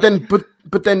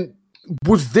then,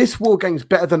 was this War Games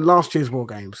better than last year's War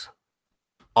Games?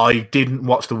 I didn't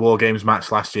watch the War Games match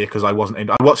last year because I wasn't in.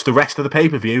 I watched the rest of the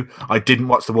pay-per-view. I didn't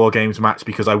watch the War Games match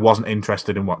because I wasn't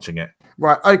interested in watching it.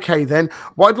 Right, okay then.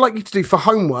 What I'd like you to do for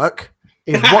homework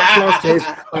is watch last year's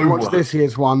and watch this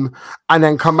year's one, and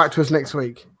then come back to us next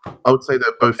week. I would say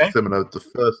they're both similar. The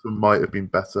first one might have been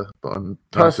better, but I'm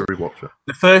trying to rewatch it.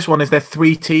 The first one, is there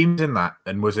 3 teams in that?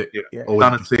 And was it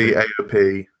Sanity,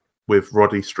 AOP with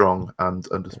Roddy Strong and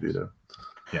Undisputed.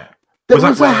 Yeah. There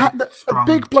was a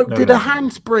big bloke did a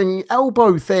handspring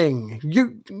elbow thing.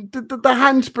 The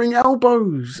handspring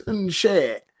elbows and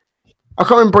shit. I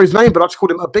can't remember his name, but I just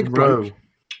called him a big bloke.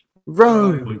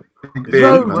 Row.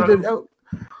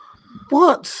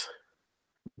 What?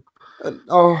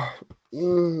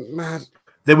 Man.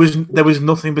 There was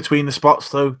nothing between the spots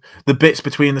though. The bits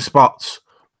between the spots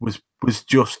was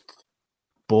just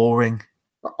boring.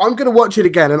 I'm going to watch it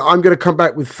again, and I'm going to come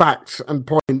back with facts and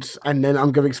points, and then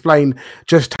I'm going to explain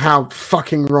just how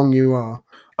fucking wrong you are.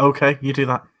 Okay, you do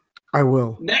that. I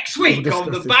will. Next week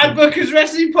on the Bad Bookers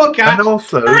Wrestling Podcast. And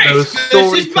also, there was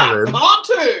storytelling. Part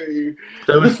 2.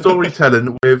 There was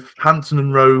storytelling with Hanson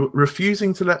and Rowe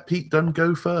refusing to let Pete Dunne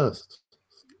go first.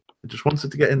 They just wanted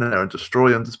to get in there and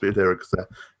destroy Undisputed Era because they're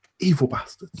evil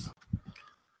bastards.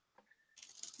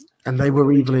 And they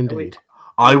were evil indeed.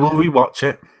 I will rewatch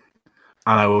it.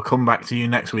 And I will come back to you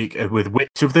next week with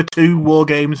which of the 2 War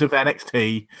Games of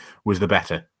NXT was the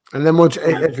better. And then watch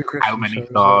every Christmas how many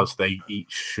stars they each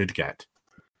should get.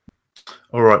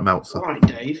 All right, Meltzer. All right,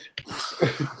 Dave.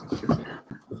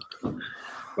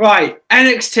 Right,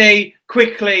 NXT,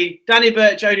 quickly. Danny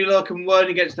Burch, Jody Lorcan won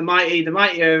against the Mighty. The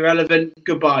Mighty are irrelevant.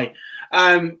 Goodbye.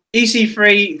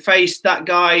 EC3 faced that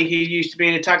guy who used to be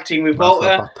in a tag team with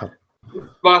Walter.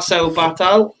 Marcel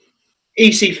Bartal.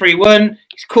 EC3 won.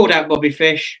 He's called out Bobby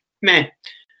Fish. Meh.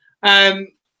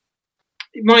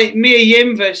 Mia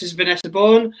Yim versus Vanessa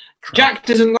Bourne. Jack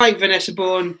doesn't like Vanessa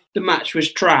Bourne. The match was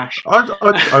trash.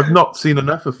 I've not seen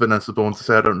enough of Vanessa Bourne to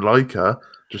say I don't like her.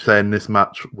 Just saying this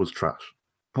match was trash.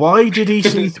 Why did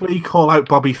EC3 call out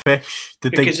Bobby Fish?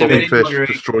 Because Bobby Fish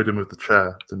destroyed him with the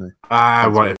chair, didn't he?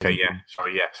 Right. Okay. Yeah.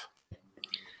 Sorry. Yes.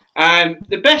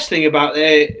 The best thing about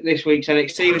this week's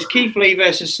NXT was Keith Lee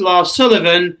versus Lars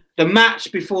Sullivan. The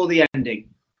match before the ending.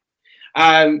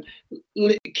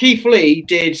 Keith Lee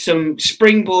did some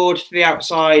springboard to the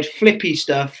outside, flippy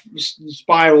stuff,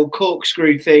 spiral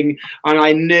corkscrew thing, and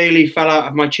I nearly fell out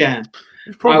of my chair.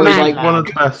 It's probably one of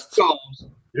the best.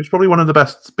 It's probably one of the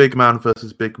best big man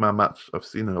versus big man match I've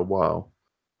seen in a while.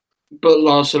 But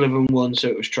Lars Sullivan won, so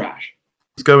it was trash.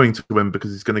 He's going to win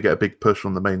because he's going to get a big push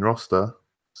on the main roster.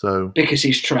 So because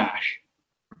he's trash.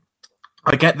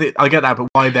 I get that, but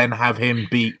why then have him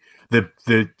beat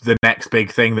the next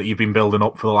big thing that you've been building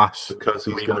up for the last? Because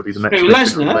he's going to be the next big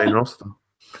thing on the main roster.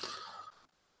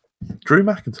 Drew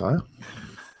McIntyre.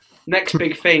 Next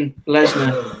big thing,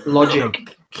 Lesnar.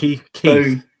 Logic. Keith.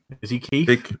 Is he Keith?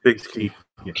 Big Keith.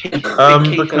 Yeah.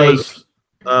 Because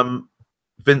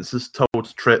Vince has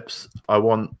told Trips, I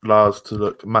want Lars to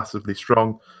look massively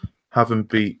strong. Have him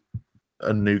beat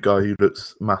a new guy who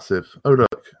looks massive. Oh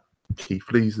look, Keith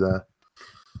Lee's there.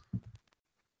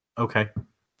 Okay.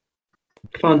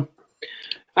 Fun.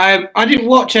 I didn't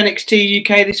watch NXT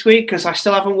UK this week because I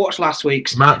still haven't watched last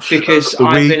week's match because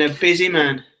I've been a busy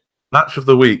man. Match of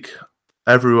the week.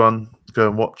 Everyone go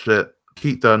and watch it.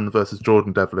 Pete Dunne versus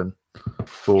Jordan Devlin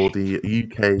for the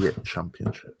UK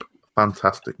Championship.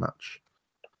 Fantastic match.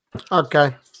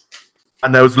 Okay.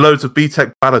 And there was loads of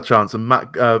B-Tech banner chants, and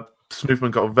Matt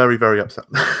Smoothman got very, very upset.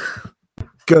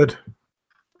 Good.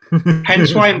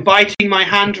 Hence why I'm biting my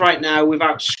hand right now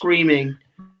without screaming.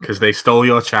 Because they stole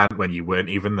your chant when you weren't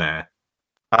even there.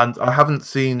 And I haven't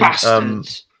seen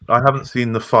Bastards. I haven't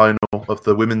seen the final of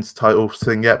the women's title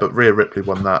thing yet, but Rhea Ripley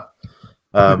won that.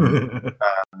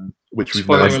 Which we've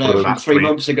Spoiler never alert from 3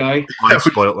 months ago. I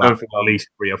spoiled that at least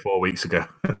 3 or 4 weeks ago.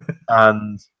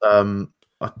 And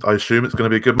I assume it's going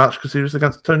to be a good match because he was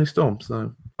against Tony Storm,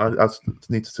 so I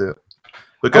need to see it.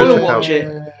 But go check watch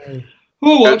it.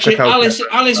 We'll watch it.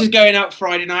 Alice is going out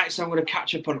Friday night, so I'm going to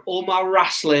catch up on all my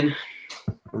wrestling.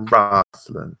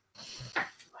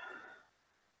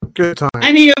 Good time.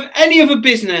 Any other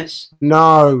business?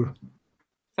 No.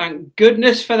 Thank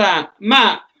goodness for that.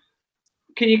 Matt,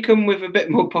 can you come with a bit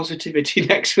more positivity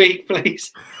next week,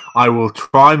 please? I will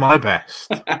try my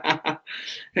best.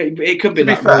 It could be To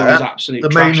be that fair, Raw is absolute the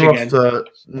trash main again. roster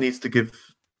needs to give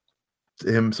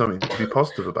him something to be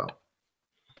positive about.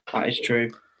 That is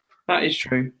true. That is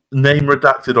true. Name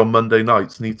redacted on Monday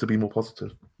nights needs to be more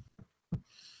positive.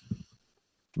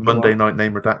 Monday Night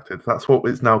Name Redacted. That's what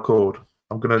it's now called.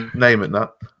 I'm going to name it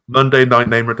that. Monday Night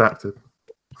Name Redacted.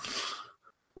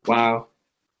 Wow.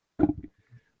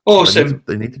 Awesome.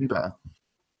 They need to be better.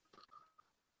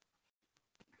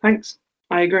 Thanks.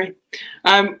 I agree.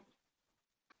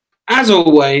 As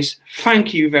always,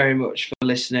 thank you very much for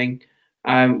listening.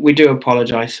 We do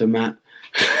apologise for Matt.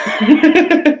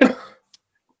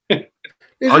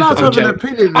 I'm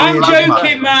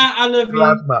joking, Matt. I love you.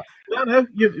 Matt. Yeah, no,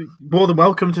 you're more than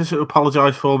welcome to sort of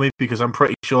apologise for me, because I'm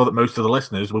pretty sure that most of the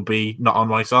listeners will be not on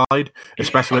my side,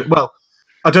 especially well,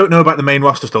 I don't know about the main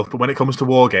roster stuff, but when it comes to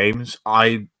war games,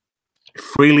 I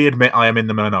freely admit I am in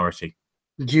the minority.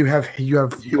 You are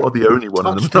the only one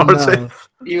in the minority.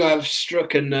 You have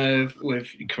struck a nerve with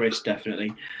Chris,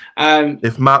 definitely.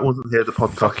 If Matt wasn't here, the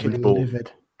podcast would be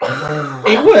bored.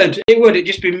 It would. It'd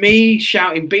just be me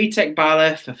shouting B-Tech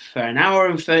Balor for an hour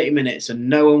and 30 minutes, and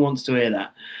no one wants to hear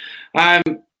that.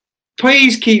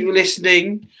 Please keep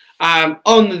listening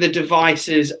on the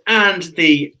devices and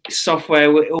the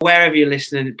software, wherever you're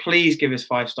listening. Please give us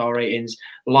 5-star ratings,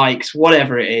 likes,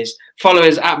 whatever it is. Follow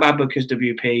us at Bad Bookers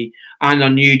WP and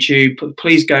on YouTube.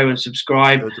 Please go and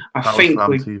subscribe.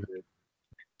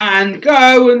 And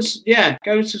go and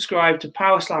subscribe to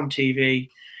Power Slam TV.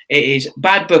 It is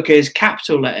Bad Bookers,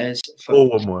 capital letters for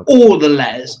all the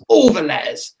letters.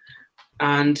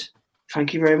 And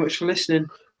thank you very much for listening.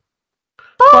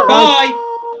 Bye.